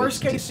vibe. Dude,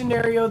 worst case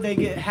scenario, they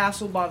get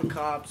hassled by the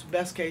cops.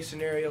 Best case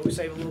scenario, we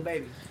save a little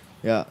baby.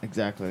 Yeah,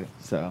 exactly.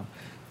 So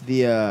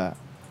the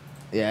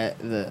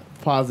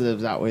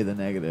positives outweigh the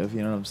negative.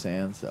 You know what I'm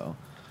saying? So.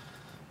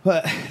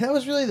 But that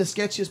was really the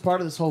sketchiest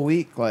part of this whole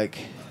week. Like,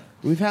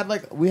 we had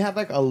like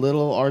a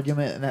little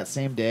argument in that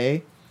same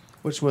day,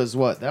 which was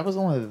what? That was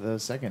only the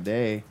second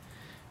day,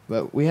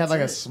 but we had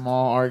like a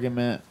small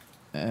argument.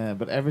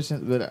 But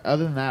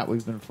other than that,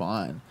 we've been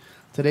fine.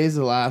 Today's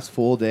the last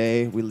full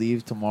day. We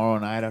leave tomorrow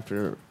night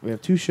after we have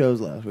 2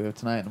 shows left. We have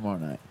tonight and tomorrow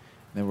night, and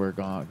then we're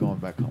going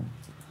back home.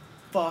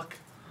 Fuck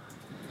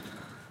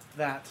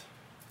that.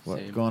 What?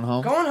 Same. Going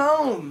home? Going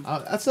home.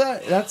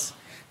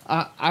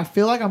 I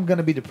feel like I'm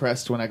gonna be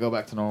depressed when I go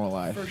back to normal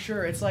life. For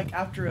sure. It's like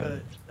after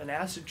an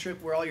acid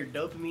trip where all your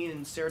dopamine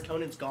and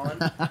serotonin's gone.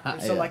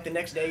 And so Yeah. like the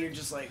next day you're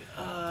just like,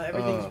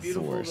 everything's it's the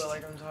beautiful, worst. but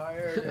like I'm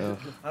tired.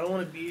 Ugh. I don't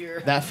want to be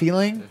here. That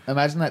feeling,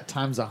 imagine that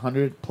times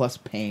 100 plus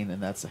pain,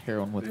 and that's a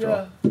heroin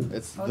withdrawal.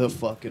 It's the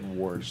fucking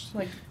worst.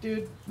 Like,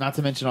 dude, Not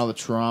to mention all the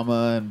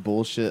trauma and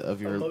bullshit of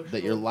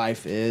that your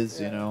life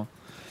is, Yeah.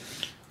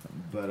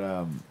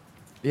 But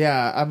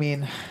yeah, I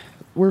mean,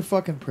 we're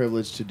fucking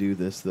privileged to do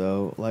this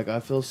though. Like, I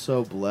feel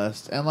so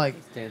blessed, and like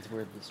Stan's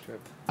word this trip.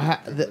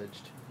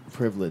 Privileged.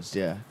 Privileged,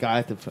 yeah. Guy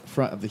at the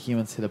front of the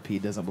Human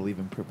Centipede doesn't believe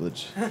in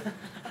privilege.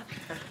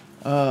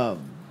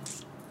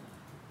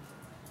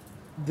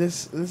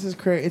 This is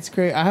crazy. It's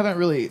crazy. I haven't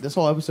really. This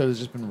whole episode has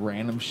just been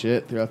random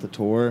shit throughout the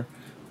tour.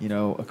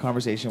 A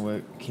conversation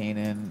with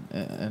Kanan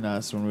and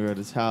us when we were at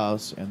his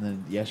house, and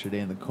then yesterday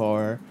in the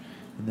car,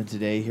 and then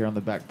today here on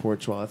the back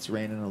porch while it's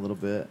raining a little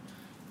bit.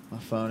 My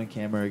phone and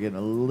camera are getting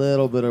a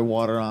little bit of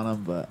water on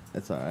them, but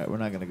it's all right. We're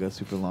not gonna go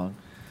super long.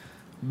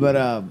 But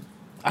I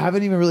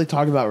haven't even really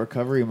talked about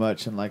recovery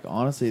much, and like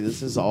honestly,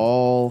 this is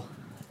all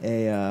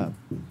a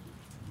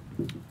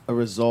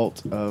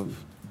result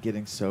of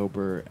getting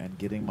sober and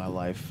getting my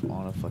life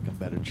on a fucking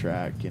better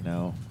track.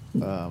 I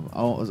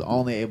was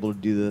only able to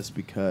do this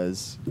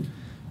because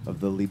of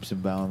the leaps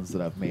and bounds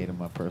that I've made in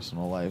my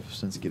personal life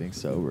since getting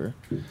sober.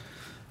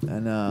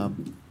 And I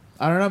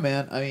don't know,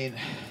 man. I mean,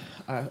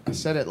 I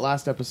said it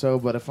last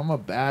episode, but if I'm a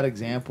bad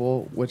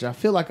example, which I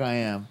feel like I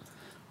am,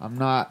 I'm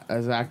not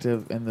as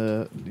active in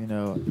the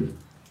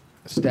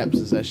steps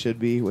as I should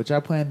be, which I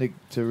plan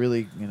to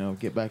really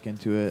get back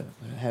into it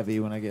heavy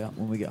when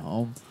we get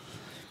home.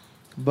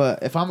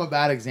 But if I'm a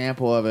bad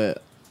example of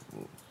it,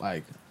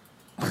 like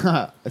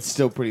it's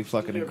still pretty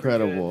fucking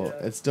incredible. Good,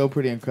 yeah. It's still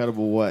pretty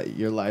incredible how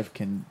your life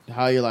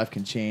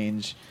can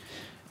change,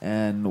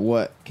 and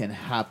what can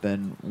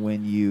happen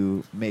when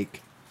you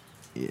make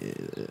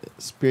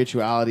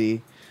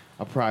spirituality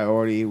a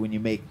priority, when you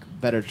make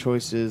better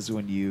choices,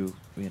 when you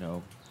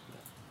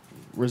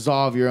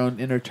resolve your own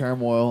inner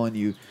turmoil and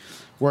you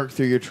work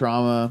through your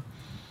trauma.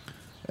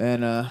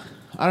 And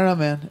I I don't know,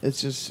 man.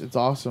 It's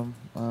awesome.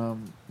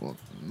 Well,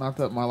 not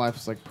that my life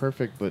is like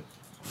perfect, but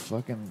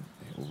fucking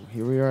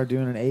here we are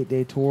doing an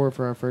 8-day tour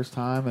for our first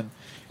time, and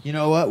you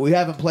know what? We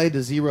haven't played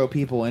to 0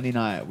 people any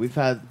night. We've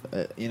had,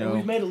 And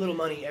we've made a little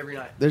money every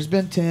night. there's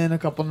been 10 a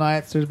couple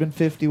nights. There's been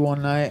 50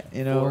 one night.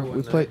 You know, 4 one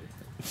we've night. played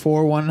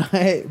 4 one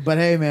night, but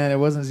hey, man, it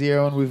wasn't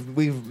 0, and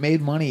we've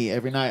made money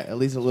every night, at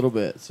least a little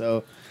bit.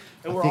 So.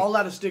 And I we're think- all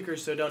out of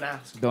stickers, so don't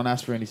ask. Don't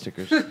ask for any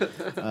stickers.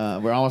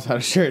 We're almost out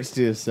of shirts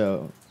too,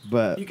 so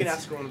but You can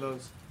ask for one of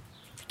those.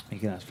 You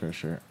can ask for a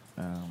shirt.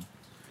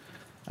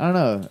 I don't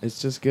know.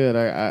 It's just good.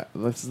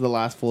 This is the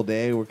last full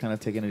day. We're kind of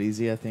taking it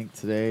easy, I think,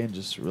 today, and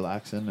just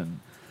relaxing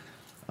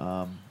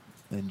and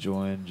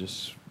enjoying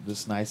just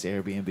this nice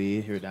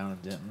Airbnb here down in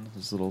Denton.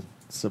 This little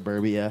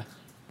suburbia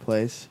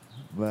place,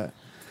 but.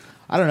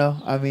 I don't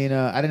know. I mean,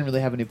 I didn't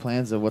really have any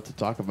plans of what to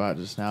talk about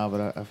just now,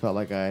 but I felt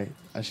like I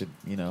should,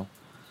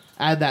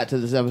 add that to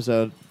this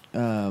episode.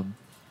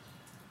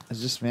 It's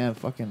just, man,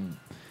 fucking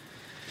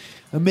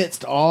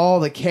amidst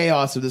all the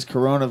chaos of this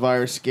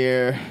coronavirus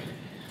scare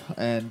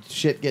and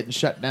shit getting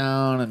shut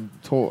down and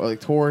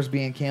tours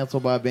being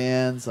canceled by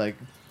bands,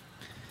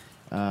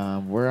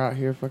 we're out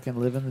here fucking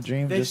living the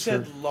dream. They just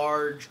said for,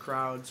 large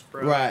crowds,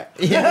 bro. right?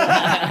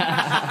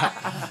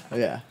 Yeah,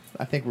 yeah.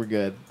 I think we're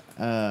good.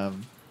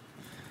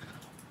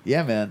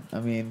 Yeah, man.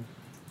 I mean,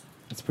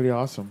 it's pretty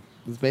awesome.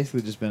 It's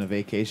basically just been a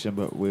vacation,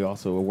 but we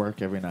also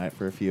work every night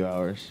for a few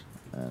hours.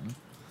 And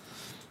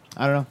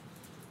I don't know.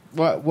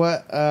 What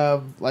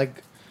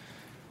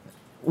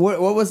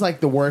was like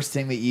the worst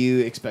thing that you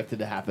expected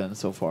to happen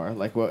so far?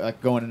 Like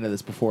going into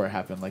this before it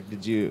happened? Like,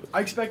 did you? I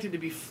expected to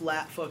be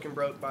flat fucking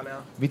broke by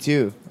now. Me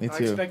too. Me I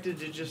too. expected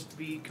to just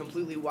be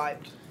completely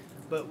wiped,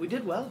 but we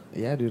did well.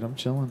 Yeah, dude. I'm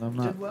chilling. I'm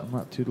Did well.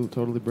 not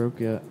totally broke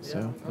yet. Yeah, So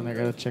I'm and I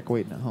got a good. check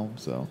waiting at home.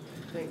 So.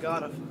 Thank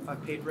God I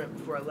paid rent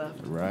before I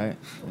left. Right.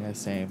 Yeah.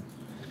 Same.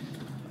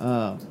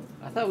 I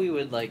thought we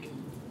would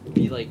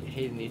be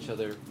hating each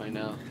other by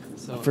now.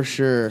 So For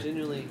sure.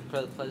 Genuinely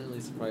pleasantly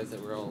surprised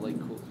that we're all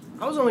cool.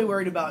 I was only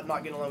worried about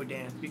not getting along with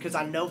Dan because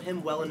I know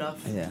him well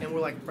enough, Yeah. and we're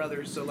like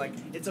brothers. So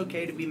it's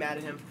okay to be mad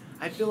at him.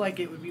 I feel like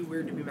it would be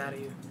weird to be mad at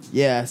you.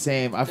 Yeah.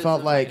 Same. I Because felt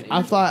of like fucking I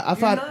age. thought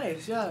You're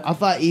nice, yeah.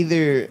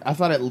 I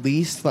thought at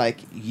least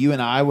you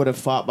and I would have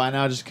fought by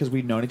now just because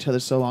we've known each other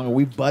so long, and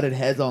we've butted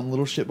heads on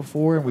little shit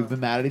before, and we've been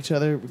mad at each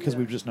other because Yeah.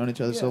 we've just known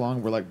each other so Yeah.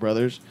 long. We're like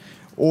brothers.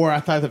 Or I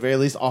thought at the very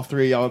least all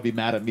three of y'all would be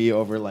mad at me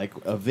over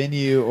a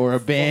venue or a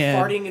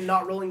band. Farting and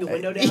not rolling the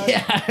window down.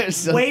 Yeah, or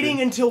something.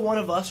 Waiting until one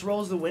of us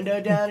rolls the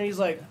window down, and he's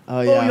like, Oh,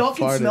 "Oh, yeah, y'all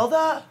can farted. smell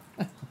that."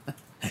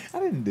 I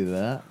didn't do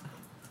that.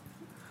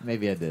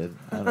 Maybe I did.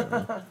 I don't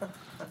know.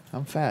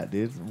 I'm fat,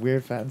 dude.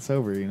 Weird, fat, and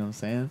sober. You know what I'm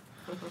saying?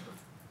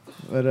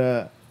 But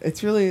it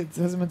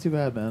hasn't been too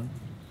bad, man.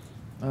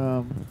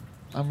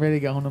 I'm ready to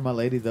get home to my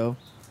lady though.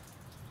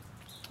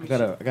 I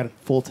got a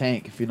full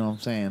tank, if you know what I'm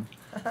saying.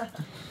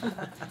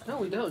 No,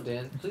 we don't,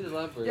 Dan. Please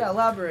elaborate. Yeah,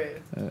 elaborate.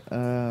 I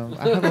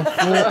have a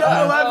full. Don't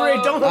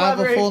elaborate. Don't I have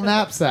elaborate. a full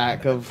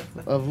knapsack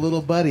of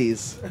little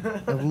buddies,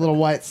 of little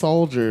white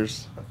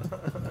soldiers.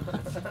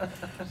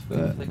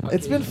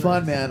 It's been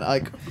fun, man. I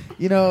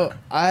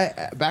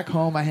back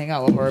home I hang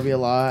out with Harvey a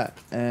lot,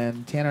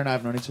 and Tanner and I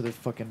have known each other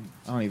I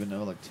don't even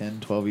know 10,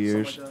 12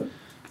 years. Something like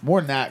that. More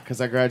than that,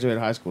 because I graduated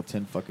high school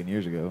 10 fucking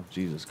years ago.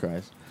 Jesus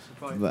Christ. So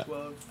probably But-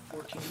 12,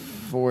 14.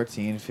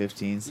 14,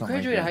 15, You something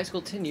graduated like high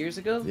school 10 years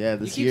ago? Yeah,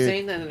 this You keep year.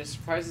 saying that and it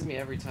surprises me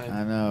every that. time.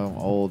 I know,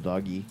 I'm old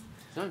doggy.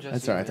 Don't just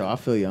That's alright though. I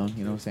feel young.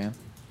 You know what I'm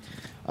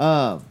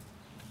saying?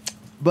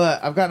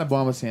 But I've gotten to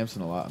bond with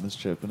Samson a lot on this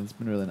trip, and it's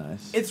been really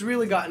nice. It's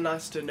really gotten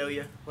nice to know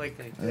you.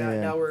 Thanks. Yeah.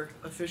 Now we're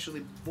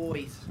officially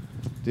boys.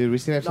 Dude, we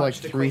stayed up till Not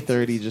just 3:30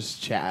 acquaintances.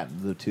 just chatting,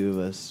 the two of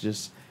us,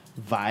 just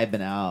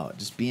vibing out,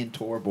 just being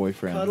tour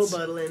boyfriends. Cuddle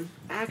buddling.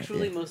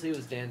 Actually, Yeah. mostly it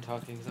was Dan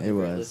talking. 'Cause I'm It a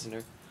great was.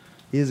 listener.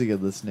 He is a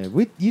good listener.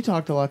 You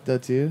talked a lot though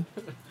too.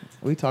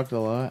 We talked a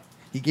lot.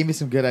 He gave me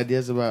some good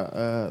ideas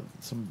about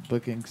some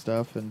booking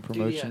stuff and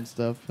promotion yeah.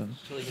 stuff, and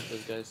Really get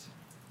those guys.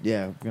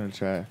 yeah, I'm gonna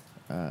try.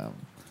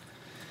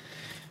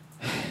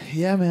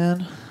 Yeah,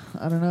 man.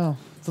 I don't know.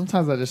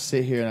 Sometimes I just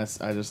sit here and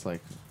I just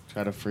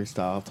try to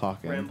freestyle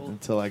talking Ramble.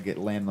 until I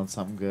land on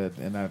something good,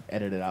 and I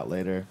edit it out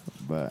later.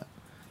 But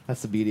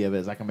that's the beauty of it,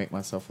 is I can make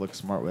myself look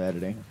smart with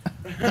editing.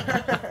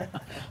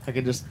 I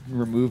can just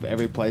remove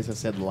every place I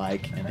said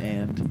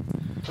and.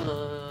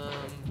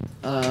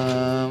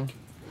 And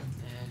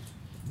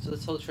so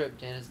this whole trip,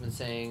 Dan has been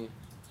saying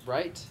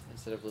right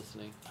instead of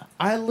listening.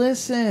 I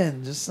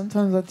listen. Just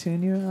sometimes I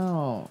tune you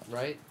out.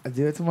 Right? I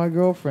do it to my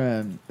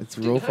girlfriend. It's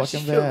Dude, real how'd she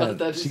fucking feel about bad.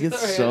 that? She She gets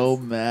threw her so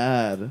hands.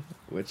 mad,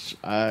 which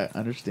I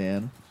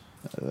understand.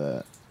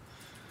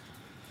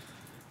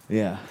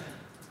 Yeah.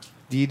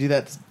 Do you do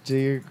that to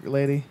your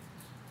lady?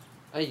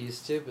 I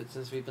used to, but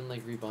since we've been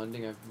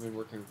rebonding, I've been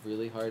working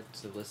really hard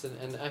to listen,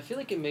 and I feel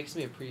like it makes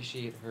me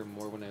appreciate her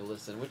more when I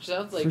listen, which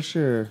sounds For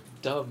sure.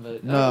 dumb,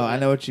 but No, I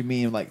know what you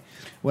mean.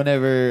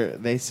 Whenever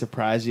they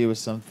surprise you with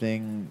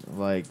something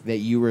that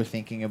you were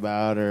thinking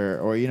about,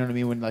 or you know what I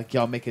mean, when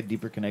y'all make a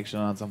deeper connection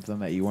on something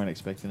that you weren't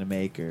expecting to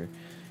make, or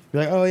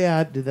You're like, oh yeah,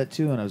 I did that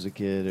too when I was a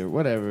kid, or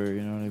whatever.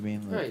 You know what I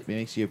mean? Like, Right. It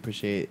makes you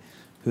appreciate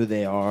who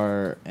they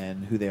are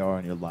and who they are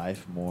in your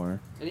life more.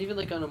 And even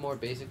like on a more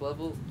basic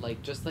level,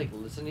 like just like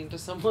listening to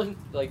someone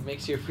like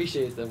makes you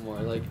appreciate them more.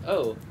 Like,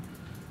 oh,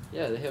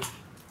 yeah, they have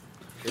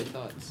great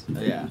thoughts.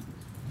 Yeah,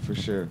 for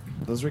sure.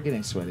 Those were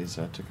getting sweaty,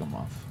 so I took them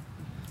off.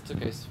 It's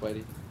okay,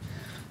 sweaty.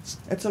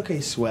 It's okay,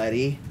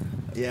 sweaty.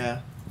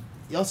 Yeah.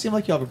 Y'all seem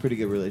like y'all have a pretty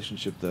good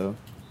relationship, though.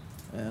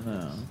 And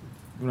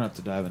we don't have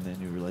to dive into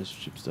any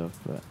relationship stuff,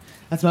 but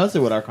that's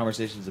mostly what our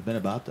conversations have been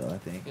about, though, I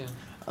think. Yeah.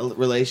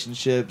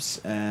 Relationships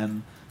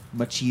and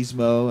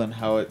machismo and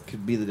how it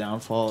could be the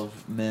downfall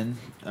of men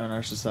in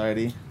our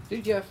society.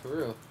 Dude, yeah, for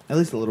real. At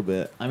least a little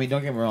bit. I mean,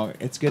 don't get me wrong.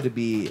 It's good to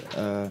be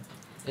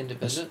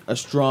Independent. a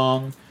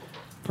strong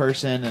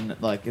person,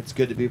 and like it's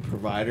good to be a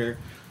provider,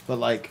 but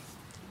like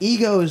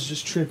ego is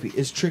just trippy.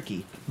 It's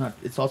tricky. Not.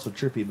 It's also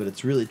trippy, but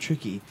it's really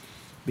tricky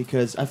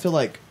because I feel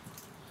like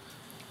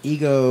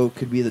ego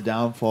could be the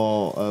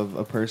downfall of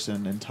a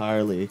person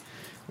entirely.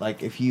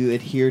 Like if you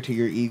adhere to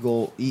your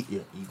eagle. I If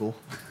you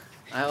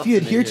often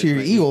adhere to your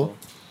my ego.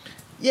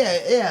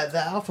 Yeah, the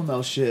alpha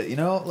male shit, you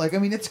know? Like, I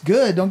mean, it's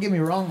good, don't get me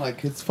wrong.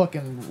 Like, it's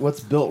fucking what's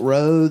built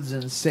roads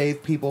and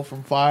saved people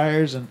from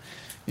fires and,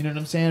 you know what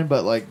I'm saying?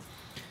 But, like,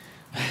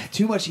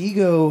 too much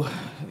ego,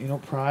 you know,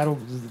 pride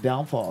is the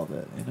downfall of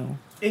it, you know?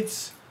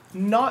 It's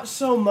not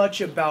so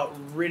much about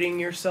ridding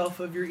yourself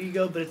of your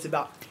ego, but it's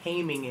about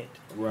taming it,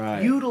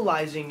 Right.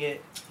 utilizing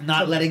it,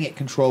 Not to- letting it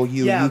control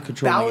you, yeah, you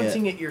controlling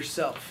balancing it. it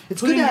yourself.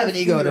 It's Putting good to have your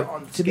an ego finger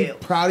on to be scales.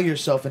 proud of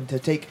yourself and to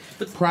take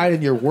pride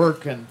in your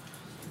work and...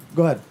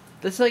 Go ahead.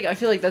 That's like, I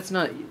feel like that's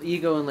not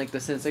ego in like the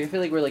sense, like I feel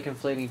like we're like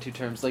conflating two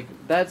terms. Like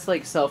that's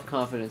like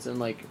self-confidence and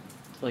like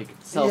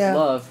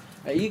self-love.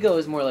 Ego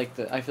is more like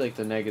I feel like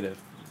the negative,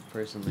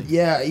 personally.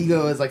 Yeah,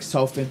 ego is like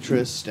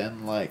self-interest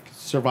and like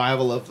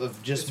survival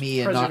of just It's me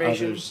and not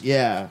preservation. others.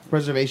 Yeah,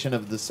 preservation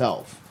of the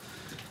self.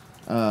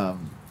 I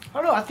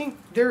don't know. I think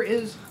there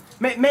is.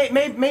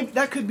 Maybe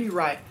that could be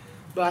right,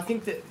 but I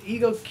think that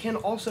ego can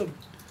also.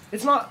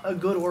 It's not a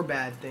good or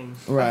bad thing.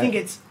 Right. I think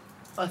it's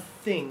a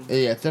thing.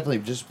 Yeah, it's definitely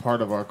just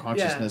part of our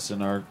consciousness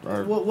and our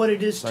What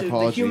it is to the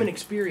psychology. human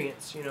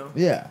experience, you know.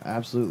 Yeah,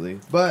 absolutely.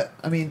 But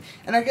I mean,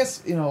 and I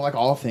guess you know, like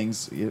all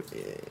things,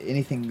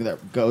 anything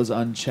that goes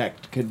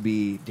unchecked could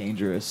be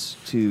dangerous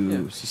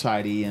to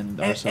society and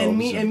ourselves.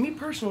 And me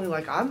personally,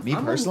 like Me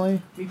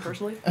personally? me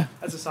personally,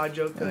 as a side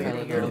joke that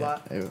I hear it a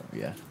lot.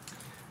 Yeah.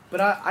 But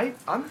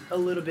I'm a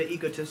little bit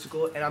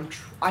egotistical, and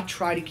I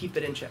try to keep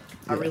it in check.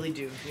 I Yeah. really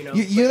do. You know,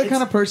 You're But the kind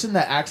it's- of person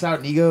that acts out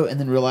an ego and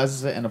then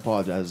realizes it and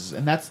apologizes,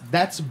 and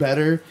that's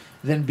better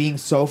than being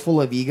so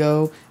full of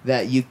ego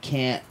that you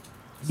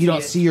don't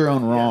it. see your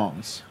own Yeah.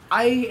 wrongs.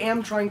 I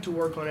am trying to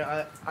work on it.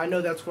 I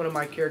know that's one of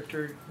my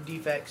character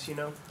defects. You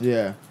know.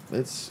 Yeah,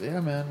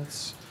 man,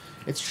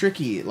 it's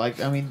tricky. Like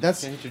I mean,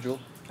 that's Can I hit your jewel?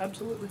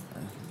 Absolutely.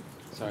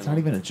 Sorry. it's not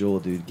even a jewel,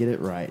 dude. Get it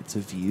right. It's a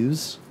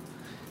views.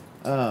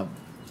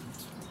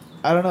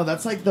 I don't know.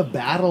 That's like the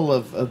battle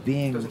of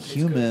being Doesn't taste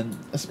human,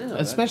 No,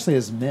 especially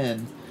as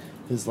men,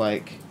 is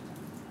like,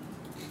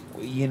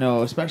 you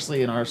know,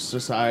 especially in our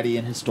society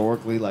and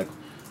historically, like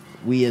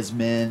we as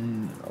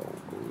men,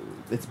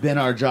 it's been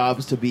our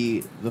jobs to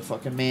be the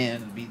fucking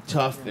man, and be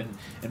tough and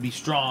be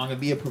strong and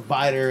be a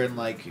provider and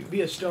like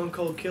Be a stone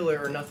cold killer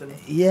or nothing.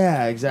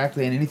 yeah,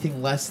 exactly. And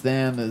anything less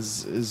than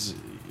is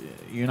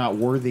you're not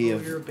worthy Oh,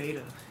 of. you're a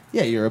beta.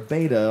 Yeah, you're a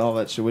beta, all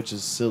that shit, which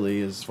is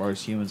silly as far as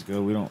humans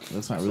go. We don't.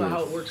 That's not That's really. not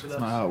how it works with that's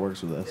us. not how it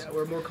works with us. Yeah,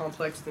 we're more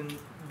complex than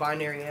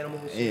binary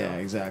animals. you Yeah, know.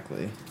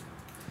 exactly.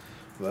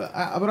 But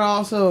I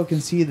also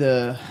can see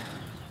the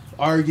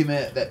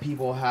argument that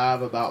people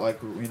have about like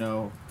you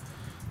know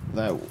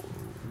that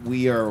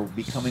we are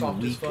becoming Soft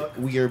as weak. fuck.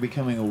 We are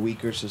becoming a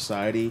weaker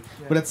society.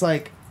 Yeah. But it's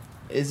like,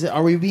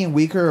 are we being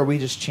weaker or are we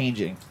just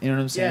changing? You know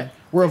what I'm saying? Yeah.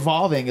 We're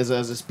evolving as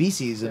a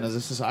species and as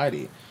a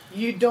society.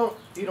 You don't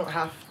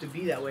have to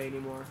be that way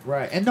anymore.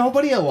 Right, and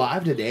nobody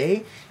alive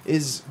today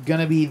is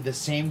gonna be the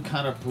same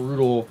kind of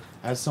brutal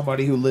as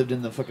somebody who lived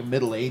in the fucking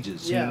Middle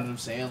Ages. You Yeah. know what I'm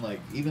saying? Like,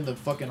 even the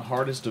fucking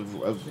hardest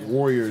of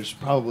warriors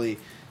probably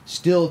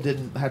still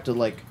didn't have to,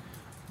 like,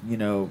 you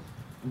know,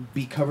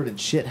 be covered in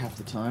shit half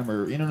the time,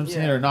 or, you know what I'm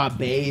saying? Yeah. Or not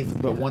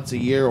bathe but once a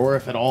year, or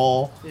if at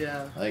all.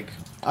 Yeah. Like,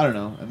 I don't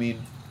know. I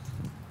mean,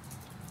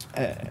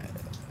 I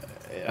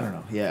don't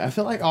know. Yeah, I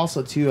feel like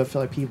also, too, I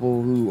feel like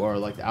people who are,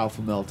 like, the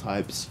alpha male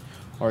types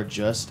are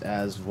just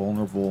as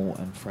vulnerable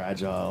and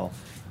fragile,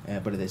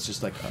 but it's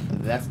just like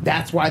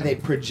that's why they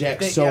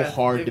project so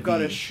hard they've to got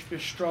be. a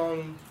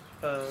strong,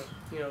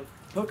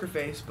 poker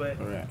face, but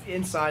Right.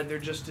 inside they're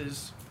just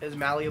as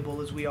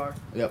malleable as we are.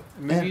 Yep.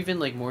 Maybe And- even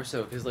like more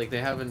so because like they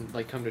haven't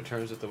like come to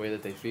terms with the way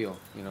that they feel.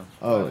 You know.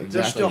 Oh, They're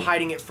exactly. still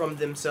hiding it from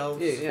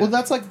themselves. Yeah, yeah. Well,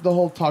 that's like the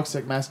whole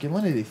toxic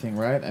masculinity thing,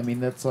 right? I mean,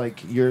 that's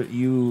like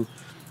you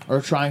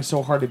are trying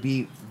so hard to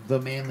be the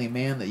manly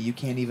man that you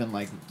can't even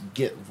like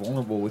get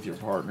vulnerable with your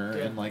partner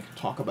Yeah. and like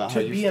talk about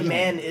how To you're be a feeling.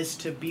 man is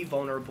to be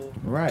vulnerable.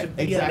 Right, To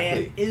be exactly. a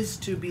man is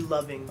to be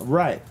loving.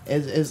 Right.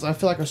 As I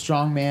feel like a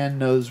strong man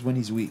knows when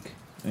he's weak.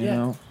 You Yeah.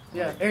 know.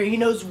 Yeah. Or he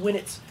knows when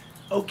it's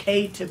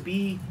okay to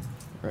be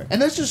Right.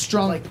 And that's just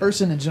strong Like-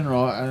 person in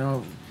general. I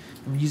know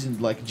I'm using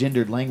like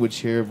gendered language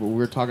here, but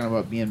we're talking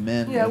about being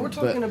men. Yeah, and- we're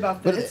talking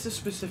about but that. It's a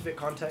specific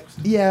context.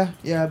 Yeah,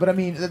 but I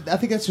mean, I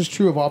think that's just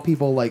true of all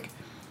people. Like,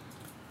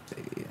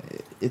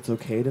 it's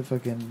okay to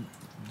fucking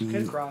be. It's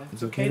okay to cry.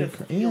 It's okay to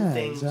cry. feel Yeah,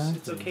 things. exactly.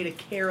 It's okay to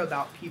care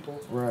about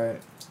people.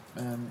 Right.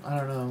 I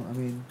don't know. I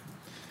mean,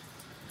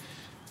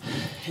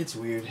 it's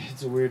weird.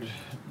 It's a weird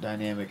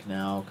dynamic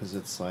now because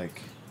it's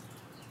like,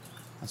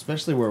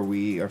 especially where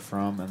we are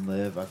from and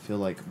live, I feel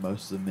like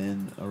most of the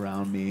men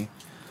around me,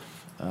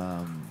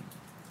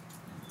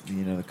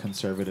 the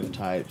conservative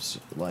types,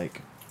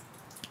 like,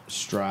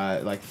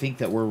 think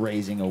that we're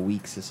raising a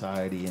weak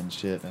society and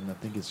shit. And I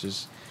think it's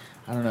just,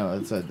 I don't know.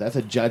 That's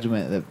a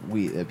judgment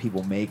that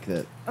people make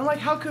that. And like,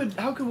 how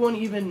could one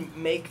even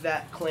make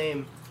that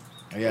claim?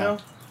 Yeah. You know?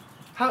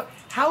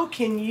 How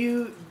can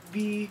you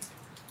be?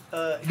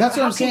 That's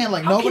what I'm saying.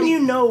 Like, how can nobody- you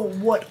know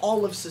what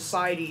all of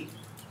society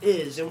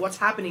is and what's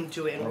happening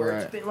to it and where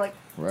Right. it's been? Like,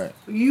 Right.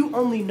 you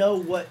only know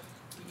what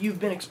you've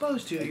been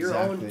exposed to,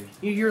 Exactly.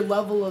 your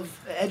level of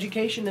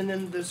education, and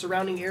then the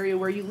surrounding area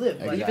where you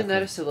live. Like, Even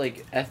that is so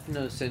like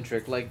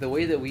ethnocentric. Like the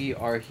way that we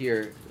are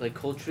here, like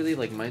culturally,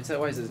 like mindset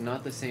wise, is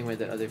not the same way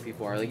that other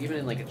people are. Like even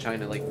in like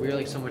China, like we're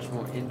like so much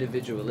more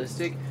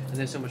individualistic, and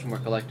they're so much more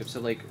collective. So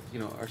like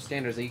our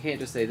standards, like, you can't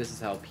just say this is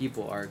how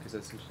people are because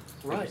that's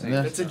Right. saying.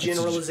 Yeah. It's a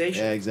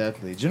generalization. Yeah,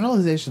 exactly.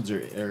 Generalizations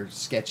are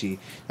sketchy.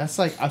 That's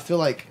like, I feel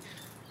like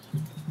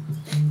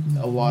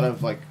a lot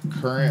of like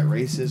current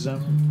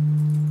racism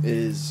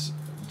is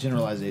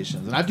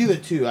generalizations, and I do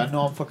it too. I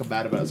know I'm fucking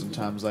bad about it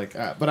sometimes. Like,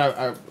 but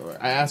I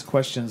ask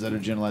questions that are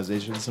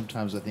generalizations.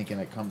 Sometimes I think,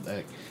 and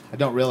I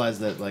don't realize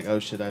that, like, oh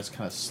shit, I just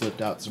kind of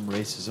slipped out some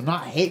racism.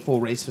 Not hateful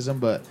racism,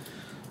 but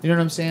you know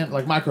what I'm saying?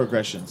 Like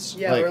microaggressions.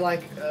 Yeah, we're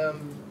like.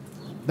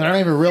 That I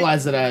don't even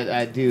realize that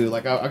I do.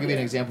 Like, I'll give you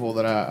an example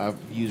that I've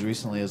used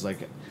recently is, like,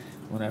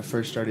 when I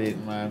first started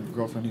dating my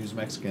girlfriend who's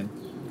Mexican,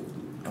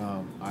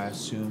 I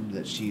assumed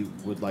that she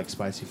would like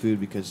spicy food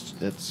because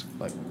that's,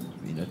 like,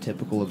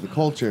 typical of the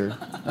culture.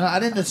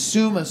 I didn't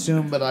assume,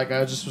 but, like,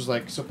 I just was,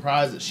 like,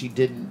 surprised that she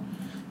didn't.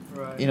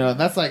 Right. And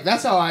that's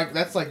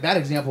that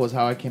example is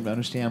how I came to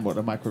understand what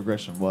a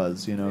microaggression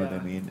was, you know what I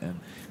Yeah. mean? And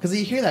because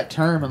you hear that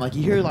term, and, like,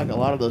 you hear, like, a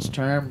lot of those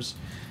terms,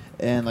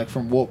 and like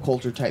from woke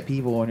culture type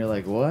people, and you're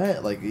like,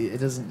 what? Like, it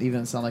doesn't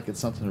even sound like it's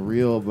something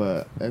real,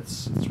 but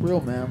it's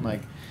real, man. Like,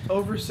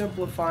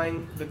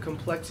 Oversimplifying the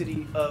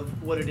complexity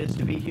of what it is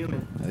to be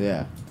human,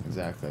 yeah,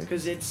 exactly.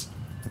 because it's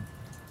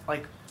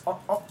like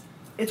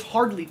it's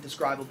hardly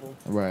describable.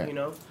 Right.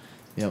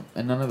 Yep.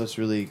 And none of us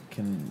really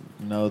can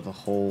know the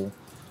whole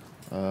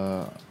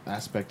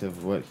aspect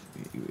of what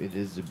it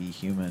is to be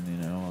human,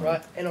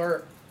 Right. And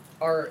our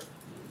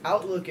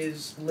outlook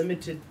is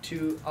limited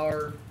to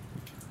our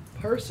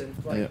person.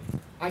 Like, Yeah.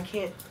 I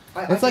can't.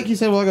 It's like you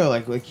said a while ago,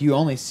 like you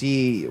only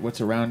see what's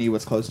around you,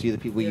 what's close to you, the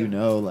people you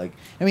know. Like,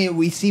 I mean,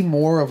 we see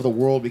more of the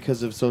world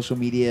because of social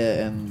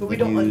media and But the we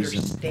don't news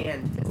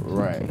understand it.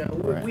 Right,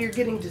 right. We're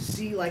getting to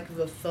see like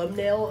the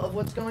thumbnail of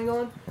what's going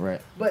on,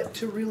 right. but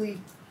to really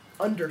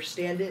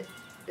understand it,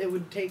 it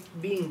would take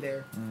being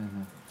there.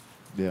 Mm-hmm.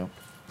 Yeah.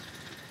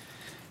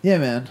 Yeah,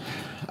 man.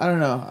 I don't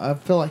know. I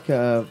feel like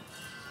we've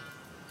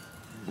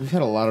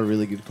had a lot of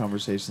really good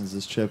conversations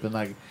this trip, and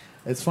like,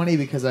 it's funny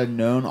because I've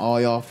known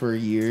all y'all for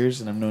years,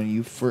 and I've known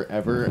you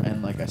forever,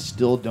 and like I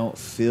still don't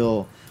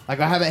feel like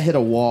I haven't hit a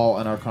wall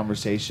in our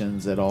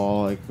conversations at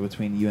all, like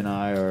between you and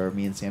I, or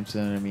me and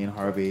Samson, or me and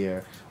Harvey,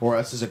 or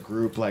us as a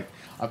group. Like,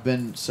 I've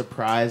been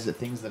surprised at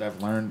things that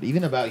I've learned,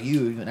 even about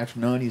you, even after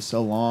knowing you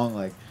so long,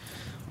 like,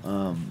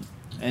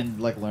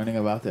 and like learning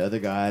about the other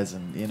guys,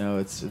 and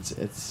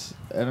it's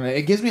I don't know.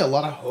 It gives me a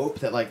lot of hope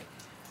that, like,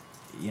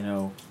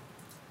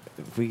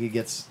 if we could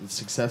get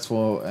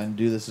successful and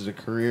do this as a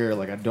career,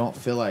 like, I don't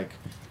feel like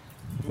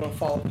You want to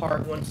fall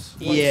apart once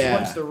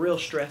the real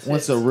stress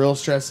once hits. the real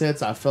stress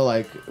hits. I feel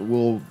like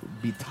we'll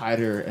be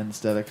tighter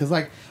instead of, because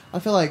like I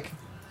feel like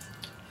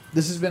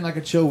this has been like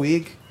a chill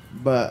week,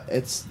 but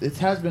it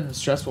has been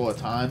stressful at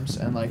times,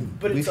 and like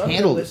but we've it's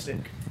handled it.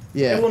 unrealistic.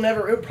 Yeah. It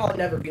will probably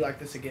never be like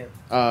this again.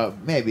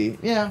 Maybe.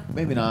 Yeah,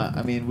 maybe not.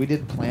 I mean, we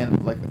did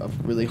plan like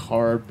really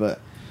hard, but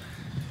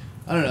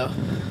I don't know.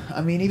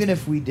 I mean, even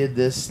if we did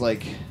this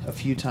like a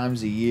few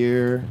times a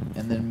year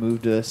and then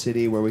moved to a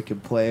city where we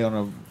could play on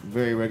a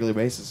very regular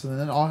basis, and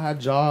then all had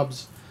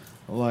jobs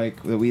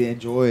like that we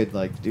enjoyed,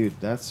 like, dude,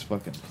 that's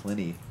fucking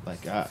plenty.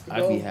 Like,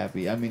 I'd be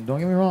happy. I mean, don't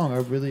get me wrong. I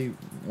really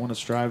want to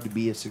strive to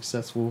be a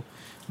successful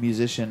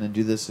musician and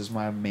do this as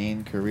my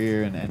main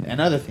career,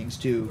 and other things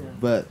too. Yeah.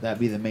 But that'd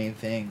be the main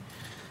thing.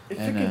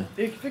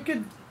 If it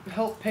could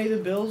help pay the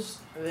bills,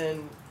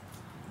 then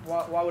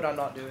why would I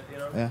not do it?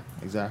 Yeah,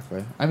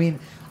 exactly. I mean,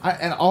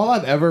 all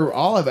I've ever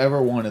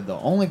wanted, the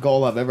only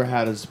goal I've ever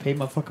had is to pay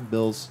my fucking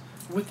bills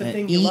With the and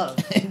thing eat you love.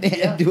 and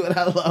Yeah. do what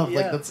I love.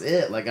 Like, Yeah. that's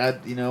it. Like, I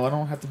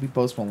don't have to be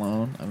Post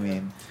Malone. I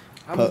mean,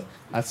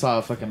 I saw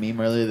a fucking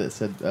meme earlier that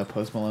said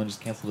Post Malone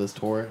just canceled his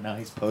tour. Now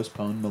he's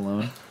postponed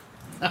Malone.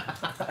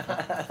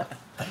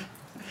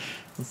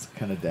 That's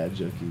kind of dad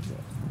jokey,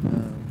 but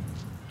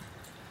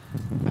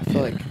I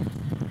feel like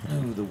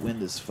Ooh, the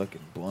wind is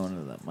fucking blowing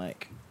into that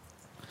mic.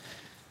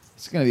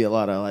 It's gonna be a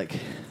lot of like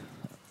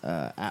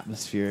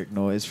atmospheric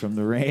noise from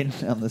the rain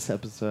on this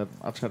episode.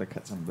 I'll try to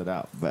cut some of it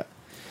out, but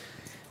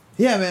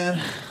yeah,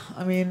 man.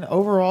 I mean,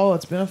 overall,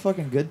 it's been a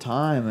fucking good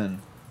time,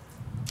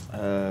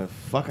 and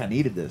fuck, I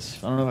needed this.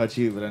 I don't know about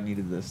you, but I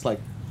needed this. Like,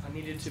 I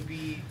needed to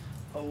be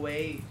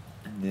away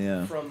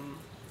yeah, from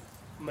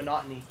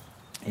monotony.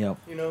 yep,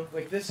 You know,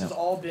 like this has Yep.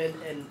 all been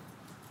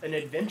an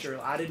adventure.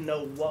 I didn't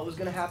know what was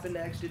gonna happen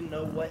next. Didn't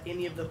know what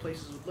any of the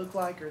places would look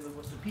like or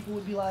what the people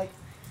would be like.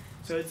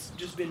 So it's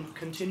just been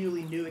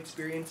continually new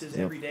experiences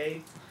Yep. every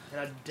day,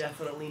 and I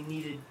definitely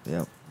needed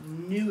yep.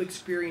 new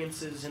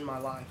experiences in my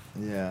life.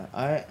 Yeah,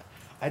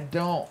 I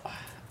don't.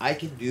 I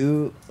can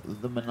do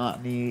the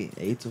monotony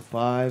 8 to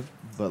 5,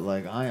 but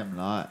like I am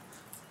not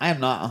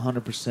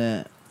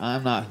 100%.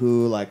 I'm not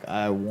who like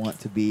I want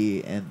to be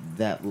in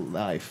that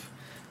life.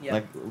 Yeah.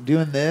 Like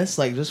doing this,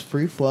 like just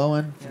free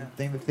flowing from Yeah.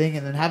 thing to thing,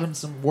 and then having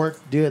some work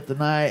to do at the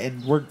night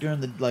and work during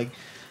the like,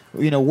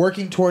 you know,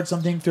 working towards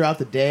something throughout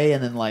the day,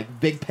 and then like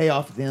big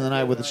payoff at the end of the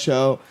night with a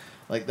show.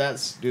 Like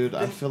that's, dude.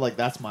 I feel like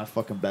that's my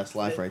fucking best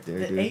life right there,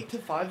 the dude. 8 to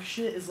 5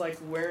 shit is like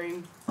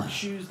wearing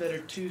shoes that are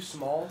too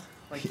small.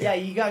 Like, Yeah.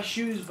 yeah, you got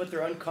shoes, but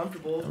they're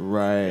uncomfortable.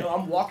 Right. You know,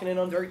 I'm walking in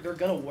on they're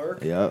gonna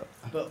work. Yep.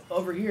 But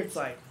over here, it's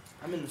like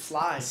I'm in the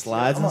slides.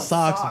 Slides I'm and on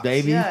socks,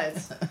 baby. Yeah,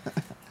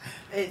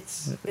 it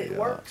Yeah.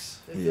 works.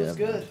 It Yeah, feels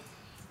good. man.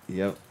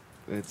 Yep.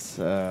 It's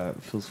it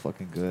feels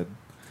fucking good.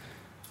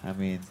 I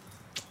mean,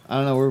 I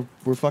don't know,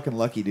 we're fucking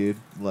lucky, dude.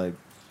 Like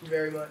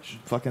Very much.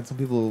 fucking some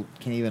people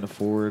can't even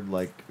afford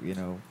like, you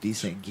know,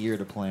 decent gear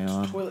to play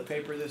on. Toilet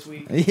paper this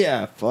week.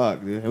 Yeah,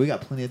 fuck, dude. We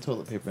got plenty of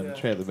toilet paper in the Yeah.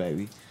 trailer,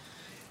 baby.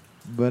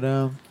 But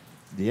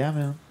yeah,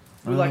 man.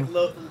 We like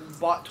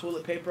bought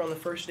toilet paper on the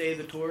first day of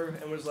the tour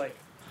and was like,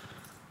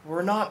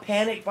 we're not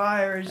panic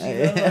buyers,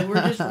 you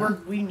know.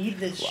 Like, we need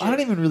this shit. I don't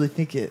even really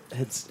think it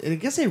had. I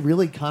guess it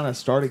really kind of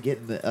started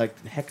getting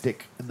like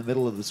hectic in the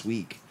middle of this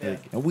week. Yeah.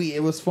 Like, and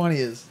it was funny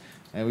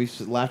and we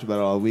laughed about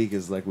it all week.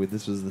 Is like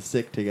this was the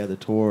Sick Together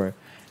tour,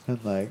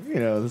 and like you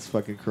know this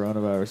fucking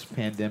coronavirus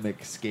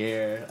pandemic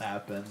scare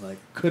happened. Like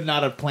could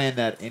not have planned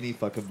that any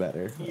fucking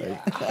better.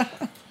 Yeah. Like,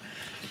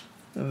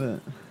 and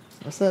then,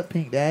 what's up,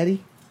 Pink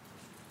Daddy?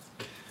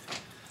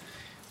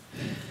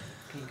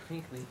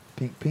 Pinkly.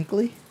 Pink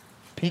Pinkley?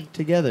 Pink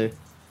Together.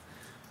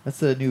 That's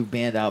the new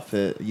band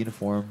outfit.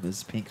 Uniform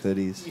is pink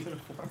hoodies.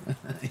 Uniform.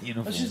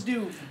 Uniform. Let's just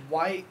do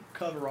white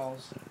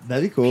coveralls.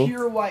 That'd be cool.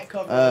 Pure white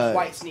coveralls,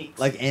 white sneaks.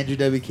 Like Andrew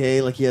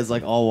WK, like he has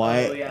like all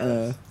white. Oh, yeah,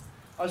 that's-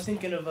 I was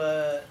thinking of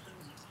the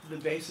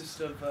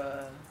bassist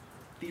of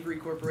Thievery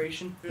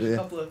Corporation. There's Yeah. a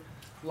couple of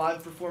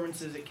live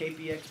performances at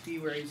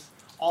KPXP where he's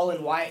all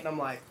in white, and I'm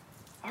like,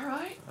 all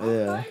right, all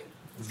Yeah. right.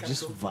 It's kinda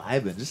just cool.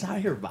 vibing, just out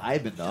here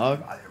vibing,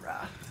 dog. Right,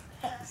 right.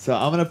 So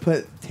I'm gonna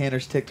put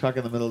Tanner's TikTok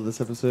in the middle of this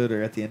episode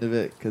or at the end of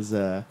it because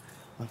I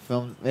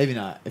filmed. Maybe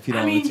not if you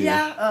don't I want mean, me to.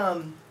 yeah,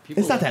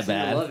 People It's not that seem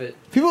to bad. love it.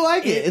 People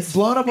like it. It's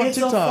blown up on it's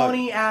TikTok. a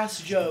funny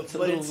ass joke, It's a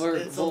but little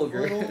it's vulgar.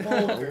 a little A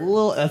vulgar.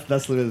 little.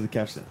 That's literally the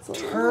caption. It's a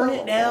Turn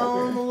little it down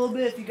vulgar. a little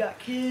bit if you got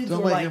kids.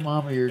 Don't or let like, your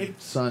mom or your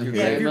if- son hear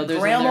Your yeah, it. if your grandmother's in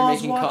there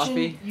grandma's making watching,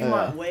 coffee. you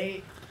might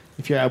wait.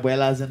 If your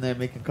abuela's in there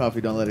making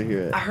coffee, don't let her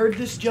hear it. I heard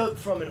this joke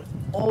from an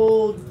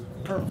old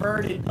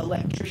perverted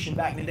electrician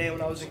back in the day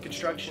when I was in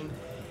construction,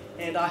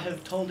 and I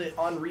have told it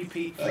on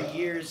repeat for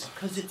years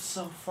because it's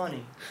so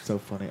funny. So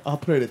funny. I'll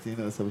put it at the end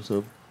of this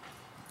episode.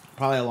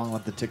 Probably along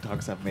with the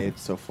TikToks I've made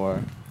so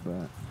far.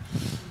 But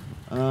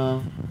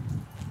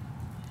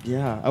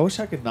yeah, I wish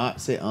I could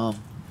not say You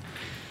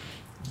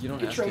You don't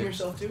can have train to.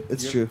 yourself too.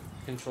 It's Your true.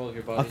 Control of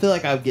your body. I feel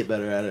like I would get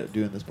better at it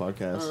doing this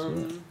podcast.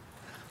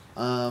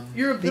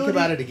 Your ability, think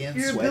about it again,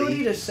 Your sweaty.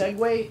 ability to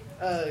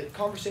segue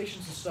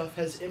conversations and stuff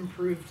has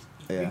improved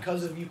Yeah.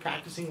 because of you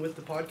practicing with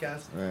the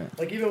podcast. Right.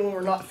 Like even when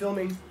we're not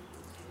filming,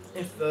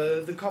 if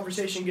the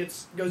conversation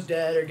goes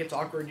dead or gets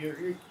awkward, you're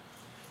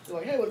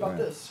like, hey, what about Right.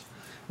 this?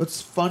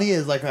 What's funny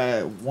is like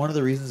one of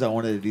the reasons I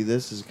wanted to do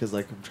this is because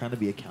like I'm trying to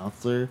be a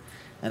counselor,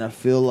 and I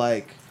feel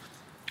like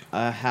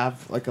I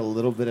have like a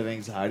little bit of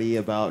anxiety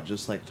about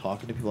just like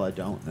talking to people I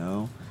don't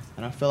know,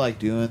 and I feel like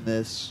doing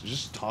this,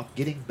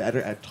 getting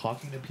better at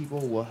talking to people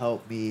will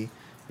help me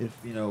if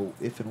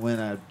and when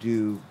I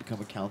do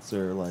become a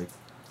counselor, like,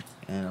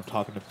 and I'm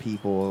talking to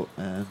people,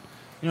 and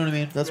you know what I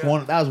mean. That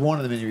was one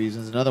of the many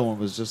reasons. Another one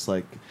was just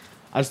like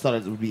I just thought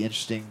it would be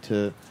interesting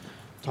to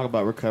talk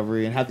about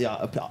recovery and have the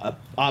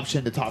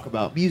option to talk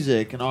about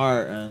music and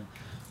art, and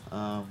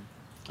I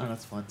don't know,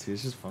 it's fun too.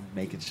 It's just fun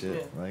making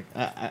shit. Yeah. Like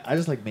I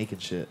just like making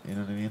shit. You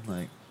know what I mean?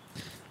 Like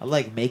I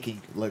like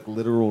making like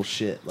literal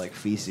shit, like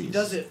feces. He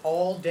does it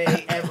all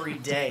day, every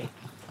day.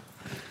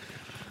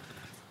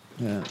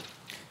 Yeah.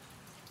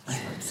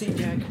 See,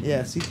 Jack.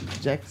 Yeah. Seat,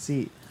 Jack the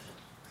seat.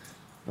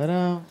 But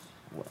I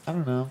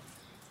don't know.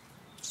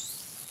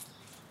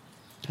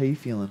 How you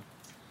feeling?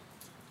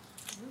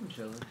 I'm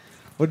chilling.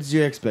 What is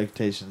your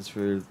expectations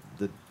for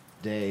the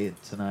day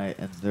tonight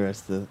and the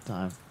rest of the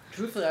time?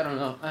 Truthfully, I don't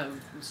know.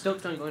 I'm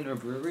stoked on going to a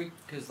brewery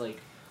because,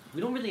 like,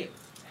 we don't really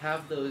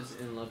have those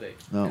in Lubbock.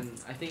 No. And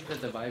I think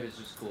that the vibe is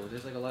just cool.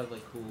 There's like a lot of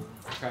like cool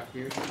craft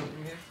beers or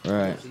something here.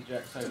 Right. See,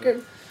 Jack, sorry, Okay.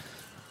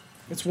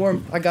 It's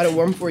warm. I got it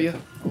warm for you.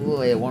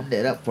 Oh, I warmed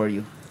it up for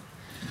you.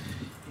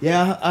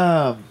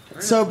 Yeah.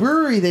 So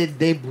brewery,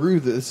 they brew.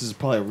 This is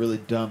probably a really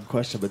dumb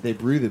question, but they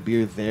brew the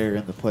beer there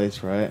in the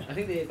place, right? I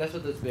think that's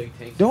what those big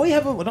tanks. Don't we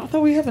have a? I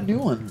thought we have a new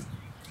one.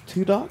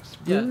 Two Dogs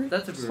Brewery. Yeah,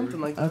 that's a brewery.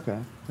 Something like that. Okay.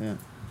 Yeah.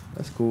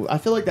 That's cool. I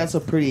feel like that's a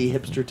pretty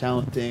hipster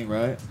town thing,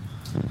 right?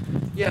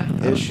 Yeah, I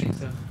would Ish. think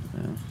so.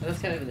 Yeah.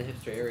 That's kind of in the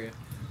hipster area.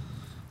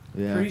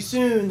 Yeah. Pretty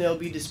soon there'll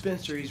be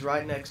dispensaries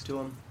right next to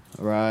them.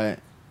 Right.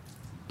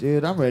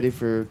 Dude, I'm ready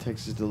for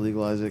Texas to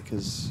legalize it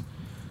because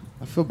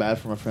I feel bad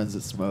for my friends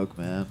that smoke,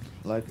 man.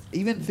 Like,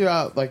 even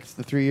throughout, like,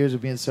 the 3 years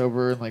of being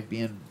sober and, like,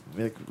 being,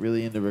 like,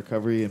 really into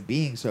recovery and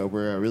being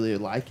sober, I really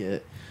like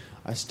it.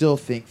 I still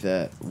think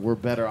that we're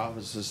better off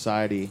as a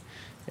society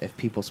if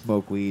people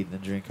smoke weed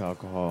and drink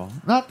alcohol.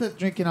 Not that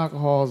drinking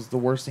alcohol is the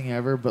worst thing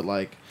ever, but,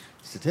 like,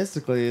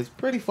 statistically, it's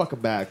pretty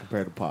fucking bad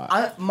compared to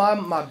pot.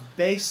 My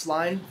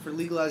baseline for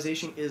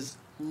legalization is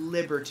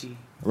liberty.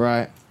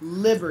 Right.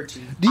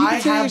 Liberty. Do you I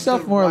consider have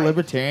yourself the more right. a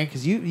libertarian?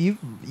 Because you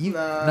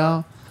Nah.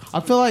 no. I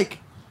feel like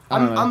I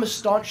don't know. I'm a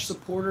staunch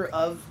supporter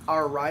of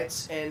our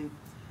rights and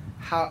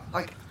how,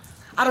 like,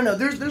 I don't know.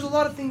 There's a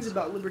lot of things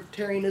about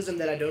libertarianism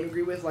that I don't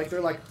agree with. Like,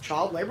 they're like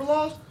child labor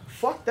laws.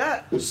 Fuck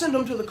that. Send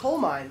them to the coal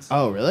mines.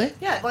 Oh, really?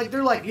 Yeah, like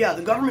they're like, yeah,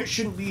 the government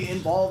shouldn't be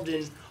involved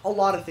in a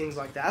lot of things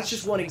like that. That's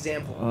just one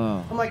example.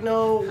 Oh. I'm like,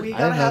 no, we I didn't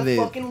gotta know have they-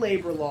 fucking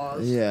labor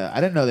laws. Yeah, I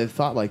didn't know they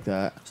thought like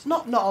that.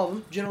 Not all of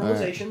them,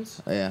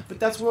 generalizations. Yeah, But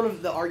that's one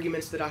of the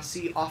arguments that I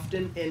see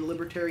often in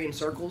libertarian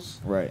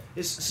circles. right.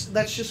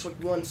 That's just like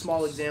one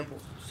small example.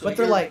 So But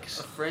they're you're like, a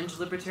fringe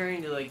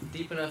libertarian. You're like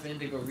deep enough in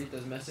to go read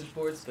those message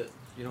boards, but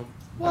you don't.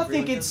 well, I agree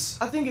think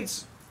with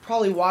it's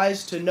probably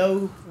wise to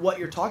know what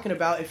you're talking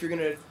about if you're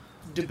gonna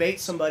debate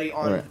somebody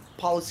on Right.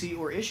 policy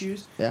or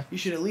issues. Yeah. You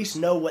should at least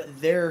know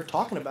what they're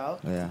talking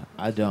about. Yeah,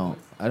 I don't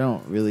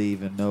really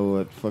even know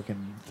what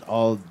fucking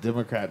all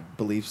Democrat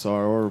beliefs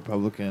are or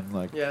Republican.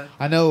 Like, Yeah.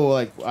 I know,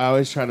 like, I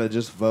always try to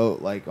just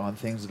vote, like, on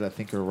things that I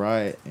think are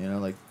right. You know,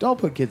 like, don't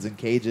put kids in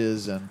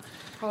cages and,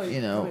 Probably,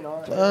 you know,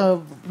 probably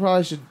not.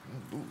 probably should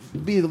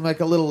be, like,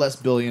 a little less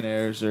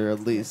billionaires or at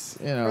least,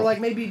 you know. Or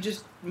like maybe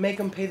just make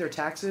them pay their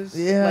taxes.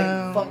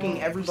 yeah. Like fucking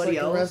just everybody like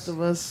else. the rest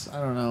of us.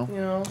 I don't know.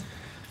 You know.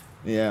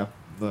 Yeah,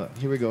 but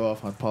here we go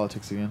off on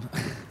politics again.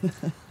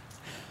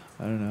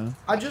 I don't know.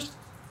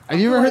 Have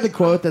you ever heard the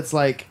quote that's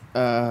like,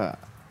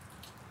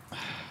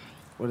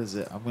 what is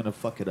it? I'm gonna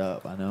fuck it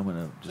up. I know I'm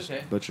gonna just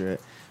Okay. butcher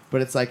it,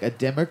 but it's like a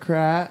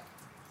Democrat.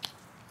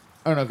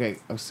 Oh no, okay.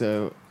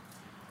 So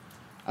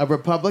a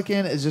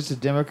Republican is just a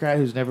Democrat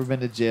who's never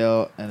been to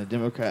jail, and a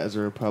Democrat is a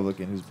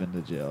Republican who's been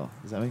to jail.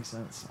 Does that make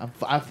sense?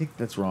 I think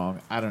that's wrong.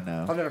 I don't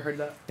know. I've never heard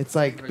that. It's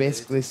like Heard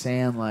basically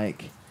saying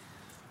like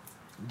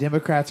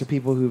Democrats are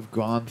people who've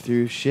gone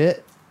through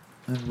shit,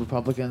 and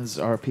Republicans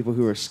are people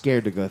who are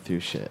scared to go through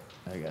shit.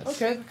 I guess.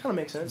 Okay, that kind of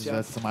makes sense. Yeah.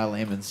 That's my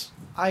layman's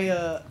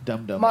I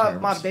dumb my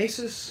terms.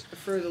 basis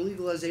for the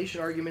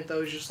legalization argument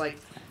though is just like,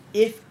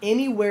 if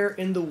anywhere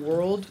in the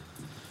world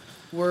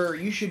where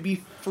you should be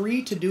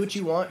free to do what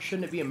you want,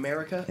 shouldn't it be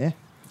America? Yeah.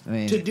 I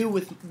mean, To do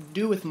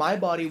with my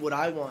body what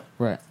I want.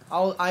 right.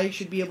 I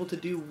should be able to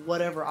do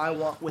whatever I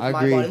want with I my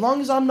agree. body, as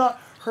long as I'm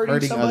not hurting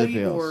Hurting other somebody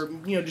people's.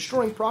 or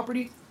destroying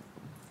property.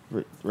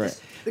 Right.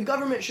 The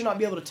government should not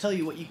be able to tell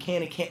you what you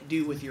can and can't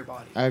do with your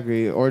body. I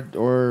agree.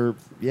 Or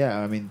yeah.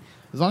 I mean,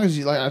 as long as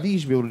you like, I think you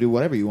should be able to do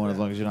whatever you want as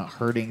long as you're not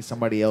hurting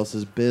somebody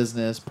else's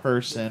business,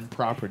 person,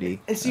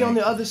 property. And see, on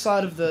the other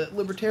side of the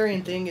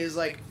libertarian thing is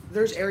like,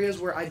 there's areas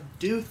where I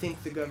do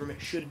think the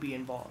government should be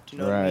involved. You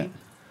know what I Right. mean?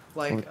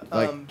 Like,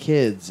 like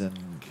kids and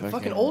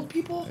fucking old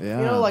people. Yeah.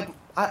 You know, like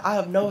I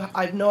have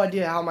no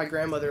idea how my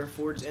grandmother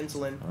affords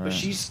insulin, Right. but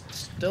she's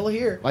still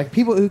here. Like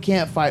people who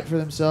can't fight for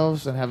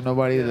themselves and have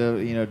nobody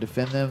Yeah. to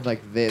defend them,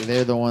 like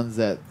they're the ones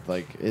that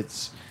like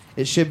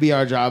it should be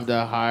our job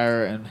to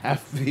hire and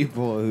have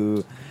people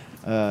who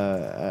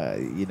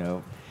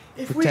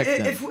If we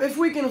protect them. if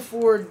we can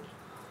afford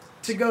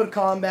to go to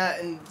combat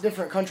in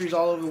different countries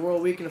all over the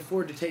world, we can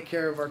afford to take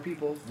care of our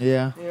people.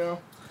 Yeah, You know.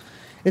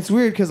 it's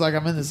weird because like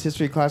I'm in this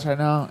history class right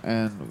now,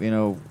 and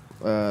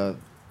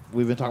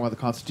we've been talking about the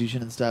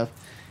Constitution and stuff,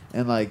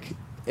 and like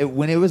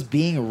when it was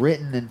being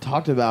written and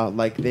talked about,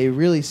 like they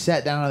really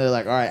sat down and they're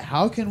like, all right,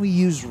 how can we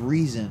use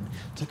reason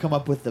to come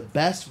up with the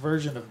best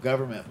version of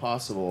government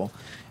possible?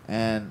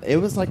 And it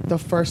was like the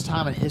first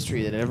time in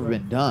history that it had ever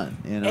been done.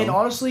 You know, And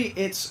honestly,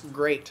 it's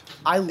great.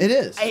 It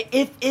is.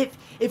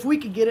 If we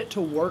could get it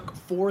to work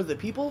for the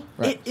people,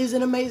 Right. it is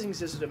an amazing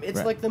system. It's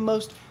Right. like the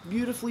most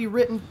beautifully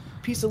written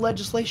piece of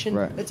legislation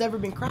Right. that's ever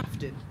been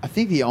crafted. I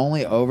think the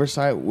only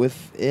oversight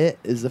with it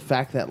is the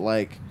fact that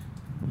like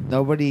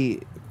nobody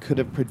could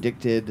have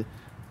predicted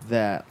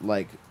that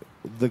like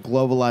the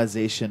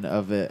globalization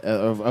of it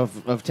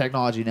of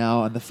technology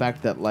now, and the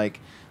fact that like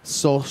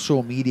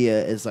social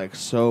media is like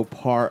so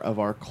part of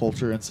our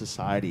culture and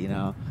society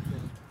now.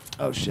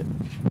 Oh shit.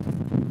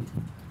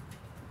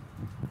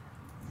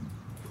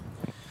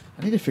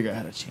 I need to figure out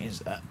how to change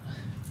that.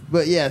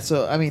 But yeah,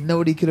 so I mean,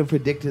 nobody could have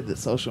predicted that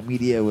social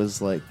media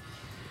was like.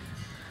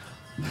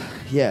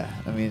 Yeah,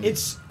 I mean,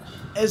 It's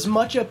as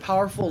much a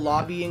powerful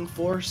lobbying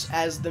force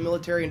as the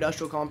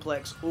military-industrial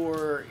complex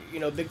or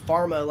big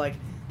pharma. Like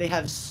they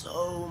have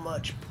so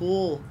much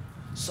pull,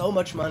 so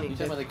much money. You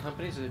talking about the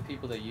companies or the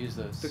people that use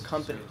those? The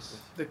companies, services?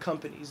 the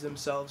companies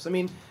themselves. I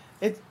mean,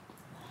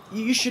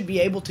 you should be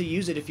able to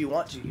use it if you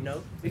want to.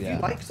 If Yeah.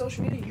 you like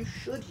social media, you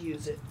should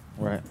use it.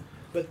 right.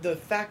 But the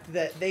fact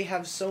that they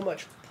have so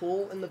much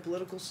pull in the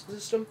political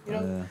system,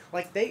 Yeah.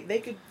 like they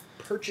could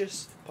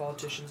purchase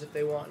politicians if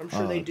they want. I'm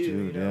sure Oh, they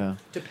do, dude, yeah.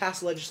 to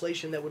pass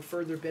legislation that would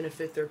further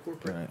benefit their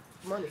corporate Right.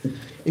 money.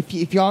 If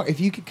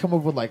you could come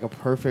up with like a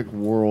perfect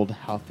world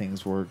how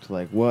things worked,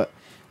 like what,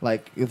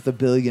 like if the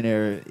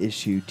billionaire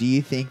issue, do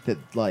you think that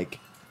like,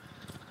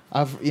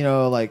 I've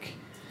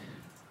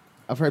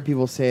heard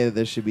people say that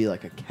there should be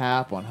like a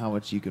cap on how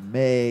much you can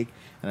make,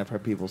 and I've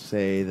heard people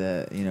say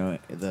that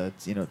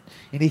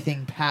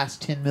anything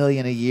past 10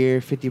 million a year,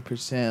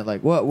 50%.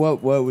 Like what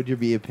would your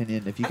be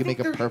opinion if you I could make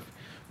think a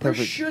There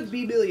perfect? should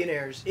be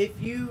billionaires.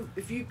 If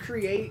you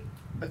create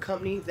a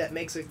company that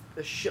makes a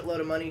shitload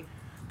of money,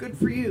 good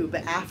for you.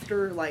 But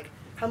after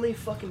how many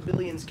fucking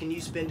billions can you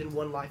spend in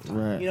one lifetime?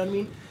 Right. You know what I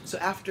mean? So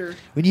after,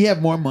 When you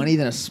have more money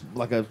than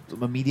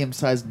a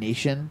medium-sized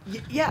nation,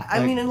 yeah, I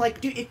Like- mean,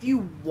 and dude, if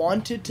you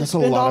wanted to that's a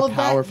spend all lot of of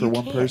power that, for you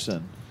one can't.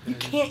 person. You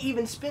can't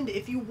even spend it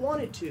if you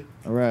wanted to.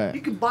 Right.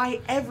 You could buy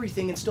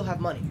everything and still have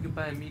money. You could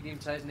buy a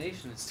medium-sized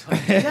nation and still.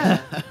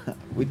 Yeah.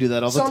 We do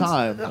that all the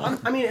time.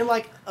 I mean, and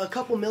a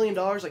couple $1 million,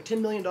 like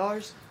 $10 million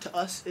to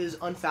us is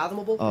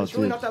unfathomable. Oh, It's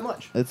really dude. not that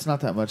much. It's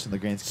not that much in the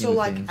grand scheme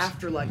So of things.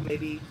 after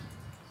maybe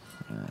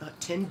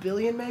 10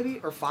 billion maybe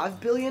or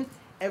 5 billion,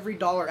 every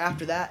dollar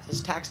after that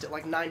is taxed at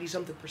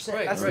 90-something%.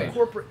 Right, That's right. the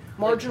corporate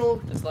marginal.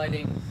 The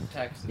sliding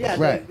taxes. Yeah,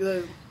 Right.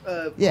 the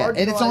Yeah, and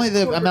it's only marginalized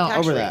the corporate amount tax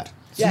over rate. that.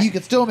 So Yeah. you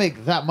can still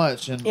make that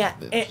much. And Yeah,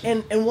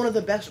 and one of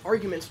the best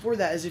arguments for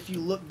that is if you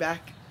look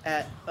back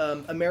at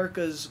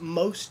America's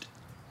most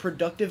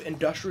productive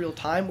industrial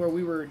time where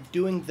we were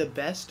doing the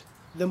best,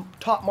 the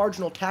top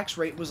marginal tax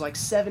rate was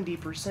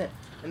 70%.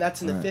 And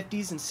that's in the Right.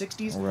 50s and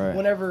 60s Right.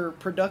 whenever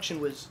production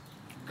was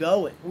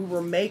going. We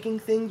were making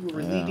things, we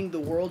were Yeah. leading the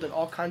world in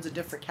all kinds of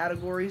different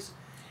categories.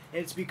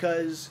 And it's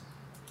because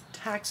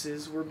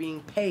taxes were being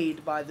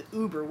paid by the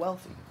uber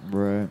wealthy.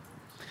 Right.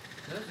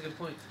 That's a good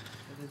point.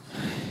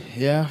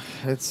 Yeah,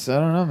 I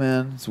don't know,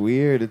 man. It's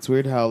weird. It's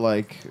weird how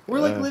We're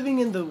living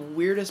in the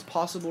weirdest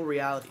possible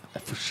reality.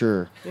 for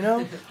sure. You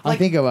know? I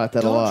think about that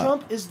a Donald lot.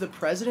 Trump is the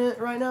president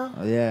right now.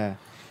 Oh, yeah,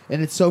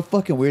 and it's so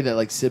fucking weird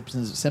that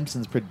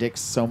Simpsons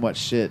predicts so much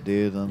shit,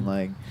 dude.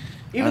 And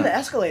Even the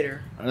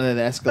escalator. the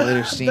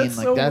escalator scene, That's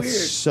so that's weird.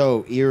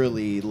 so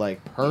eerily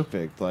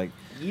perfect.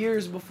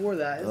 Years before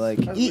that.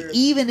 That's weird.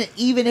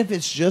 Even if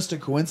it's just a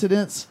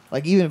coincidence,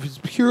 even if it's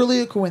purely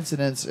a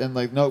coincidence, and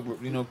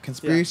no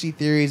conspiracy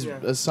theories Yeah.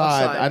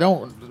 aside, Aside. I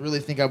don't really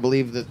think I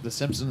believe that the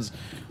Simpsons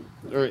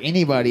or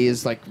anybody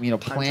is planning the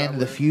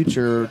traveler.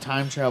 future or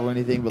time travel or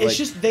anything. But It's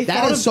just they that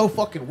thought is of- so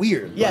fucking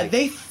weird. Yeah,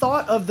 they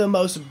thought of the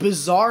most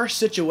bizarre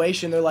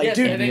situation. They're like, Yeah,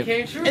 dude, and it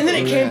came true. and then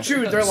it Yeah. came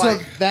true. They're So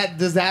like,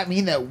 does that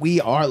mean that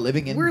we are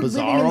living in we're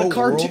bizarro living in the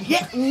cartoon. world?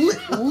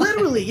 Yeah,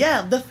 literally,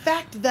 yeah. The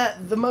fact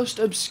that the most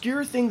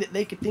obscure thing that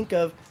they could think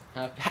of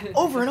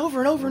over and over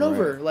and over and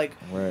over,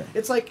 Right.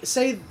 it's like,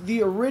 say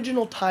the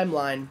original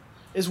timeline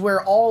is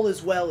where all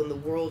is well in the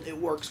world. It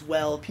works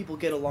well. People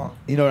get along.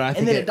 You know what I think?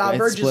 And then it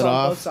diverges split on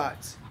off. both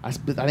sides. I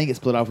think it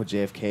split off with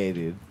JFK,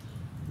 dude.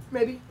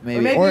 Maybe.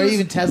 Or it was-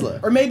 even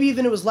Tesla. Or maybe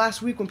even it was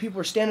last week when people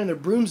were standing their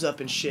brooms up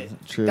and shit.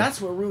 True. That's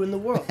what ruined the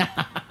world.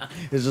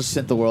 It just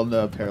sent the world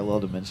into a parallel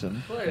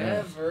dimension.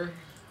 Whatever.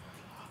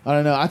 I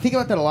don't know. I think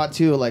about that a lot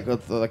too,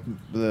 with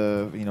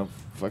the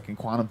fucking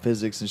quantum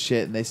physics and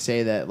shit. And they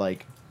say that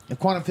if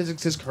quantum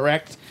physics is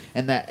correct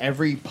and that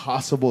every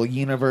possible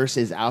universe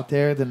is out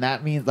there, then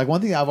that means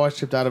one thing I've always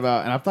tripped out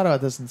about, and I've thought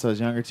about this since I was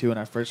younger too, when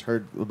I first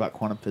heard about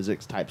quantum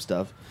physics type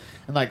stuff.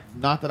 And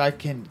not that I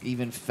can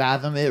even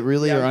fathom it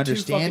really Yeah, or I'm too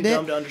understand fucking it,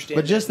 dumb to understand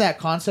but just it. that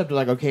concept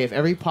of okay, if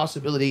every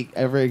possibility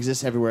ever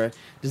exists everywhere,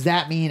 does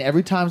that mean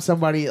every time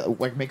somebody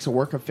makes a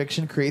work of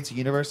fiction, creates a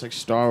universe like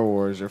Star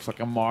Wars or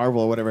fucking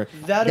Marvel or whatever,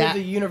 That or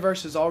the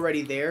universe is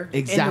already there in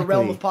Exactly. the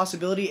realm of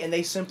possibility, and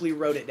they simply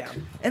wrote it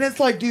down. And it's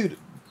dude,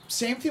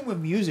 same thing with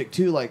music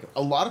too.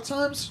 A lot of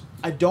times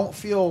I don't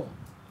feel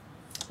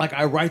like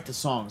I write the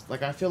songs.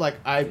 I feel like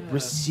I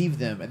receive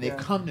them and they Yeah.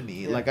 come to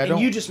me. Yeah. I don't. And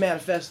you just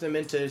manifest them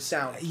into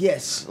sound.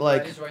 Yes, I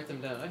just write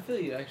them down. I feel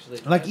you actually.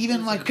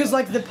 even, Because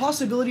the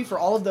possibility for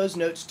all of those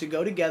notes to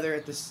go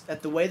together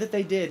at the way that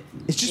they did,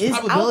 It's just is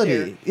probability.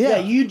 out there. Yeah.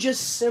 You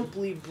just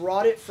simply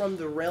brought it from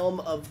the realm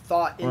of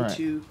thought Right.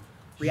 into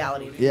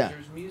reality. Yeah.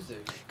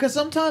 Music. Because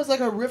sometimes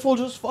a riff will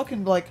just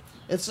fucking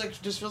it's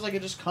just feels like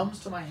it just comes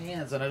to my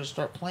hands and I just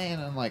start playing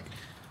and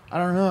I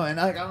don't know, and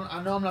I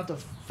know I'm not the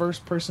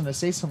first person to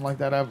say something like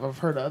that. I've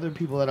heard other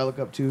people that I look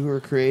up to who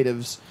are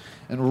creatives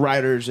and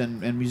writers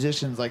and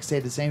musicians say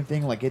the same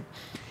thing.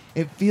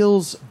 It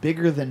feels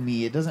bigger than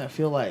me. It doesn't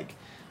feel like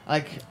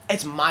Like,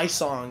 It's my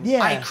song.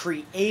 Yeah. I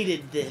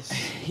created this.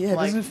 yeah, it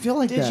doesn't feel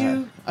like did that.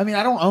 you? I mean,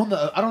 I don't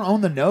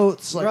own the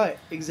notes. Like, Right,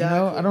 exactly.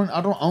 You know,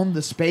 I don't own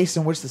the space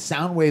in which the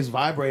sound waves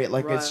vibrate.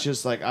 Like, it's Right.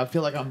 just like I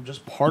feel like I'm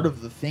just part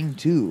of the thing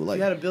too. If Like,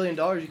 you had $1 billion,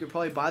 you could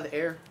probably buy the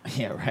air.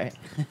 yeah, right.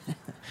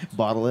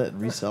 Bottle it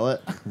and resell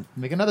it,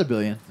 make another $1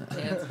 billion.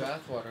 Dance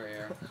bathwater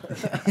air.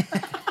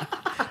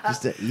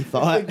 Just an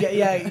e-thought.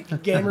 Yeah,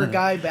 gamer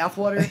guy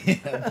bathwater.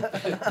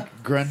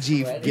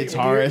 Grungy Sweaty.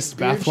 guitarist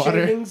Beard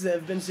bathwater. shavings that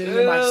have been sitting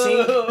in my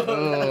sink.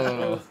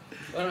 Oh.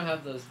 I don't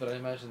have those, but I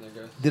imagine they're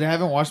gross. Dude, I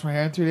haven't washed my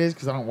hair in 3 days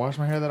because I don't wash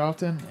my hair that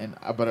often,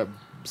 but I'm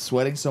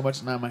sweating so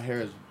much now. My hair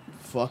is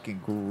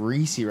fucking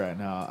greasy right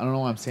now. I don't know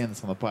why I'm saying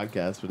this on the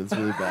podcast, but it's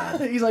really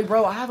bad. He's like,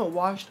 bro, I haven't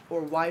washed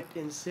or wiped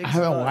in 6 I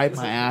haven't months. wiped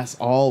my ass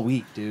all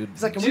week, dude.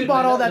 He's like, and Dude, we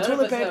bought all that none of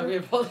toilet us have. paper. We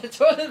have all the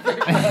toilet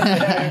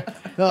paper.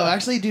 No,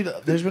 actually, dude,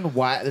 there's been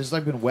wet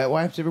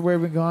wipes everywhere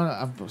I've been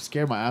gone. I'm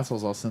scared my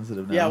asshole's all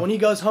sensitive now. Yeah, when he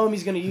goes home,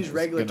 he's gonna use It's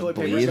regular gonna toilet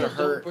paper. bleed. It's gonna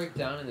Don't hurt. break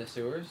down in the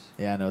sewers.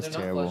 Yeah, I know it's They're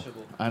terrible. not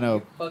flushable. I know.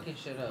 You're fucking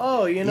shit up.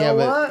 Oh, you know yeah,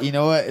 but what? you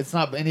know what? It's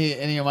not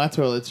any of my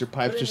toilets. Your Put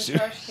pipes it are in the super.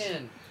 trash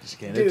can. Just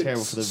kidding. They're Dude,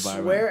 terrible for the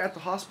environment. swear at the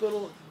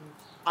hospital,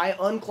 I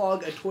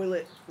unclog a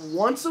toilet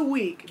once a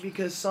week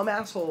because some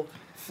asshole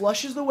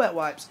flushes the wet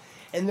wipes,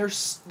 and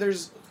there's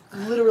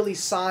literally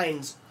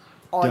signs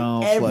on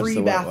Don't flush every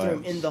the wet bathroom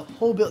wipes. in the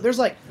whole building. There's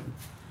like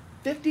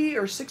 50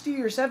 or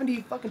 60 or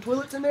 70 fucking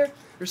toilets in there.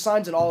 There's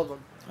signs in all of them.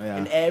 Yeah.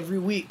 And every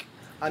week,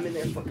 I'm in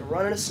there fucking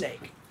running a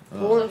snake, Oh.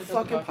 pulling a Cup of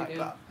fucking coffee, pipe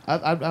dude. out.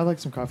 I'd like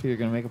some coffee. You're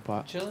gonna make a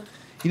pot. Chilling.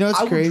 You know, it's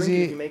I would drink it if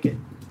crazy. you make it.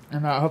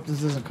 And I hope this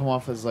doesn't come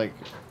off as like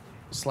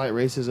slight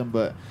racism,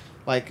 but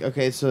like,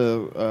 okay,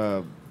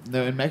 so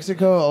in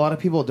Mexico, a lot of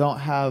people don't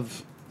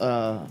have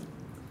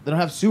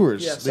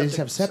sewers. Yeah, they just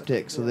have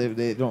septic, septic, so yeah.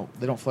 they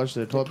don't flush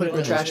their toilet put it paper.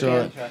 in the they trash just throw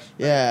can. it- Trash.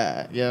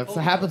 Yeah, Oh,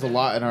 it happens a okay.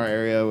 lot in our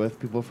area with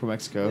people from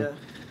Mexico.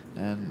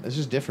 Yeah. And it's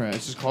just different.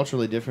 It's just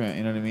culturally different.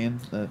 You know what I mean?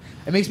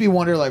 It makes me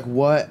wonder, like,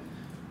 what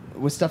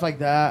with stuff like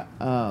that.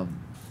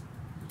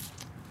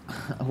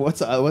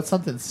 What's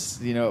something,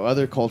 you know,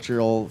 other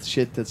cultural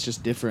shit that's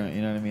just different.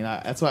 You know what I mean?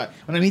 That's why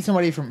when I meet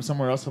somebody from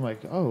somewhere else, I'm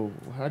like, oh,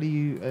 how do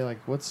you like?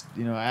 What's,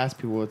 you know? I ask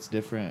people what's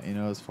different. You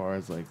know, as far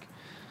as like,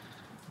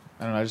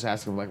 I don't know. I just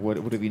ask them like, what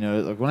have you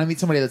noticed? Like when I meet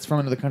somebody that's from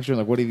another country, I'm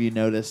like, what have you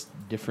noticed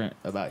different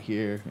about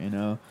here? You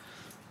know,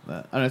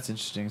 but I don't know, it's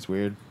interesting. It's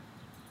weird.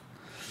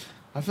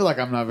 I feel like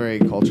I'm not very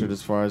cultured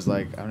as far as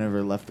like I've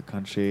never left the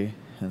country,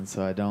 and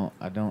so I don't.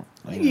 I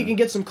think you can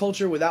get some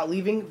culture without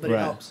leaving, but it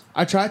helps.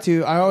 I try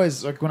to. I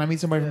always like when I meet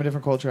somebody from a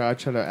different culture. I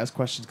try to ask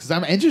questions because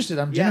I'm interested.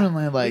 I'm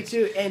genuinely like. Me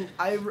too, and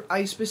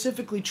I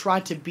specifically try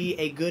to be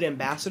a good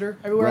ambassador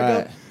everywhere I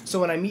Right. go. So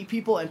when I meet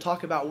people and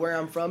talk about where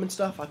I'm from and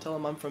stuff, I tell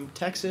them I'm from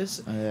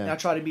Texas, Oh, yeah. and I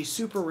try to be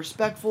super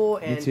respectful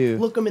and too.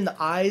 look them in the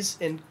eyes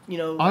and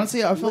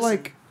Honestly, I feel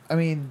listen.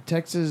 like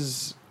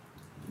Texas.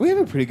 We have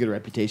a pretty good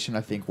reputation,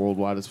 I think,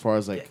 worldwide as far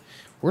as like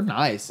we're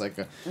nice. Like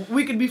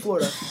we could be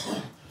Florida.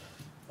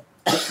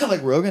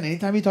 like Rogan,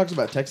 anytime he talks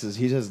about Texas,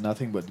 he has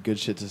nothing but good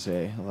shit to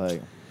say.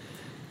 Like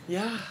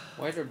Yeah.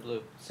 White or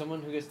blue?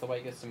 Someone who gets the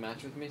white gets to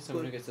match with me.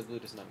 Someone who gets the blue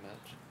does not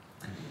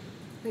match.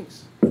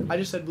 Thanks. I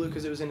just said blue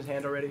because it was in his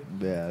hand already.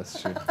 yeah,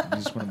 that's true. You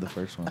just wanted the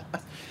first one.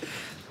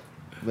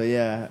 But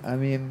yeah, I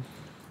mean,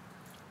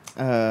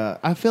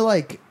 I feel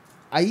like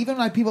even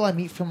like people I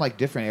meet from like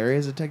different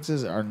areas of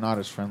Texas are not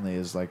as friendly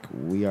as like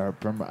we are.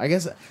 I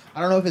guess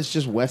I don't know if it's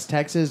just West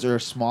Texas or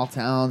small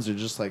towns or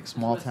just like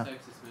small West town.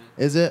 Texas, man.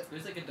 Is it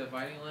There's like a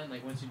dividing line,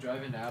 like once you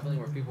drive into Abilene,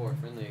 where people are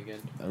friendly again.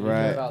 And you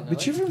right? drive out and But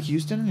they're you're like, from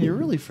Houston, and you're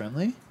really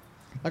friendly.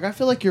 Like I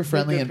feel like you're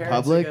friendly good in parents,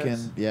 I public,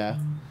 guess. and yeah.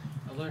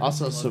 I learned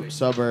Also, from Lubbock.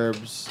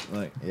 suburbs,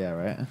 like yeah,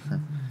 right.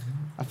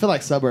 I feel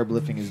like suburb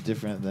living is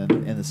different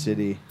than in the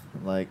city.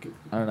 Like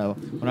I don't know.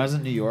 When I was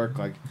in New York,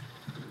 like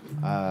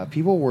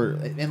people were,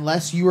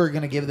 unless you were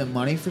gonna give them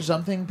money for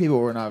something, people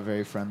were not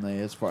very friendly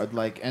as far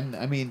like. And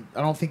I mean,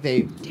 I don't think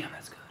they. Damn,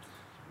 that's good.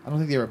 I don't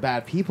think they were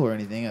bad people or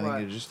anything. I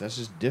Right. think that's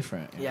just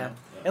different. you Yeah. know?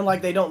 And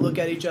like they don't look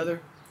at each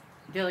other.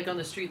 Yeah, like on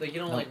the street, like you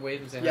don't like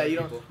wave and say hi Yeah, to you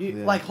don't. people. You,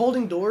 Yeah. Like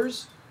holding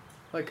doors.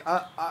 Like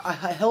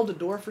I held a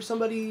door for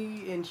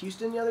somebody in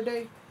Houston the other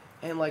day,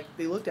 and like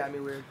they looked at me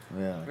weird.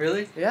 Yeah.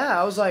 Really?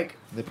 Yeah, I was like,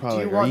 They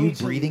probably Do you are want you me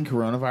to- breathing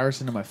coronavirus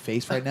into my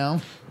face right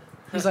now?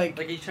 he's like,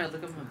 Like are you trying to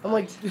look at my I'm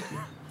like,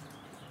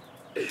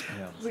 Yeah.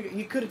 he's like,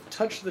 you could have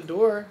touched the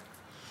door.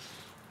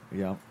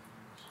 Yeah.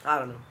 I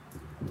don't know.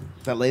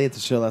 That lady at the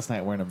show last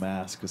night wearing a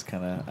mask was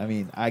kind of. I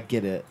mean, I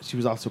get it. She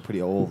was also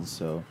pretty old,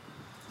 so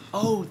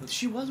Oh,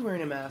 she was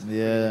wearing a mask.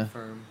 yeah.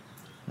 Firm.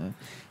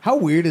 How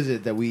weird is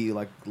it that we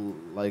like?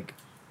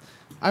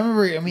 I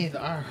remember. I mean,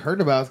 I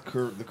heard about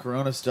the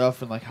Corona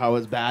stuff and like how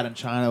it's bad in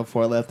China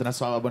before I left, and I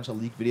saw a bunch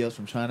of leaked videos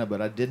from China,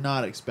 but I did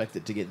not expect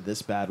it to get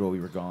this bad while we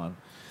were gone.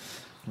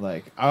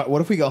 Like,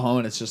 what if we go home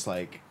and it's just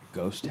like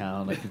ghost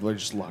town? Like people are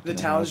just locked. The in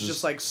their town's houses?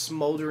 just like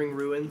smoldering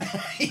ruins.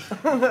 It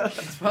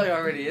probably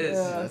already is.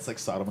 Yeah. It's like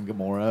Sodom and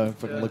Gomorrah.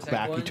 If I Yeah. look Tech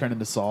back, you one. turn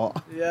into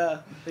salt. Yeah,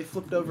 they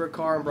flipped over a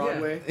car on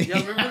Broadway.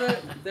 Yeah, remember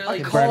that? They're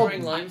like called-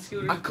 wearing lime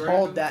scooters. I burning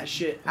called them. that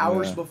shit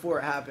hours Yeah. before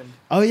it happened.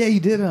 Oh yeah, you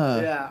did.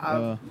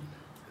 Yeah,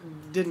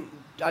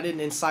 didn't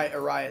incite a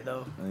riot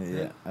though. Yeah,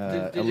 Did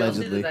y'all see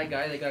allegedly. that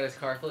guy that got his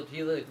car flipped?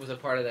 He like, was a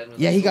part of that.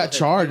 Yeah, he got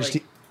charged.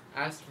 He,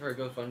 asked for a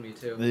GoFundMe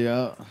too.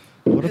 Yeah.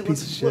 What a Hey, piece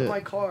let's of flip shit. my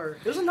car.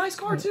 It was a nice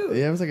car too.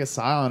 Yeah, it was like a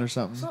Scion or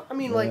something. So, I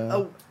mean, like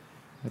Yeah.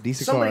 A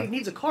decent somebody car.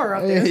 needs a car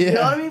out there. Yeah. You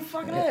know what I mean?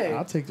 Fucking Yeah, A.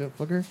 I'll take that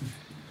fucker.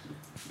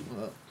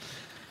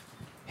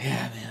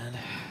 Yeah, man.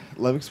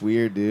 Lubbock's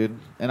weird, dude.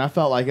 And I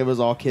felt like it was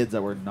all kids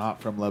that were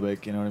not from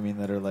Lubbock, you know what I mean?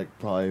 That are like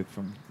probably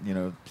from, you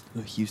know,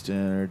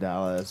 Houston or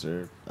Dallas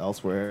or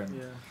elsewhere. And,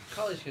 Yeah.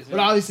 College kids. But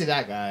obviously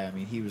that guy, I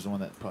mean, he was the one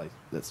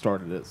that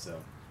started it, so.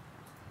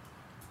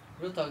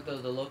 Real talk though,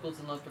 the locals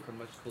in Lubbock are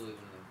much cooler than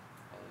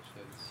the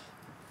college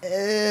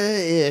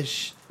kids.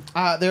 Ish.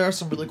 There are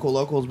some really cool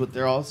locals, but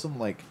there are some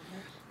like,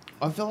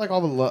 I feel like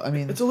all the, I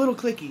mean, It's a little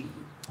clicky.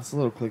 it's a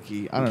little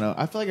cliquey. I don't know.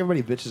 I feel like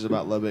everybody bitches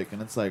about Lubbock,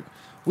 and it's like,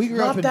 we grew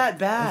Not up in, that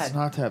bad. It's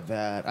not that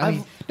bad. I I've-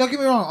 mean, don't get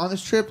me wrong. On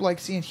this trip, like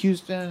seeing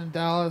Houston and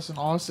Dallas and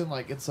Austin,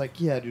 like it's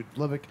like, yeah, dude,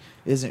 Lubbock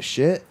isn't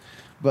shit,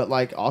 but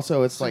like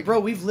also it's like,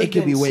 Bro, we've lived it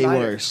could in be way Snyder.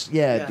 worse.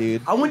 Yeah,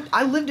 dude.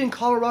 I lived in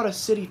Colorado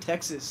City,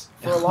 Texas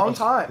for a long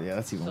time. Yeah,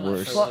 that's Still even not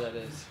worse. sure what that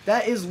is.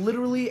 That is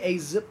literally a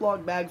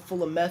Ziploc bag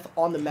full of meth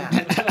on the map.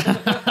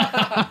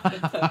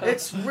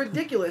 It's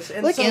ridiculous.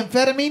 And Like so,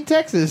 amphetamine,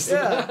 Texas.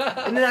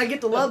 yeah. And then I get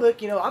to Lubbock.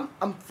 You know,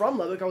 I'm from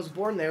Lubbock. I was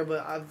born there,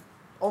 but I've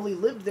only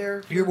lived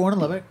there. You were born in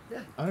Lubbock?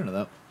 Yeah. I didn't know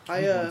that.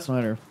 I, was born in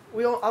Snyder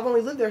I've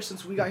only lived there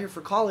since we got here for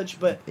college,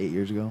 but 8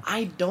 years ago.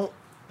 I don't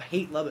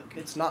hate Lubbock.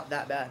 It's not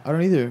that bad. I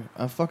don't either.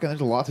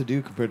 There's a lot to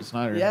do compared to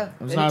Snyder. Yeah,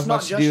 There's and not it's as not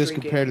much to just do as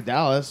drinking. compared to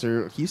Dallas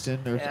or Houston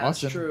or Yeah, that's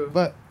Austin. true.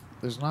 But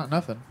there's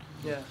nothing.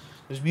 Yeah.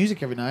 There's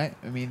music every night.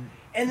 I mean,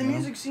 And the you know,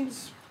 music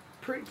seems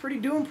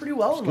doing pretty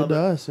well it's in good to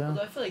Lubbock. us, yeah.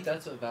 Although I feel like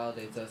that's what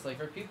validates us. Like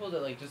for people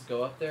that like just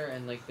go up there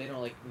and like they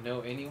don't like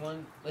know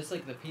anyone, it's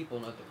like the people,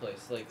 not the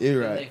place. Like You're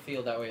then right. they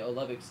feel that way. Oh,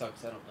 Lubbock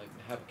sucks. I don't like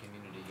have a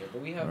community here,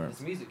 but we have Right.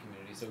 this music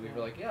community, so we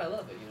were like, yeah, I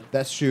love it. You know.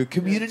 That's true.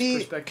 Community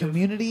perspective.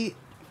 community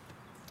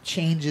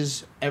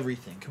changes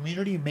everything.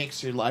 Community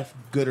makes your life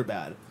good or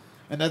bad.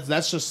 And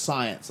that's just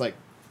science. Like,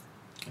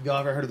 have y'all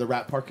ever heard of the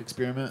Rat Park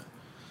experiment?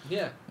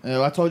 Yeah.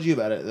 I told you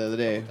about it the other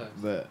day, Couple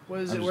times. but What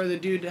is I'm it just- where the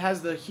dude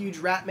has the huge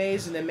rat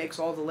maze and then makes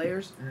all the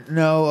layers?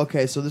 No,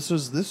 okay. So this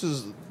was It's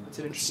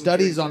an interesting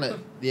studies theory. on it.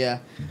 Yeah,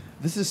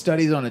 this is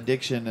studies on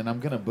addiction, and I'm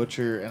gonna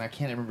butcher, and I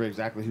can't remember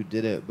exactly who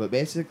did it, but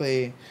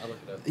basically, I'll look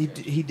it up.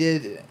 he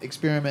did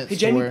experiments. Hey,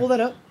 Jamie, where, pull that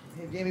up.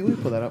 Hey, Jamie, we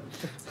pull that up.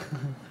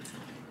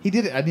 He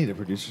did it. I need a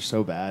producer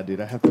so bad, dude.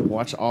 I have to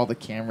watch all the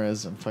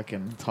cameras and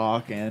fucking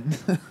talk and.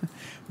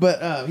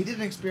 But he did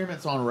an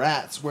experiments on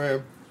rats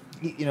where,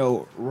 you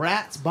know,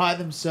 rats by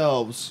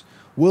themselves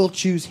will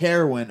choose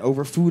heroin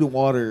over food and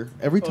water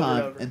every Over and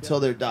time over,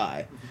 until yeah. they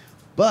die.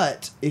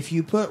 But if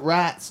you put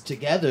rats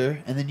together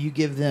and then you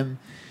give them,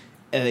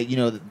 you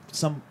know,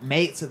 some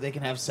mates that they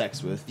can have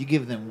sex with, you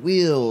give them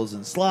wheels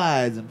and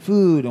slides and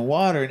food and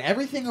water and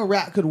everything a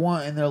rat could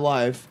want in their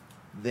life,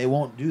 they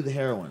won't do the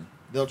heroin.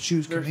 They'll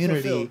choose They're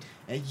community. fulfilled.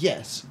 And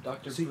yes,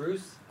 Dr. See-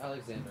 Bruce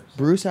Alexander.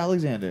 Bruce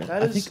Alexander.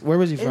 That I is think where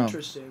was he from?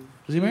 Interesting.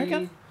 Was he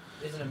American?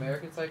 He is an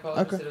American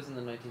psychologist. Okay. It was in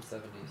the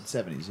 1970s.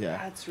 70s, yeah.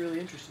 That's really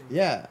interesting.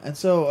 Yeah, and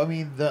so I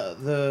mean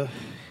the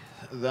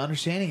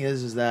understanding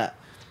is that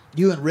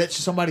you enrich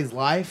somebody's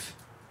life,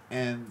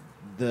 and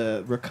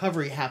the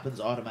recovery happens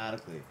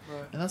automatically.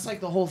 Right. And that's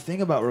like the whole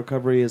thing about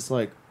recovery is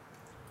like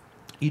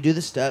you do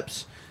the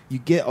steps, you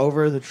get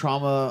over the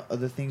trauma of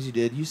the things you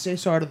did, you say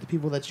sorry to the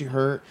people that you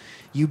hurt,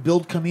 you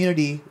build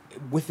community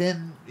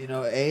within, you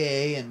know,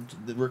 AA and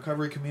the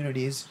recovery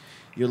communities.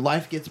 Your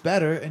life gets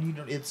better, and you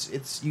don't. It's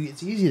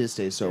easy to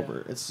stay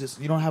sober. It's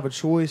just you don't have a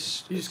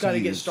choice. You just to got to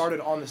get use.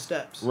 started on the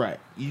steps. Right.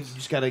 You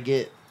just got to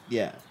get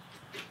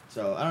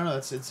So I don't know.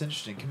 It's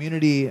interesting.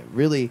 Community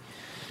really,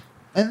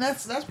 and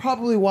that's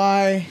probably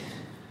why,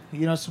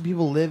 you know, some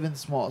people live in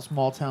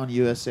small town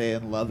USA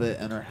and love it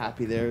and are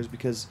happy there is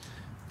because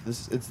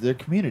it's their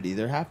community.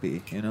 They're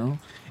happy. You know,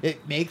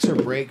 it makes or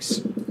breaks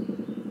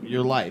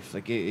your life.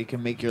 Like it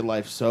can make your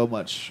life so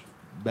much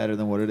better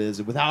than what it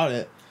is. Without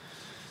it,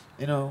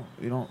 you know,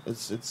 you don't.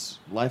 It's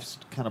life's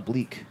kind of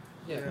bleak.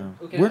 Yeah. Yeah.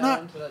 Okay, We're add not-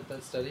 on to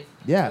that study.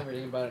 Yeah. I'm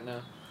reading about it now.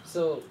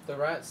 So the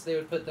rats, they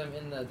would put them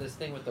in this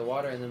thing with the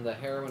water and then the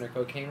heroin or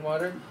cocaine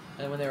water,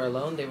 and when they were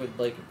alone, they would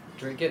like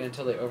drink it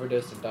until they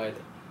overdosed and died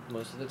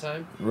most of the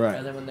time. Right.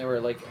 And then when they were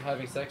like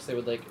having sex, they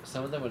would like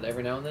some of them would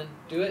every now and then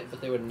do it,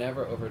 but they would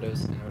never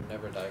overdose and would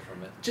never die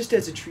from it. Just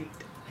as a treat.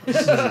 This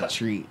is a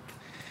treat.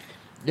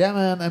 Yeah,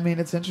 man. I mean,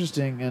 it's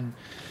interesting, and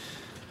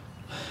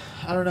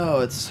I don't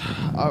know.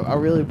 I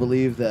really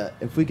believe that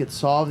if we could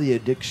solve the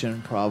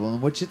addiction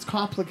problem, which it's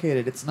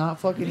complicated, it's not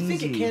fucking Do you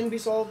think easy. it can be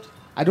solved?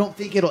 I don't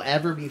think it'll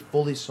ever be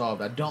fully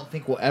solved. I don't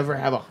think we'll ever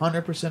have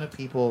 100% of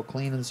people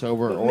clean and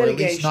sober, But or at least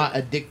mitigation. not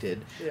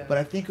addicted. Yeah. But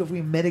I think if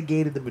we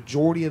mitigated the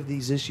majority of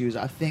these issues,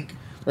 I think,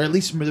 or at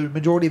least the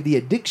majority of the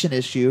addiction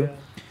issue, Yeah.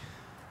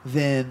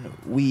 then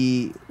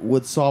we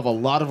would solve a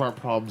lot of our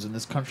problems in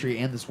this country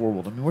and this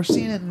world. I mean, we're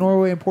seeing it in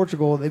Norway and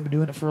Portugal. They've been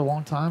doing it for a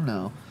long time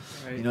now.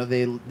 Right. Right. You know,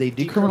 they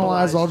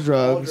decriminalized all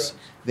drugs.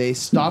 They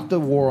stopped the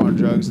war on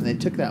drugs, and they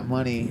took that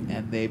money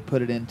and they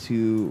put it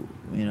into,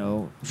 you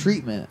know,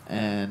 treatment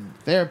and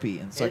therapy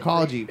and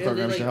psychology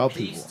programs to help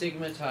people.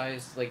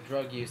 Destigmatize like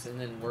drug use and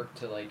then work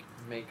to like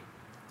make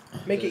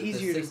it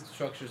easier the to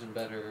structures and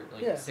better,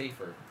 like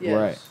safer. Yes.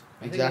 Right.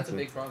 I think that's a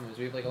big problem. Is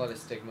we have like a lot of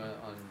stigma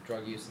on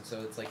drug use, and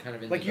so it's like kind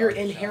of in like the you're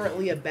dark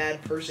inherently a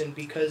bad person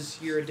because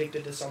you're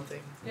addicted to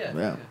something.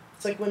 Yeah.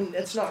 It's like when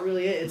it's not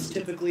really it. It's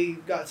typically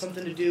got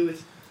something to do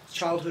with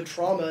childhood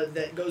trauma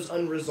that goes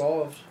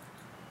unresolved.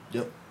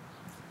 Yep.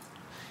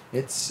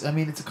 It's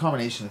a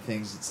combination of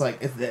things. It's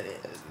like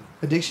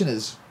addiction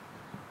is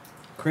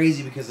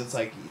crazy because it's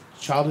like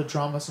childhood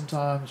trauma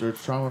sometimes, or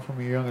it's trauma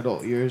from your young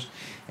adult years,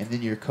 and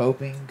then you're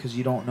coping because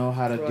you don't know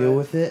how to deal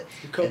with it.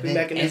 Your coping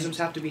mechanisms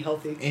have to be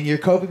healthy. And your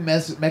coping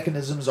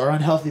mechanisms are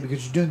unhealthy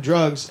because you're doing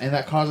drugs, and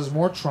that causes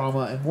more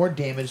trauma and more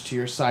damage to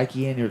your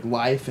psyche and your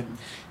life and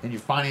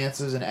your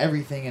finances and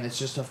everything, and it's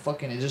just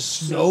it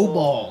just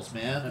snowballs,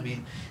 man. I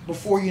mean,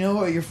 before you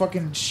know it, you're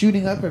fucking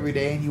shooting up every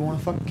day and you want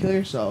to fucking kill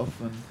yourself.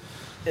 And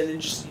then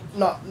just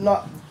not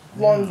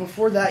long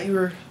before that, you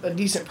were a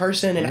decent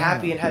person and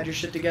happy and had your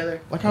shit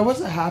together. Like, I was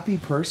a happy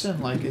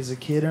person, like, as a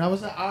kid, and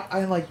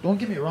I like, don't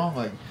get me wrong,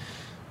 like,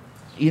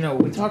 you know,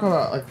 we talk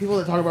about, like, people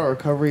that talk about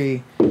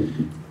recovery,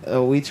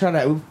 we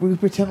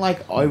pretend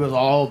like, oh, it was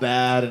all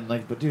bad, and,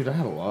 like, but, dude, I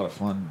had a lot of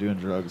fun doing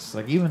drugs.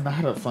 Like, even I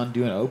had fun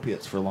doing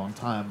opiates for a long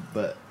time,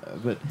 but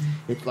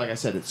it, like I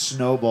said, it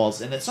snowballs,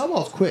 and it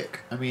snowballs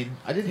quick. I mean,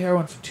 I did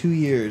heroin for 2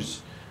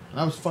 years, and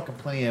that was fucking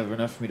plenty of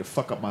enough for me to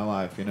fuck up my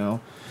life, you know?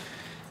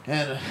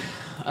 And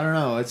I don't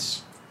know.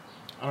 It's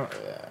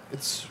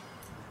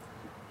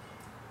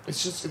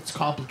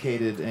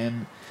complicated,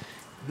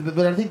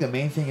 but I think the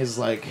main thing is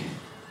like,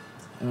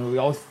 you know, we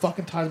always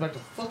fucking ties back to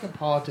fucking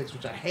politics,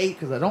 which I hate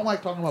because I don't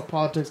like talking about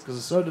politics because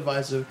it's so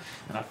divisive,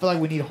 and I feel like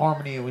we need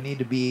harmony and we need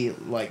to be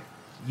like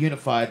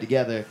unified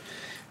together.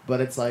 But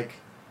it's like,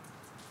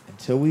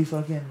 until we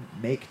fucking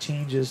make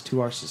changes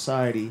to our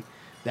society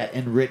that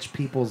enrich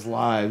people's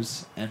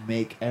lives and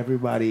make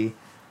everybody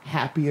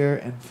happier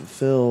and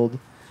fulfilled,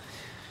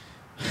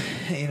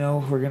 you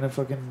know, we're gonna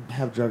fucking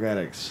have drug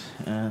addicts,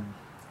 and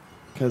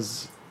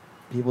because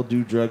people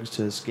do drugs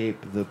to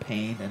escape the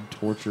pain and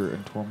torture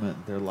and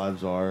torment their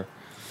lives are,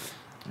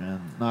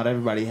 and not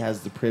everybody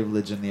has the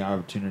privilege and the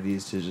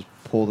opportunities to just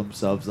pull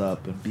themselves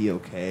up and be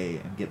okay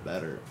and get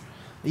better.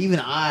 Even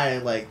I,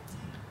 like,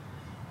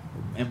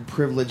 am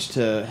privileged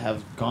to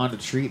have gone to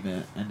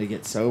treatment and to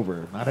get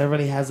sober. Not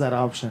everybody has that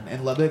option.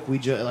 In Lubbock, we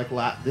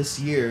this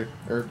year,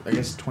 or I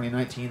guess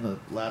 2019,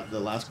 the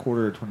last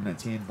quarter of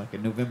 2019, like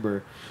in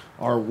November,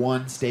 our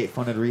one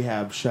state-funded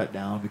rehab shut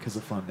down because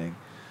of funding.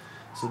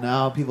 So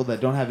now people that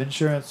don't have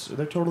insurance,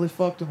 they're totally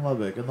fucked in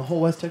Lubbock. And the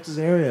whole West Texas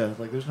area,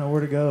 like, there's nowhere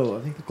to go.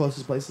 I think the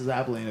closest place is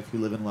Abilene if you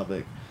live in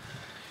Lubbock.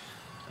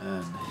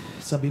 And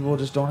some people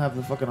just don't have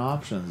the fucking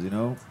options, you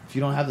know? If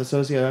you don't have the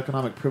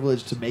socioeconomic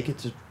privilege to make it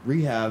to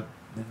rehab,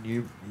 then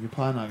you're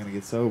probably not going to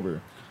get sober.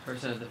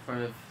 Person at the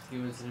front of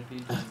Human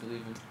Centipede doesn't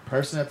believe in...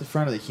 Person at the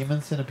front of the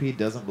Human Centipede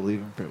doesn't believe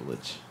in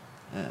privilege.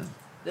 And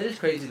that is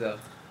crazy, though.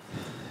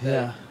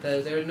 Yeah.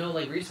 There are no,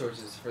 like,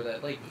 resources for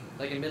that. Like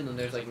in Midland,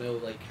 there's, like, no,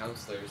 like,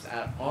 counselors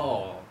at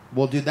all.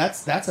 Well, dude,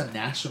 that's a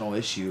national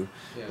issue.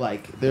 Yeah.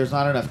 Like, there's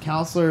not enough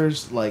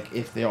counselors. Like,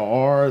 if there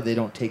are, they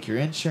don't take your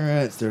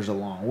insurance. There's a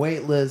long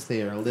wait list.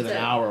 They live an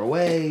hour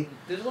away.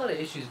 There's a lot of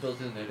issues built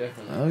in there,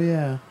 definitely. Oh,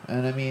 yeah.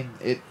 And, I mean,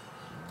 it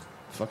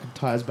fucking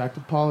ties back to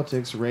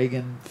politics.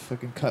 Reagan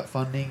fucking cut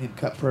funding and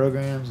cut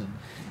programs, and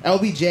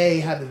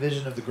LBJ had the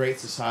vision of the Great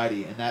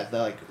Society, and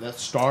that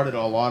started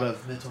a lot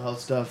of mental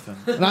health stuff. And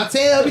I'm not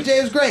saying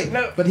LBJ was great,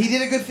 no, but he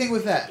did a good thing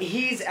with that.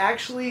 He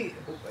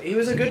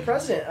was a good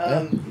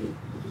president.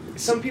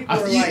 Some people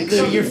were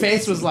your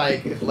face was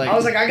like I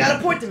was like, I got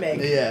a point to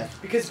make. Yeah.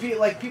 Because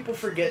people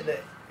forget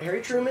that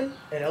Harry Truman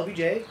and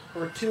LBJ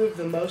were two of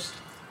the most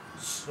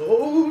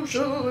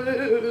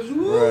socialists.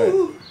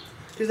 Woo!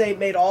 Because they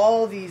made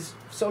all these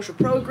social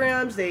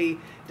programs. They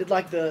did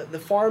like the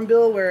farm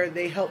bill where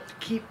they helped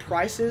keep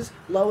prices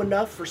low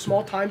enough for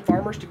small-time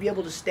farmers to be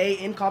able to stay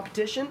in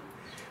competition.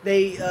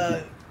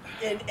 They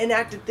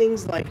enacted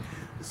things like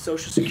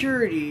Social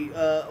Security,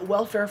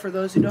 welfare for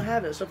those who don't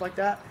have it, stuff like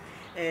that.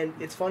 And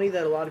it's funny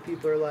that a lot of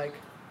people are like,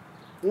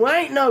 we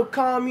ain't no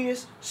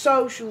communist,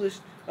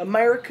 socialist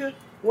America.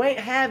 We ain't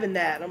having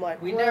that. And I'm like,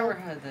 we never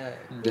had that.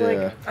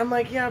 Yeah. I'm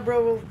like, yeah,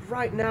 bro, well,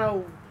 right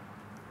now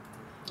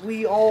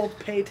we all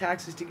pay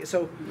taxes together.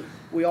 So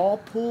we all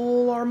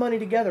pool our money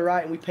together,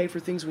 right? And we pay for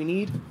things we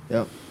need.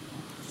 Yep.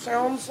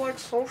 Sounds like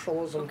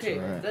socialism. Okay,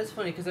 right. That's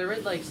funny because I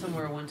read like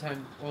somewhere one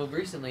time, well,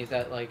 recently,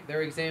 that like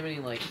they're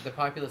examining like the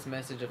populist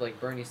message of like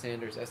Bernie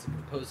Sanders as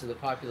opposed to the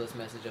populist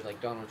message of like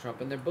Donald Trump,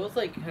 and they're both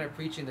like kind of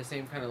preaching the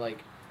same kind of like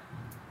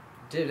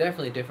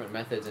definitely different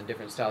methods and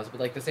different styles, but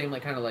like the same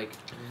like kind of like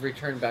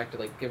return back to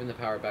like giving the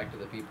power back to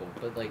the people.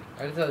 But like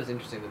I just thought it was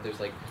interesting that there's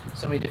like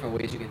so many different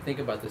ways you can think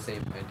about the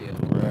same idea.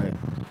 Right.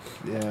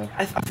 Yeah.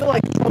 I feel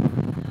like Trump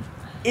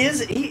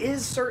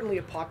is certainly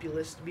a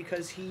populist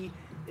because he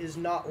is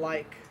not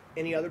like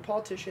any other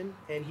politician,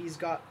 and he's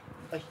got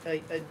a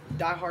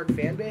diehard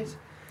fan base.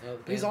 Oh,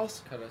 He's Ben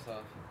also- cut us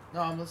off. No,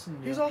 I'm listening.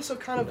 He's also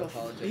kind of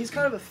Apologies. he's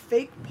kind of a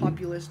fake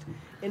populist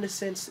in a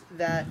sense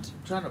that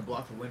trying to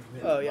block the wind from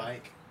hitting Oh, the yeah.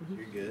 mic.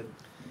 You're good.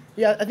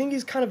 yeah, I think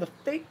he's kind of a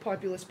fake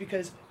populist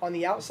because on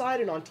the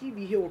outside and on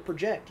TV he will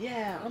project,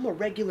 yeah, I'm a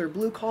regular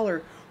blue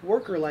collar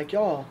worker like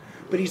y'all,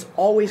 but he's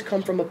always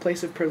come from a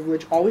place of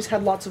privilege, always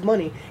had lots of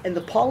money, and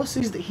the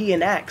policies that he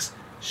enacts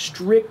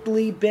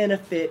strictly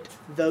benefit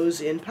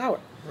those in power.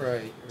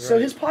 Right. So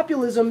his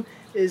populism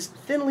is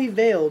thinly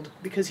veiled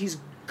because he's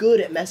good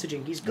at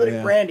messaging, he's good Yeah.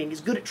 at branding, he's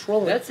good at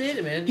trolling. That's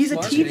it, man. He's a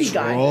Marketing. TV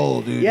guy.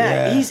 Troll, dude,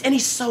 Yeah, yeah.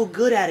 he's so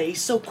good at it.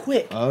 He's so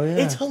quick. Oh, yeah.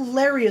 It's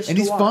hilarious. And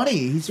to he's watch. funny.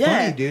 He's Yeah.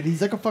 funny, dude.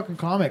 He's like a fucking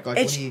comic. Like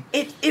It's when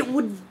it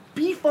would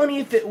be funny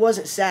if it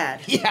wasn't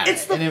sad. Yeah,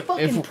 It's the and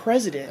fucking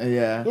president.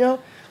 yeah. You know,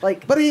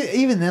 like But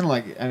even then,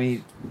 like, I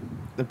mean,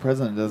 the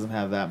president doesn't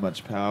have that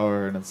much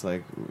power, and it's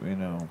like, you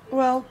know,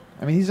 well,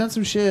 I mean, he's done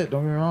some shit.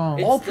 Don't get me wrong.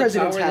 It's All the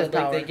presidents power have that,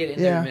 power. Like, they get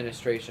in Yeah. their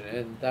administration,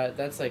 and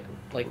that's like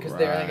because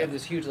they Right. have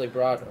this huge like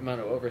broad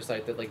amount of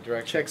oversight that like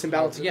directs Checks and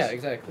balances. Yeah,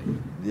 exactly.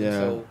 Yeah.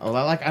 So- Oh,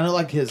 I know,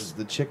 like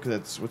the chick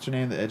that's what's her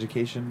name, the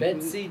education.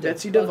 Betsy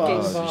Betsy fucking DeVos.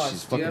 Oh, Voss.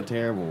 she's Do you fucking have-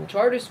 terrible.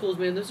 Charter schools,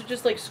 man, those are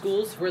just like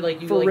schools where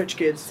like you For like, rich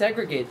kids.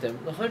 segregate them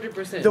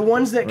 100%. the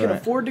ones that can Right.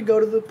 afford to go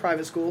to the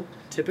private school,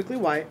 typically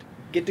white,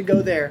 get to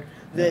go there.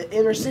 The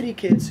inner city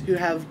kids who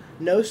have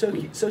no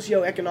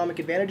socioeconomic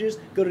advantages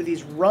go to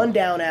these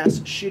rundown ass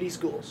shitty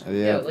schools.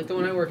 Yeah, like the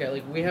one I work at,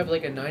 like we have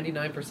like a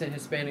 99%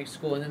 Hispanic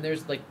school, and then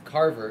there's like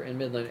Carver in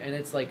Midland, and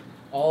it's like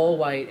all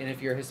white, and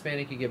if you're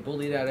Hispanic, you get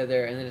bullied out of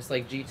there, and then it's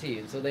like GT,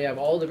 and so they have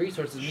all the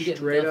resources, we get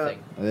Straight up.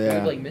 nothing. We Yeah.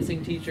 have like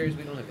missing teachers,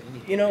 we don't have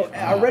anything. You know,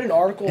 I read an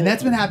article. And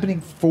that's been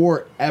happening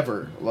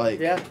forever. Like,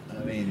 Yeah.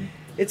 I mean,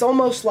 It's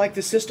almost like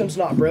the system's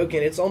not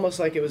broken. It's almost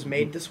like it was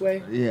made this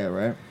way. yeah,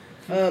 right.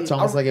 It's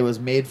almost I- like it was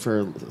made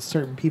for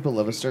certain people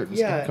of a certain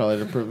Yeah. skin color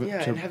to, Yeah,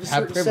 to and have a have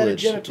certain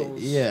privilege. set of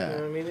genitals. Yeah. You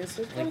know what I mean, it's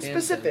kind of Dan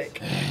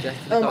specific. says,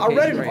 that's the I read an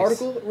Caucasian race.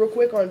 article real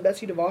quick on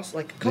Betsy DeVos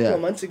like a couple Yeah. of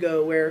months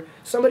ago where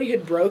somebody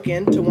had broke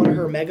into one of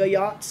her mega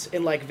yachts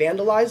and like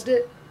vandalized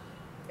it,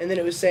 and then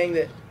it was saying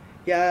that,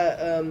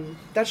 yeah,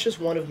 that's just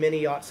one of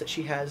many yachts that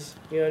she has.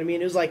 You know what I mean?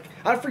 It was like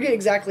I forget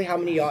exactly how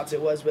many yachts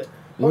it was, but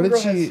What did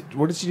homegirl she has-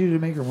 What did she do to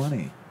make her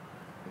money?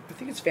 I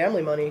think it's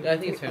family money. Yeah, I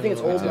think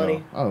it's old family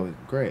money. Oh,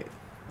 great.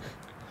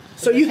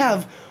 So you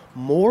have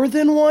more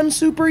than one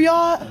super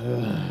yacht?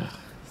 Ugh,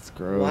 it's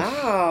gross.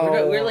 Wow.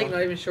 We're like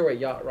not even sure what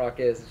yacht rock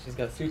is, and she's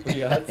got super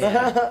yachts.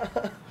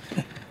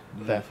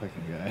 That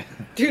fucking guy.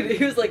 Dude,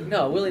 he was like,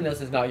 no, Willie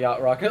Nelson's not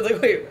yacht rock. I was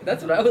like, wait,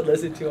 that's what I would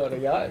listen to on a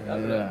yacht. I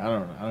don't know. Yeah,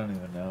 I don't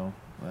even know.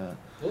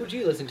 What would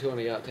you listen to on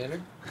a yacht, Tanner?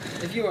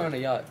 If you were on a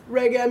yacht.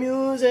 Reggae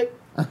music.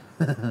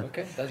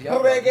 Okay, that's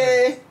yacht rock.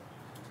 Reggae.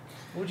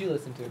 What would you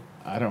listen to?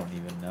 I don't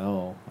even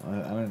know. I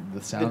don't.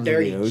 The sounds of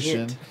dirty the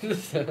ocean.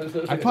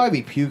 I'd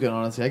probably be puking.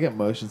 Honestly, I get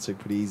motion sick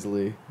pretty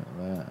easily.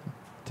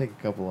 Take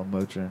a couple of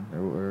Motrin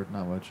or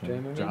not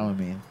Motrin. Dramamine?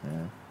 Dramamine. Yeah.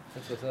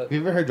 That's what's up. Have you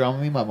ever heard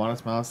Dramamine by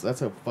Modest Mouse?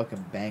 That's a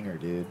fucking banger,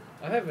 dude.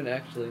 I haven't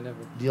actually, never.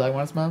 Do you like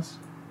Modest Mouse?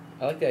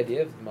 I like the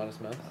idea of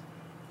Modest Mouse.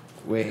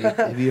 Wait,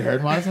 have you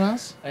heard Modest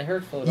Mouse? I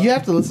heard Float You On.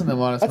 have to listen to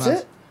Modest That's Mouse.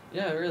 it?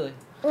 Yeah, really.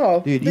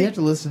 Oh, Dude, you have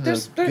to listen to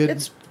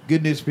it's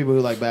good news for people who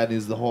like bad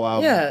news, the whole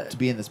album, Yeah. to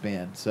be in this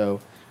band. So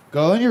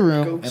go in your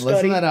room Go and study,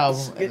 listen to that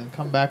album get- and then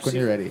come back when see-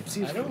 you're ready.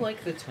 see- I don't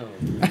like the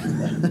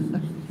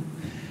tone.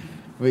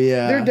 But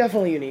yeah, They're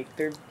definitely unique.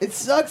 They're it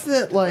sucks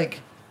that like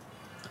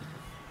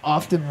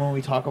often when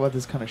we talk about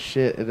this kind of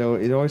shit,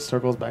 it always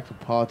circles back to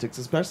politics,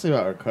 especially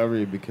about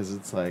recovery, because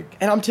it's like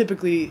and I'm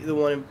typically the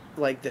one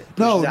like that.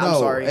 no, pushes it. I'm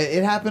sorry.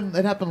 it happened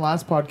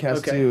last podcast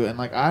Okay. too, and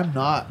like I'm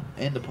not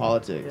into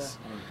politics.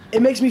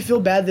 It makes me feel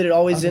bad that it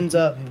always ends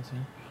up.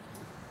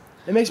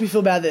 It makes me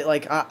feel bad that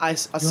like I You want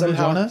to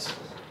somehow. join us?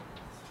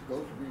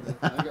 Go for me.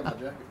 I got my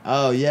jacket.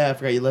 Oh yeah, I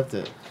forgot you left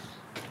it.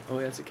 Oh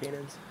yeah, it's a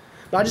Canaan's.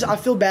 No, I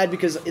feel bad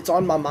because it's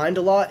on my mind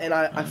a lot, and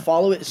I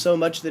follow it so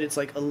much that it's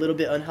like a little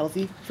bit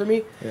unhealthy for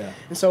me. Yeah.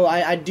 And so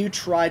I do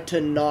try to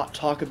not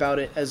talk about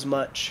it as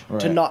much to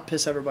Right. not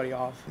piss everybody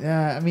off.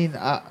 Yeah, I mean,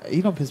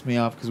 you don't piss me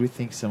off because we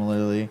think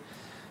similarly,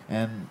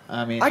 and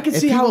I mean, I can if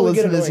see how people it would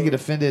get listen to this and annoying.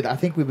 get offended, I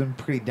think we've been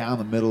pretty down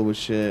the middle with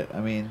shit. I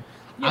mean,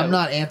 Yeah, I'm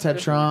not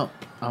anti-Trump.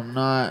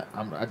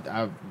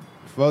 I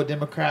vote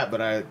Democrat,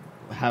 but I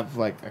have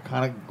like I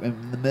kind of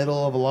in the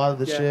middle of a lot of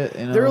the Yeah. shit.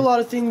 You know? There are a lot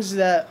of things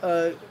that,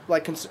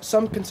 like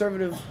some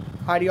conservative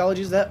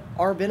ideologies that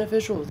are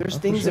beneficial. There's Oh,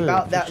 for things sure,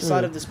 about for that sure.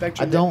 side of the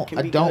spectrum. I don't. That can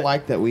I be don't good.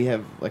 like that we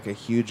have like a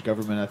huge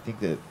government. I think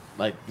that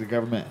like the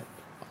government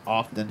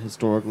often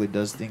historically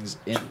does things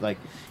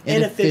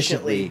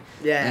inefficiently.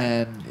 Yeah.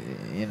 And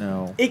you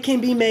know, It can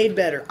be made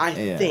better. I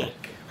Yeah. think.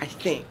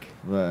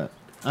 but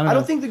I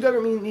don't think the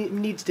government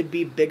needs to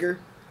be bigger,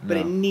 but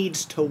No. it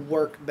needs to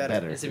work better.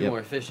 Better. It's to be Yep. more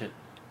efficient.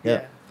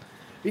 Yeah.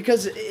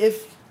 Because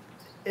if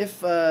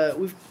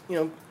we've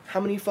how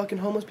many fucking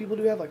homeless people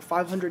do we have? Like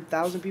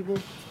 500,000 people.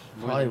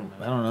 Probably,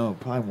 I don't know.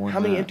 Probably more. How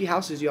than many that. empty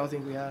houses do y'all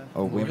think we have?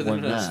 Oh, way More more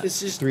than than us. that. It's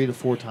just- 3 to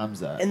 4 times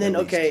that. And then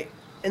at least. okay,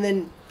 and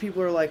then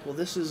people are like, well,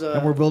 this is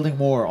And we're building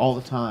more all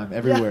the time,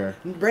 everywhere.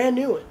 brand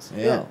new ones.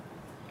 Yeah.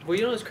 Well,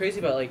 you know what's crazy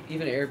about like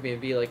even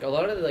Airbnb? Like a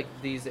lot of like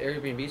these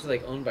Airbnbs are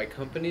like owned by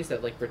companies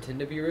that like pretend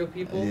to be real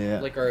people, Yeah.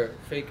 like are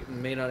fake,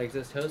 may not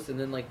exist hosts, and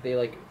then like they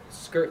like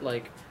skirt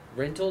like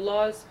rental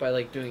laws by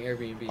like doing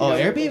Airbnb. Oh,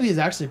 Yeah. Airbnb is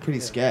actually pretty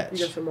Yeah. sketch.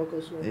 You got some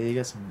locals. Yeah, you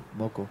got some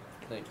Moco.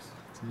 Thanks.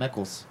 Some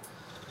Meckles.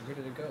 Where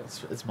did it go?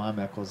 It's my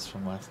Meckles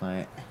from last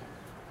night.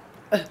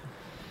 I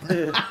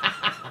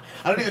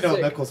don't even know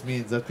what Sick. Meckles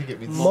means. I think it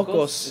means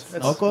Mocos.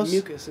 That's Mocos?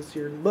 mucus. It's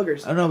your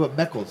boogers. I don't know, but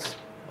Meckles.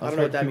 I don't I've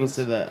know what heard that people means.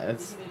 say that.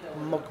 It's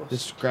Mocos.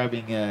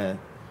 describing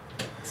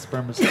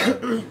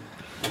spermicide.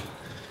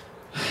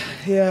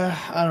 Yeah,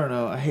 I don't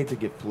know. I hate to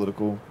get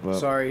political, but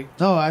Sorry.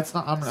 no, it's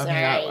not. I mean,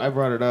 Sorry. I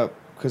brought it up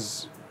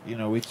because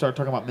we start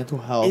talking about mental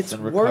health It's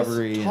and worth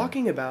recovery. and-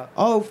 talking about.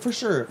 Oh, for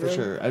sure, for Yeah.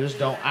 sure. I just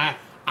don't.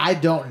 I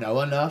don't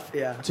know enough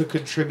Yeah. to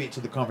contribute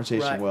to the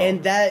conversation Right. well.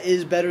 And that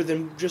is better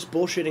than just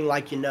bullshitting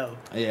like you know.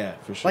 Yeah,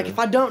 for sure. Like if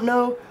I don't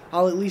know,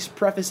 I'll at least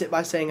preface it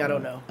by saying I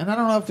don't know. And I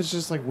don't know if it's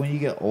just like when you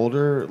get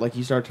older, like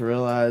you start to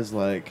realize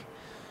like,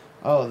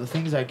 oh, the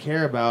things I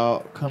care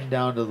about come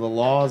down to the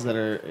laws that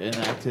are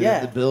enacted, Yeah.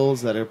 the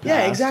bills that are passed.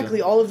 Yeah, exactly.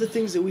 and- All of the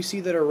things that we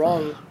see that are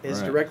wrong is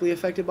Right. directly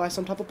affected by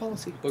some type of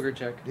policy. Booger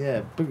check.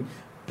 Yeah,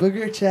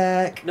 booger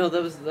check. No,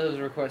 that was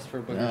a request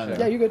for booger No, check.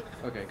 Yeah, you're good.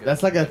 Okay, good.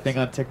 That's like a thing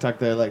on TikTok.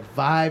 They're like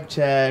vibe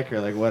check or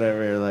like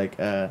whatever. Like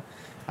I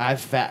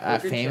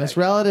Booger famous check.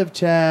 relative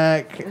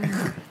check.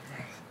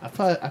 I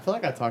feel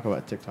like I talk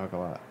about TikTok a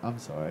lot. I'm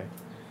sorry.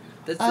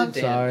 That's I'm it,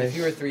 Dan. sorry. If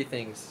you were three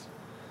things: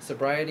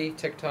 sobriety,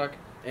 TikTok,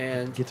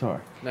 and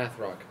Guitar. math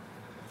rock.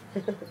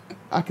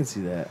 I can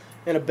see that.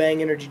 And a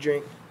Bang energy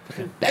drink.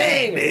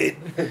 Bang, dude!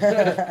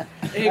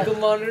 Ankle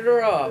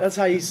monitor off. That's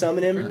how you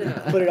summon him. Yeah.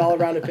 Put it all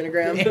around a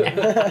pentagram.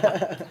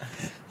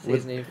 Say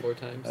his name 4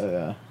 times.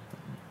 Yeah.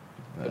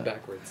 But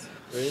backwards.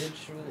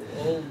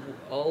 Ritual.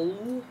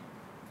 Oh.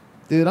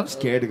 Dude, I'm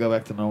scared to go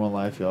back to normal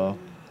life, y'all.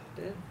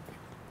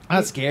 I'm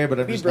not scared, but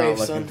I'm Be just brave,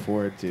 not looking son.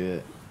 forward to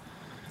it.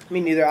 Me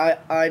neither.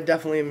 I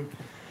definitely am.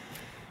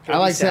 I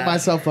like set sad.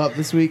 myself up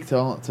this week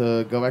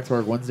to go back to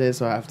work Wednesday,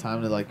 so I have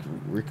time to like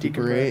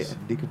recuperate Decompress.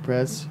 and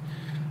decompress.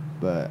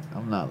 But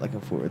I'm not looking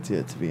forward to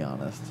it, to be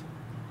honest.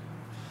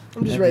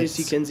 I'm just And ready to it's-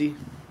 see Kinsey.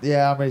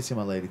 Yeah, I'm ready to see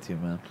my lady too,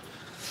 man.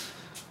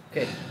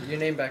 Okay, your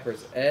name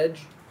backwards.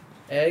 Edge,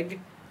 Egg,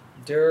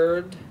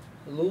 Derd,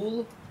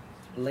 Lul,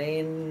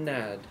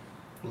 Lanad.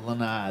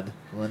 Lanade.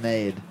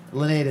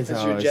 Lanade is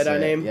That's how your I always Jedi say it.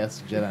 name?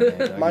 Yes, Jedi name.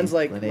 doggy. Mine's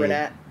like Lanade.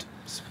 Renat.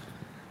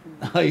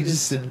 Oh, you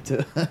just sent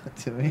it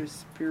to me.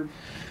 There's pure.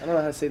 I don't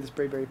know how to say this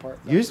Brayberry part.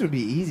 Yours would be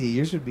easy.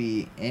 Yours would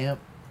be Amsam.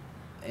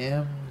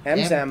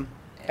 Sam.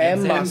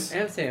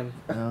 Ammas. Sam.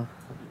 No.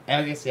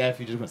 I guess yeah. If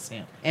you just went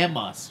Sam.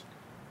 Amos.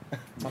 My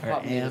Or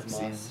pop name Am is Moss.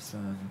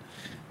 Samson.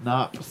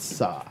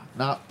 Nopsa.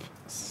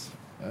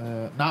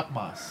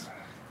 Nopmas.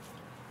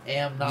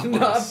 Am Not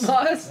Nopmas.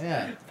 Moss?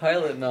 Yeah.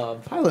 Pilot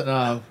knob. Pilot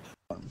knob.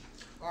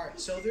 All right,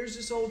 so there's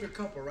this older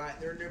couple, right?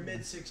 They're in their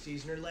mid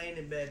 60s and they're laying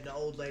in bed, and the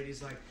old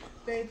lady's like,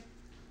 "Babe,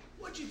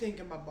 what'd you think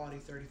of my body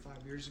 35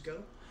 years ago?"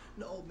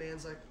 And the old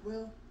man's like,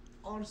 "Well,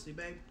 honestly,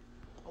 babe,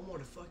 I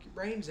want to fuck your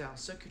brains out,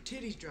 suck your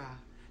titties dry."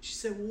 She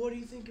said, "Well, what do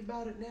you think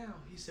about it now?"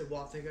 He said,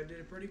 "Well, I think I did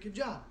a pretty good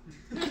job."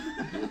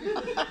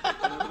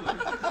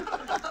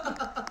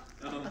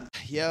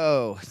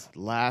 Yo, it's the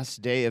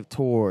last day of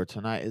tour.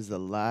 Tonight is the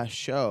last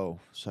show.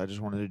 So I just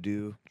wanted to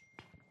do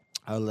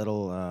a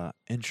little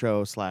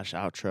intro /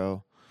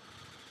 outro.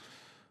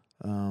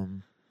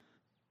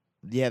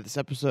 Yeah, this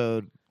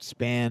episode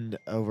spanned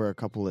over a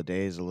couple of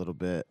days a little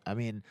bit. I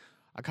mean,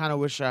 I kind of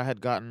wish I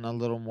had gotten a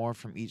little more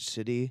from each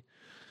city.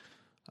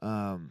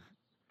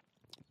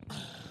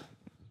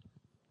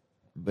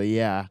 But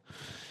yeah,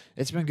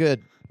 it's been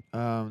good.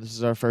 This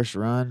is our first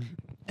run,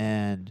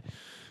 and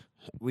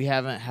we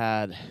haven't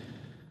had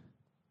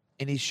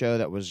any show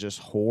that was just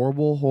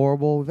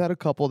horrible. We've had a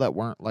couple that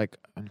weren't like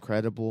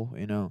incredible,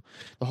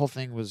 The whole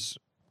thing was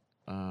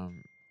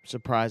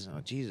surprising.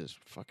 Oh, Jesus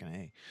fucking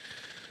A.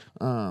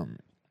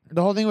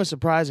 The whole thing was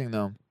surprising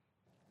though.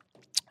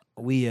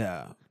 We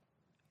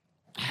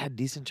had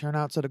decent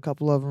turnouts at a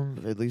couple of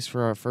them, at least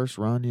for our first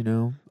run,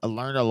 I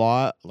learned a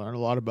lot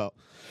about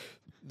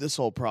this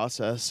whole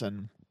process,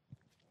 and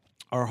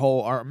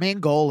our main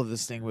goal of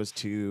this thing was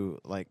to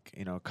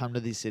come to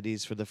these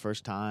cities for the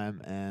first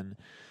time and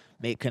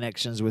make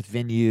connections with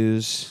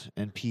venues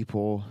and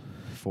people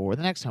for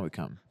the next time we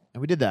come. And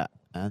we did that.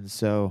 And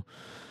so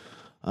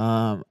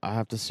I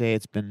have to say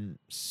it's been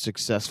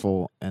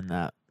successful in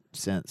that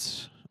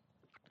sense.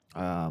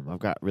 I've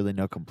got really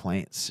no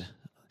complaints.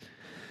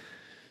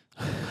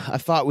 I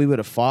thought we would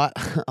have fought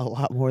a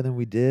lot more than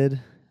we did.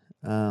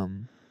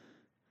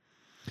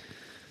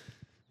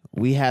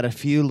 We had a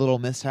few little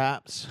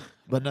mishaps,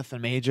 but nothing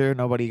major.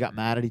 Nobody got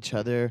mad at each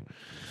other.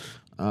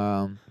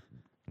 I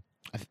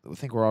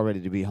think we're all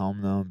ready to be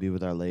home, though, and be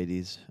with our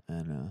ladies.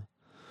 And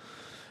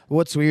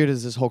what's weird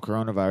is this whole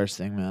coronavirus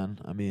thing, man.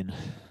 I mean,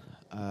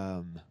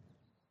 I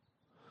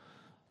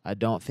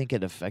don't think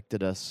it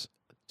affected us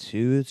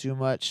too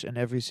much in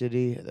every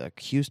city. Like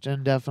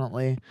Houston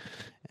definitely,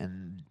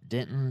 and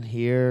Denton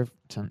here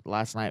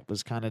last night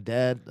was kind of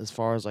dead as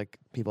far as like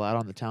people out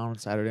on the town on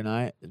Saturday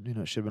night. You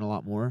know, it should have been a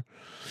lot more.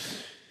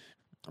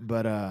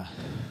 But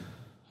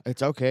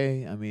it's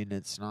okay. I mean,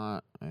 it's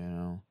not, you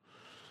know.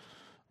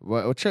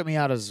 What tripped me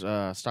out is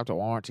stopped at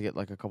Walmart to get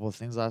like a couple of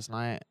things last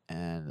night,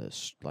 and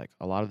like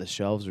a lot of the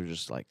shelves are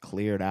just like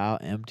cleared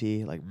out,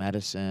 empty, like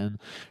medicine,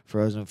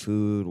 frozen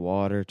food,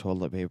 water,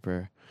 toilet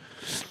paper.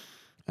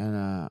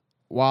 And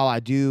while I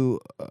do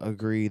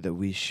agree that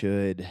we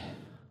should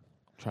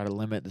try to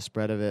limit the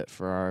spread of it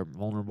for our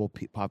vulnerable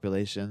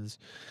populations,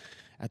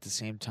 at the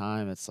same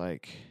time, it's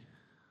like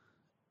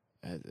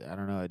I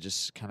don't know. It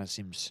just kind of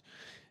seems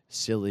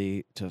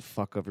silly to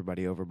fuck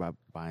everybody over by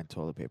buying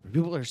toilet paper.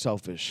 People are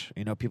selfish.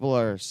 You know,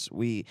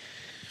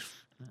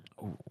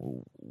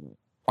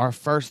 our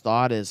first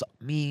thought is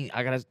me.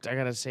 I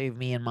gotta save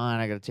me and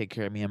mine. I gotta take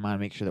care of me and mine.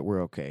 Make sure that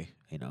we're okay.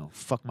 You know,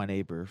 fuck my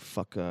neighbor.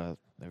 Fuck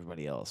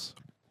everybody else.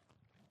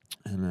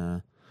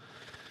 And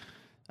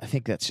I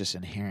think that's just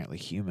inherently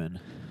human,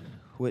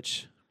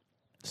 which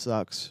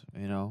sucks.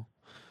 You know,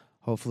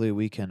 hopefully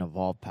we can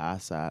evolve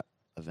past that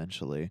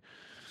eventually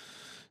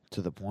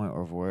to the point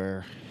of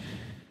where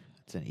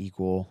it's an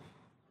equal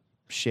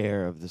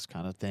share of this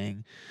kind of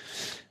thing.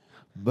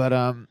 But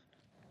I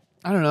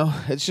don't know.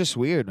 It's just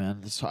weird,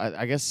 man.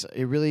 I guess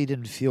it really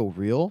didn't feel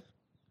real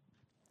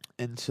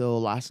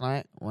until last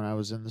night when I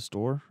was in the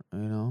store. You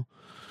know,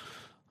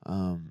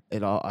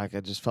 it all like I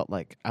just felt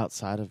like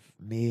outside of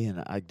me,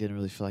 and I didn't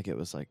really feel like it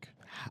was like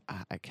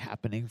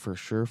happening for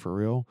sure, for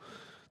real,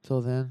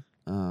 till then.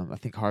 I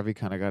think Harvey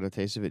kind of got a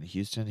taste of it in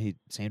Houston.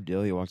 Same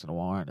deal. He walked into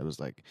Walmart, and it was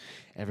like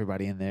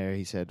everybody in there,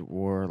 he said,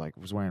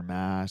 was wearing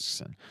masks,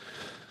 and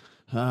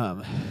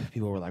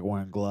people were like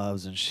wearing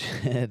gloves and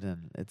shit.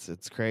 And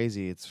it's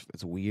crazy.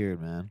 It's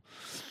weird, man.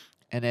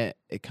 And it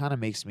kind of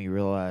makes me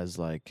realize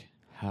like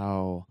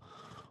how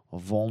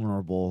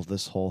vulnerable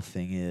this whole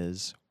thing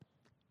is.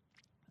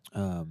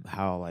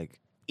 How like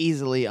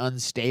easily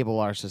unstable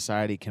our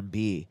society can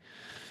be.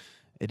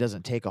 It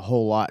doesn't take a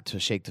whole lot to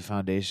shake the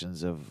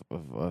foundations of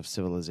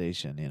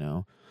civilization, you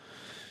know,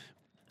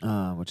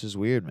 which is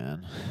weird,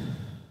 man.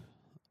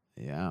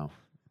 Yeah,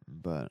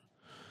 but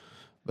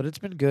it's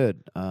been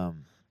good. You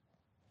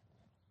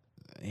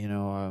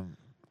know, I'm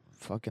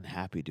fucking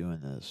happy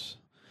doing this.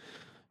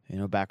 You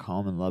know, back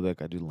home in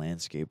Lubbock, I do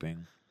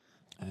landscaping,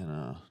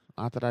 and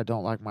not that I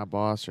don't like my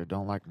boss or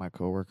don't like my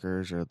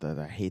coworkers or that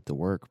I hate the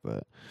work,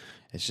 but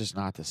it's just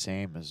not the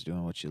same as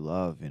doing what you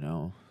love, you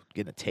know.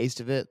 Getting a taste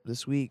of it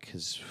this week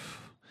has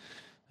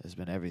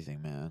been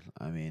everything, man.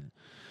 I mean,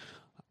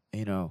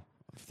 you know,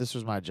 if this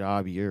was my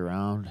job year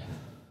round,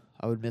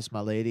 I would miss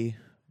my lady,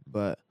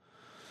 but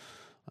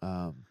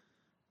I'd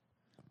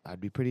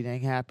be pretty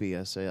dang happy.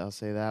 I'll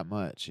say that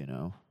much, you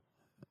know.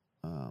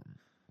 I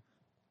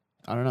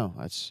don't know.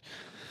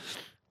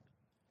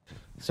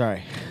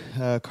 Sorry,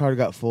 card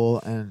got full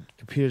and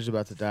computer's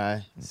about to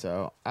die.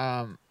 So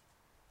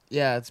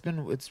yeah, it's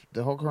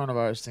the whole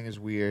coronavirus thing is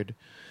weird.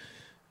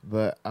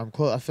 But I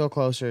feel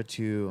closer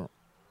to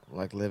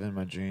like living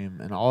my dream,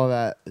 and all of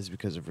that is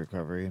because of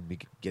recovery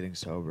and getting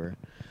sober.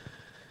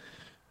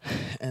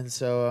 And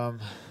so,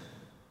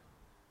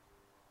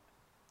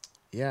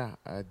 yeah,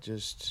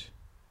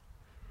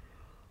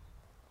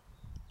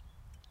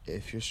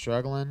 if you're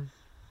struggling,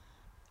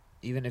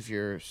 even if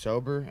you're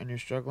sober and you're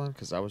struggling,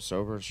 because I was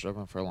sober and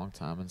struggling for a long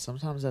time, and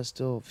sometimes I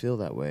still feel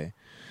that way.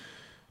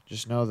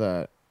 Just know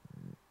that,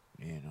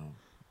 you know,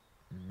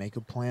 make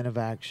a plan of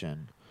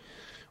action.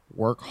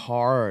 Work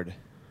hard,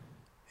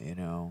 you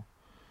know,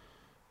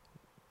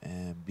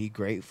 and be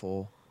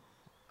grateful,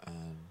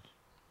 and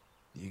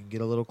you can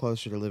get a little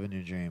closer to living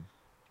your dream.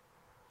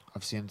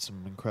 I've seen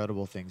some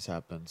incredible things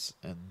happen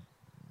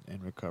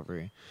in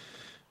recovery,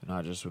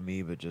 not just with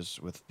me, but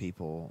just with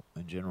people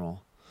in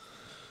general.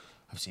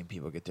 I've seen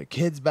people get their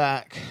kids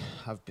back.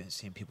 I've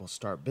seen people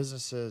start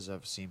businesses.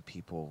 I've seen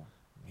people,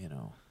 you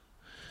know,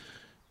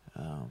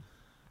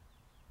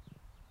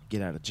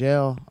 get out of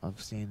jail.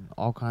 I've seen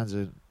all kinds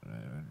of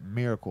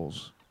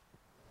miracles.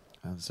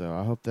 And so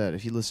I hope that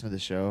if you listen to the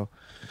show,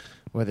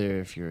 whether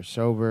if you're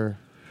sober,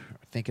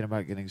 thinking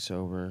about getting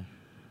sober,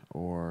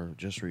 or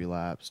just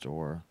relapsed,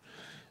 or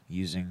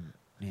using,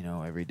 you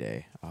know, every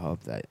day, I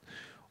hope that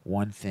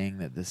one thing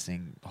that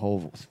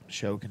whole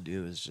show can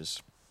do is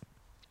just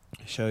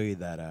show you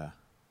that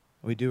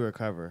we do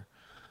recover.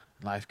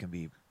 Life can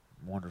be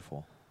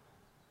wonderful.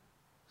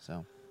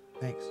 So,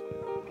 thanks.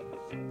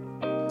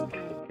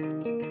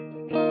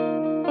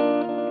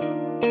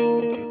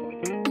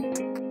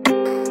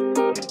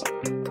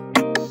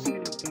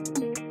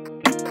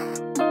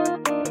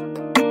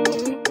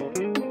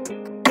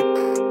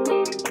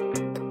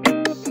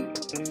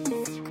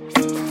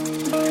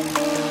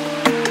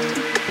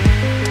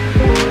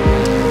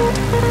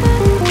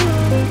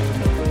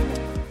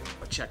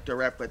 Check the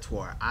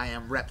repertoire. I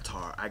am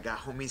Reptar. I got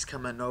homies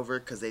coming over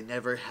because they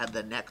never had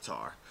the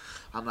nectar.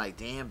 I'm like,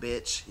 damn,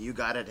 bitch, you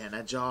got it in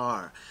a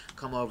jar.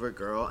 Come over,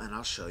 girl, and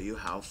I'll show you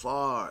how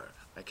far.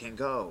 I can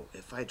go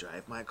if I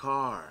drive my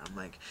car. I'm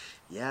like,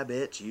 yeah,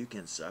 bitch, you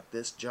can suck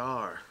this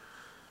jar.